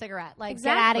smoke a cigarette. Like,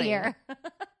 Exactly. get out of here.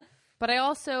 but I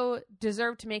also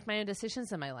deserve to make my own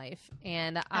decisions in my life,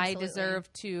 and Absolutely.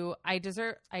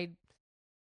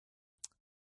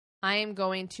 I am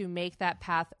going to make that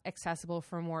path accessible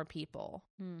for more people.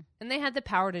 And they had the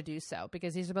power to do so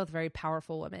because these are both very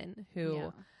powerful women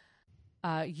who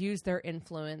use their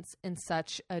influence in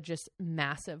such a just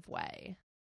massive way.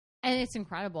 And it's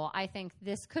incredible. I think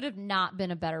this could have not been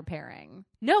a better pairing.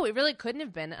 No, it really couldn't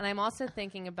have been. And I'm also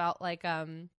thinking about, like,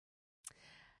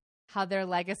 how their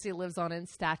legacy lives on in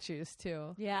statues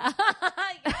too. Yeah.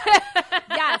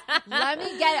 Yes. Let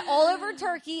me get it all over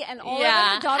Turkey and all over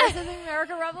the Daughters of the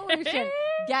American Revolution.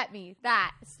 Get me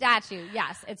that statue.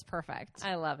 Yes, it's perfect.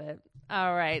 I love it.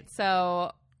 All right.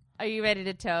 So are you ready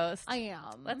to toast? I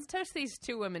am. Let's toast these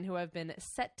two women who have been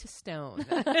set to stone.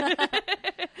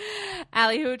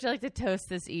 Allie, who would you like to toast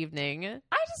this evening?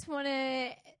 I just want to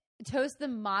toast the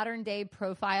modern day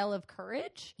profile of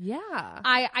courage. Yeah.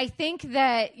 I think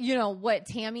that, you know, what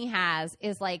Tammy has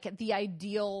is, like, the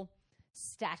ideal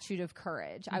statute of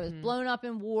courage. I was blown up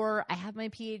in war. I have my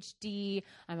PhD.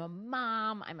 I'm a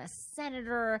mom. I'm a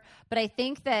senator. But I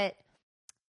think that,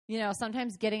 you know,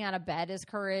 sometimes getting out of bed is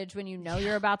courage when you know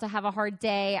you're about to have a hard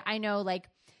day. I know, like,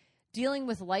 dealing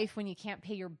with life when you can't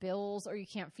pay your bills or you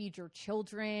can't feed your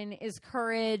children is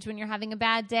courage when you're having a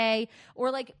bad day.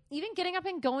 Or, like, even getting up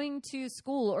and going to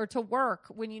school or to work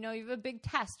when you know you have a big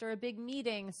test or a big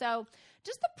meeting. So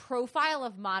just the profile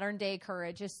of modern day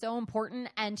courage is so important.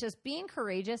 And just being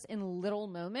courageous in little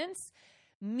moments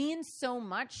means so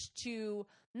much to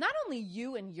not only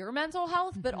you and your mental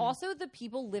health, but also the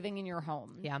people living in your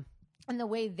home. Yeah. And the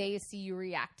way they see you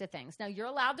react to things. Now, you're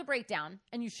allowed to break down,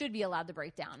 and you should be allowed to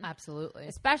break down. Absolutely.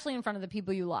 Especially in front of the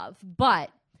people you love. But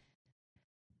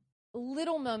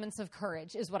little moments of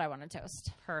courage is what I want to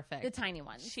toast. Perfect. The tiny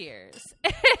ones. Cheers.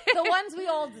 The ones we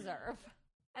all deserve.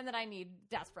 And that I need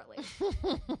desperately.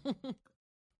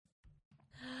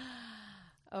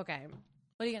 Okay.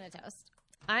 What are you going to toast?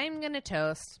 I'm going to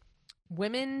toast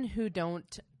women who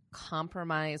don't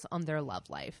compromise on their love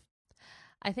life.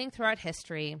 I think throughout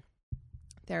history,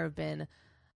 there have been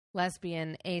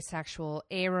lesbian, asexual,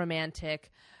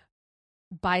 aromantic,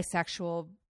 bisexual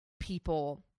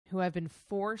people who have been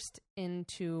forced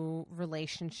into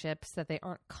relationships that they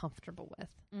aren't comfortable with.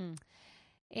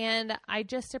 And I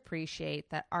just appreciate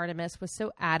that Artemis was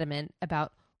so adamant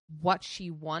about what she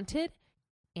wanted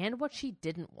and what she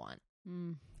didn't want.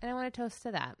 And I want to toast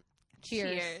to that.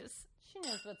 Cheers. She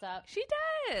knows what's up. She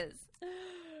does.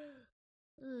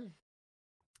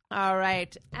 All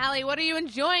right. Allie, what are you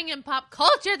enjoying in pop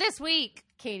culture this week?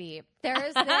 Katie,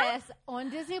 there's this on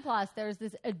Disney Plus. There's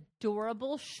this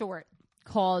adorable short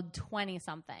called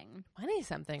 20-something.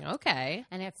 20-something. Okay.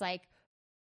 And it's like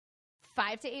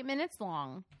 5 to 8 minutes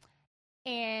long.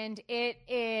 And it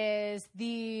is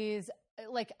these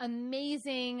like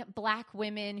amazing Black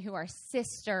women who are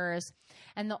sisters.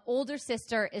 And the older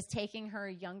sister is taking her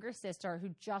younger sister, who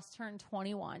just turned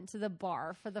 21, to the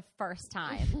bar for the first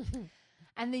time.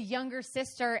 And the younger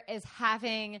sister is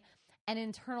having an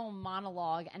internal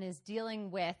monologue and is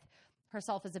dealing with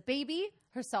herself as a baby,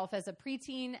 herself as a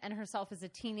preteen, and herself as a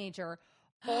teenager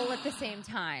all at the same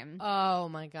time. Oh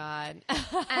my God.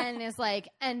 And is like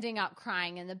ending up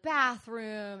crying in the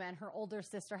bathroom, and her older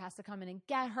sister has to come in and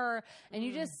get her. And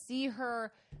you just see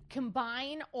her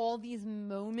combine all these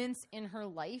moments in her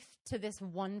life to this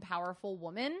one powerful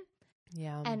woman.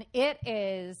 Yeah. And it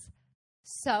is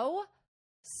so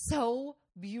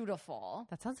beautiful.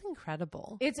 That sounds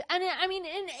incredible. I mean,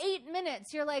 in 8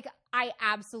 minutes, you're like, I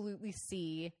absolutely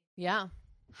see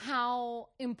how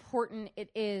important it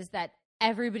is that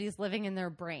everybody's living in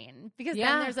their brain. Because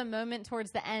then there's a moment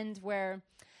towards the end where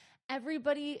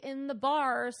everybody in the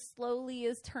bar slowly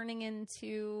is turning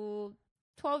into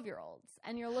 12-year-olds.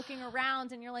 And you're looking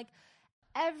around and you're like,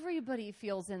 everybody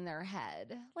feels in their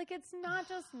head. Like, it's not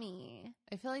just me.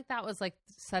 I feel like that was like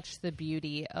such the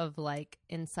beauty of like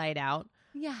Inside Out.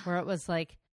 Yeah. Where it was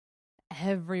like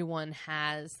everyone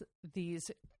has these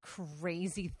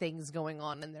crazy things going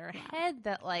on in their head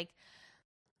that like,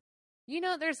 you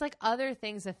know, there's like other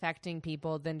things affecting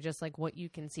people than just like what you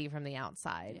can see from the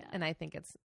outside. Yeah. And I think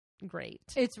it's great.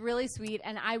 It's really sweet.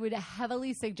 And I would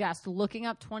heavily suggest looking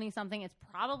up 20-something. It's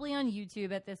probably on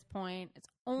YouTube at this point. It's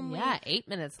only 8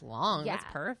 minutes long. Yeah.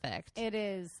 That's perfect. It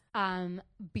is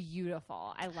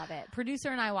beautiful. I love it. Producer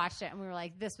and I watched it and we were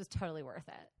like, this was totally worth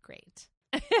it. Great.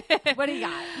 What do you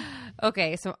got?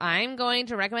 Okay, so I'm going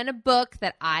to recommend a book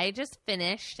that I just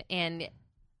finished and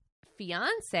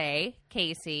fiance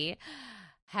Casey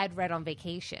had read on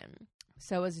vacation.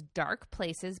 So it was Dark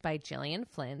Places by Gillian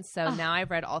Flynn. So now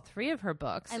I've read all 3 of her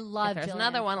books. I love If there's Gillian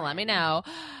another one, Flynn. let me know.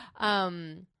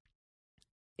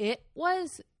 It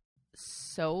was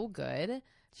so good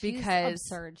because she's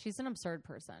absurd. She's an absurd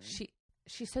person.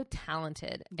 She's so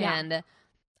talented. Yeah. And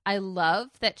I love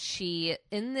that she,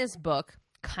 in this book,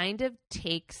 kind of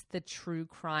takes the true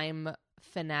crime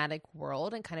fanatic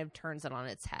world and kind of turns it on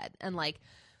its head. And like,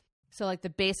 so like the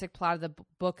basic plot of the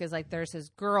book is like there's this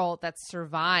girl that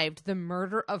survived the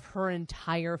murder of her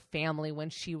entire family when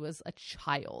she was a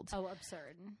child. Oh,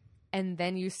 absurd. And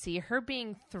then you see her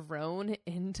being thrown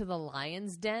into the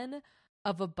lion's den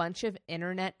of a bunch of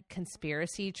internet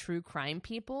conspiracy true crime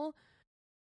people.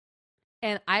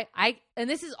 And and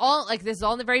this is all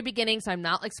in the very beginning, so I'm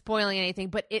not like spoiling anything,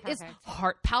 but it is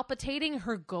heart palpitating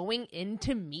her going in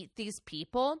to meet these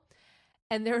people.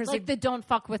 And there's like the don't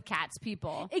fuck with cats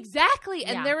people. Exactly.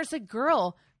 And there was a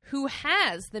girl who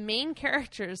has the main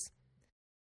character's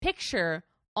picture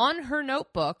on her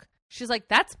notebook. She's like,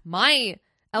 that's my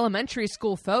elementary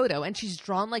school photo. And she's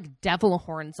drawn like devil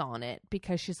horns on it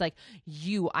because she's like,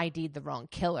 you ID'd the wrong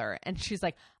killer. And she's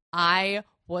like, I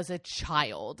was a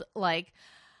child. Like,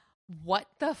 what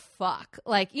the fuck?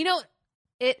 Like, you know,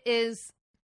 it's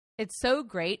so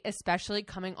great, especially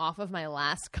coming off of my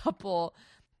last couple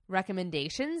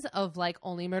recommendations of like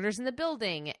Only Murders in the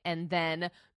Building and then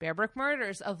Bear Brook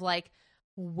Murders, of like,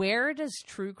 where does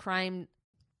true crime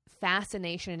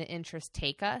fascination and interest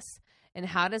take us? And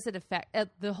how does it affect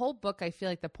the whole book? I feel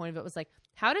like the point of it was like,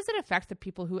 how does it affect the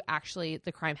people who actually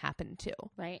the crime happened to?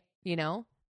 Right. You know?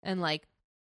 And like,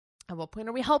 at what point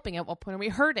are we helping? At what point are we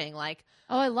hurting? Like,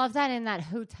 oh, I love that in that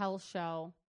hotel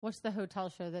show. What's the hotel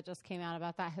show that just came out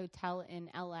about that hotel in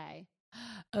LA?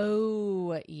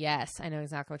 Oh, yes. I know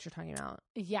exactly what you're talking about.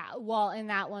 Yeah. Well, in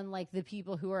that one, like the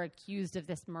people who are accused of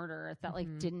this murder that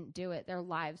like didn't do it, their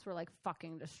lives were like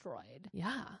fucking destroyed.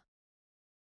 Yeah.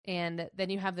 And then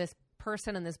you have this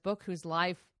person in this book whose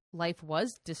life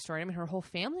was destroyed. I mean, her whole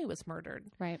family was murdered.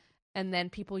 Right. And then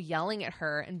people yelling at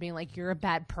her and being like, you're a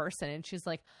bad person. And she's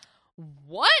like,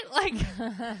 what? Like,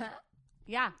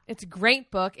 yeah. It's a great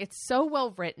book. It's so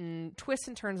well written. Twists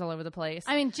and turns all over the place.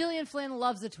 I mean, Gillian Flynn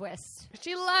loves a twist.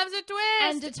 She loves a twist.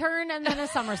 And a turn and then a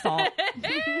somersault.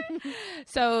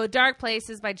 So Dark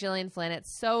Places by Gillian Flynn.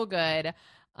 It's so good.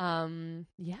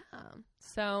 Yeah.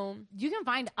 So you can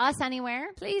find us anywhere.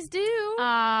 Please do.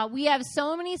 We have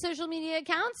so many social media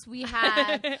accounts. We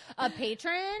have a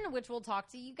Patreon, which we'll talk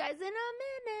to you guys in a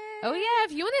minute. Oh yeah.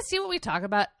 If you want to see what we talk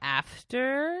about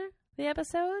after the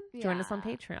episode, join us on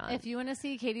Patreon. If you want to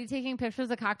see Katie taking pictures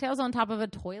of cocktails on top of a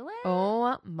toilet.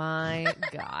 Oh my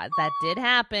God. That did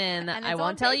happen. I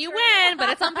won't tell you when, but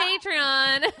it's on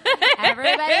Patreon.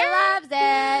 Everybody loves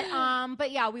it.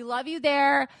 But yeah, we love you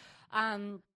there.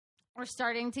 We're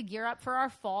starting to gear up for our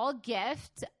fall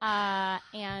gift.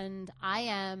 And I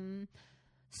am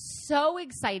so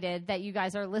excited that you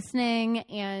guys are listening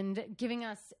and giving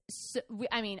us,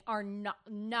 our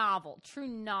true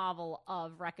novel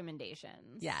of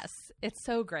recommendations. Yes, it's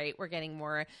so great. We're getting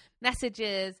more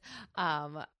messages.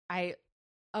 I'm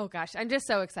just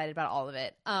so excited about all of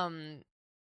it.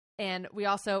 And we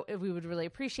would really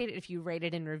appreciate it if you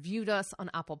rated and reviewed us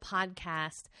on Apple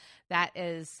Podcast. That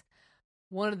is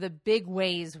one of the big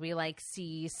ways we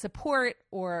see support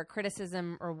or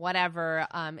criticism or whatever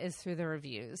is through the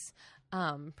reviews.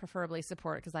 Preferably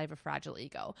support because I have a fragile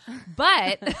ego.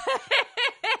 But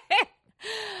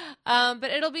but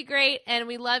it'll be great, and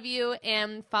we love you,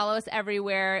 and follow us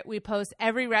everywhere. We post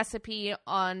every recipe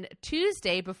on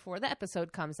Tuesday before the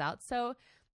episode comes out. So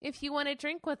if you want to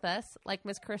drink with us, like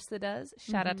Miss Krista does,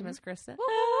 shout out to Miss Krista.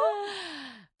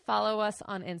 Follow us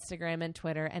on Instagram and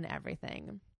Twitter and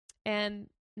everything. And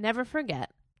never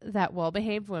forget that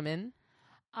well-behaved women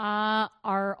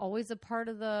are always a part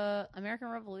of the American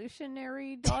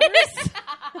Revolutionary Daughters.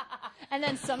 And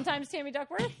then sometimes Tammy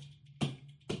Duckworth.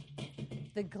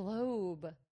 The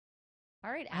Globe.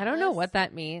 All right, Atlas. I don't know what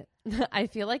that means. I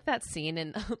feel like that scene.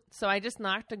 And so I just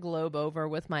knocked a globe over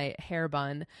with my hair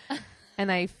bun.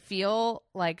 And I feel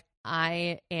like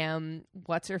I am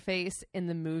what's-her-face in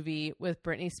the movie with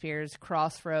Britney Spears,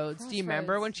 Crossroads. Do you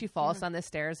remember when she falls down the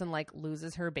stairs and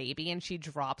loses her baby and she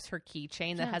drops her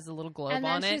keychain that has a little globe on it?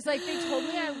 And then she's like, they told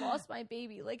me I lost my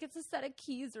baby. Like it's a set of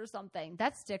keys or something.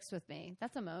 That sticks with me.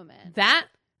 That's a moment. That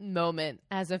moment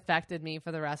has affected me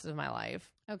for the rest of my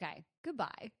life. Okay.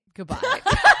 Goodbye.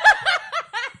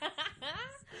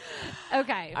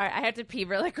 Okay. All right. I have to pee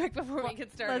really quick before we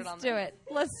get started on this.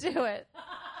 Let's do it.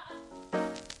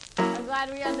 I'm glad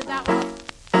we ended that one.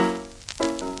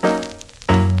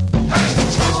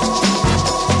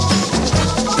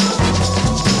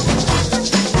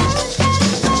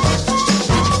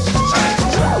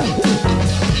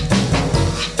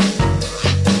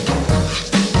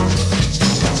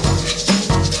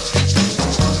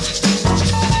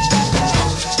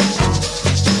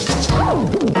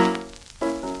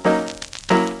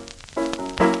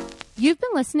 You've been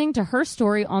listening to Her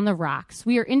Story on the Rocks.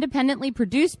 We are independently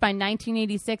produced by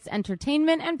 1986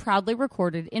 Entertainment and proudly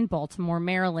recorded in Baltimore,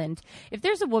 Maryland. If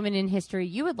there's a woman in history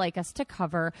you would like us to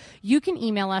cover, you can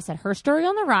email us at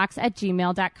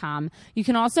herstoryontheRocks@gmail.com. You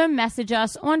can also message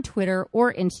us on Twitter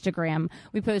or Instagram.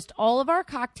 We post all of our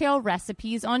cocktail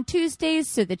recipes on Tuesdays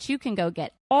so that you can go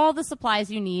get all the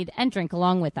supplies you need and drink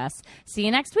along with us. See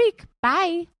you next week.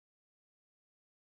 Bye.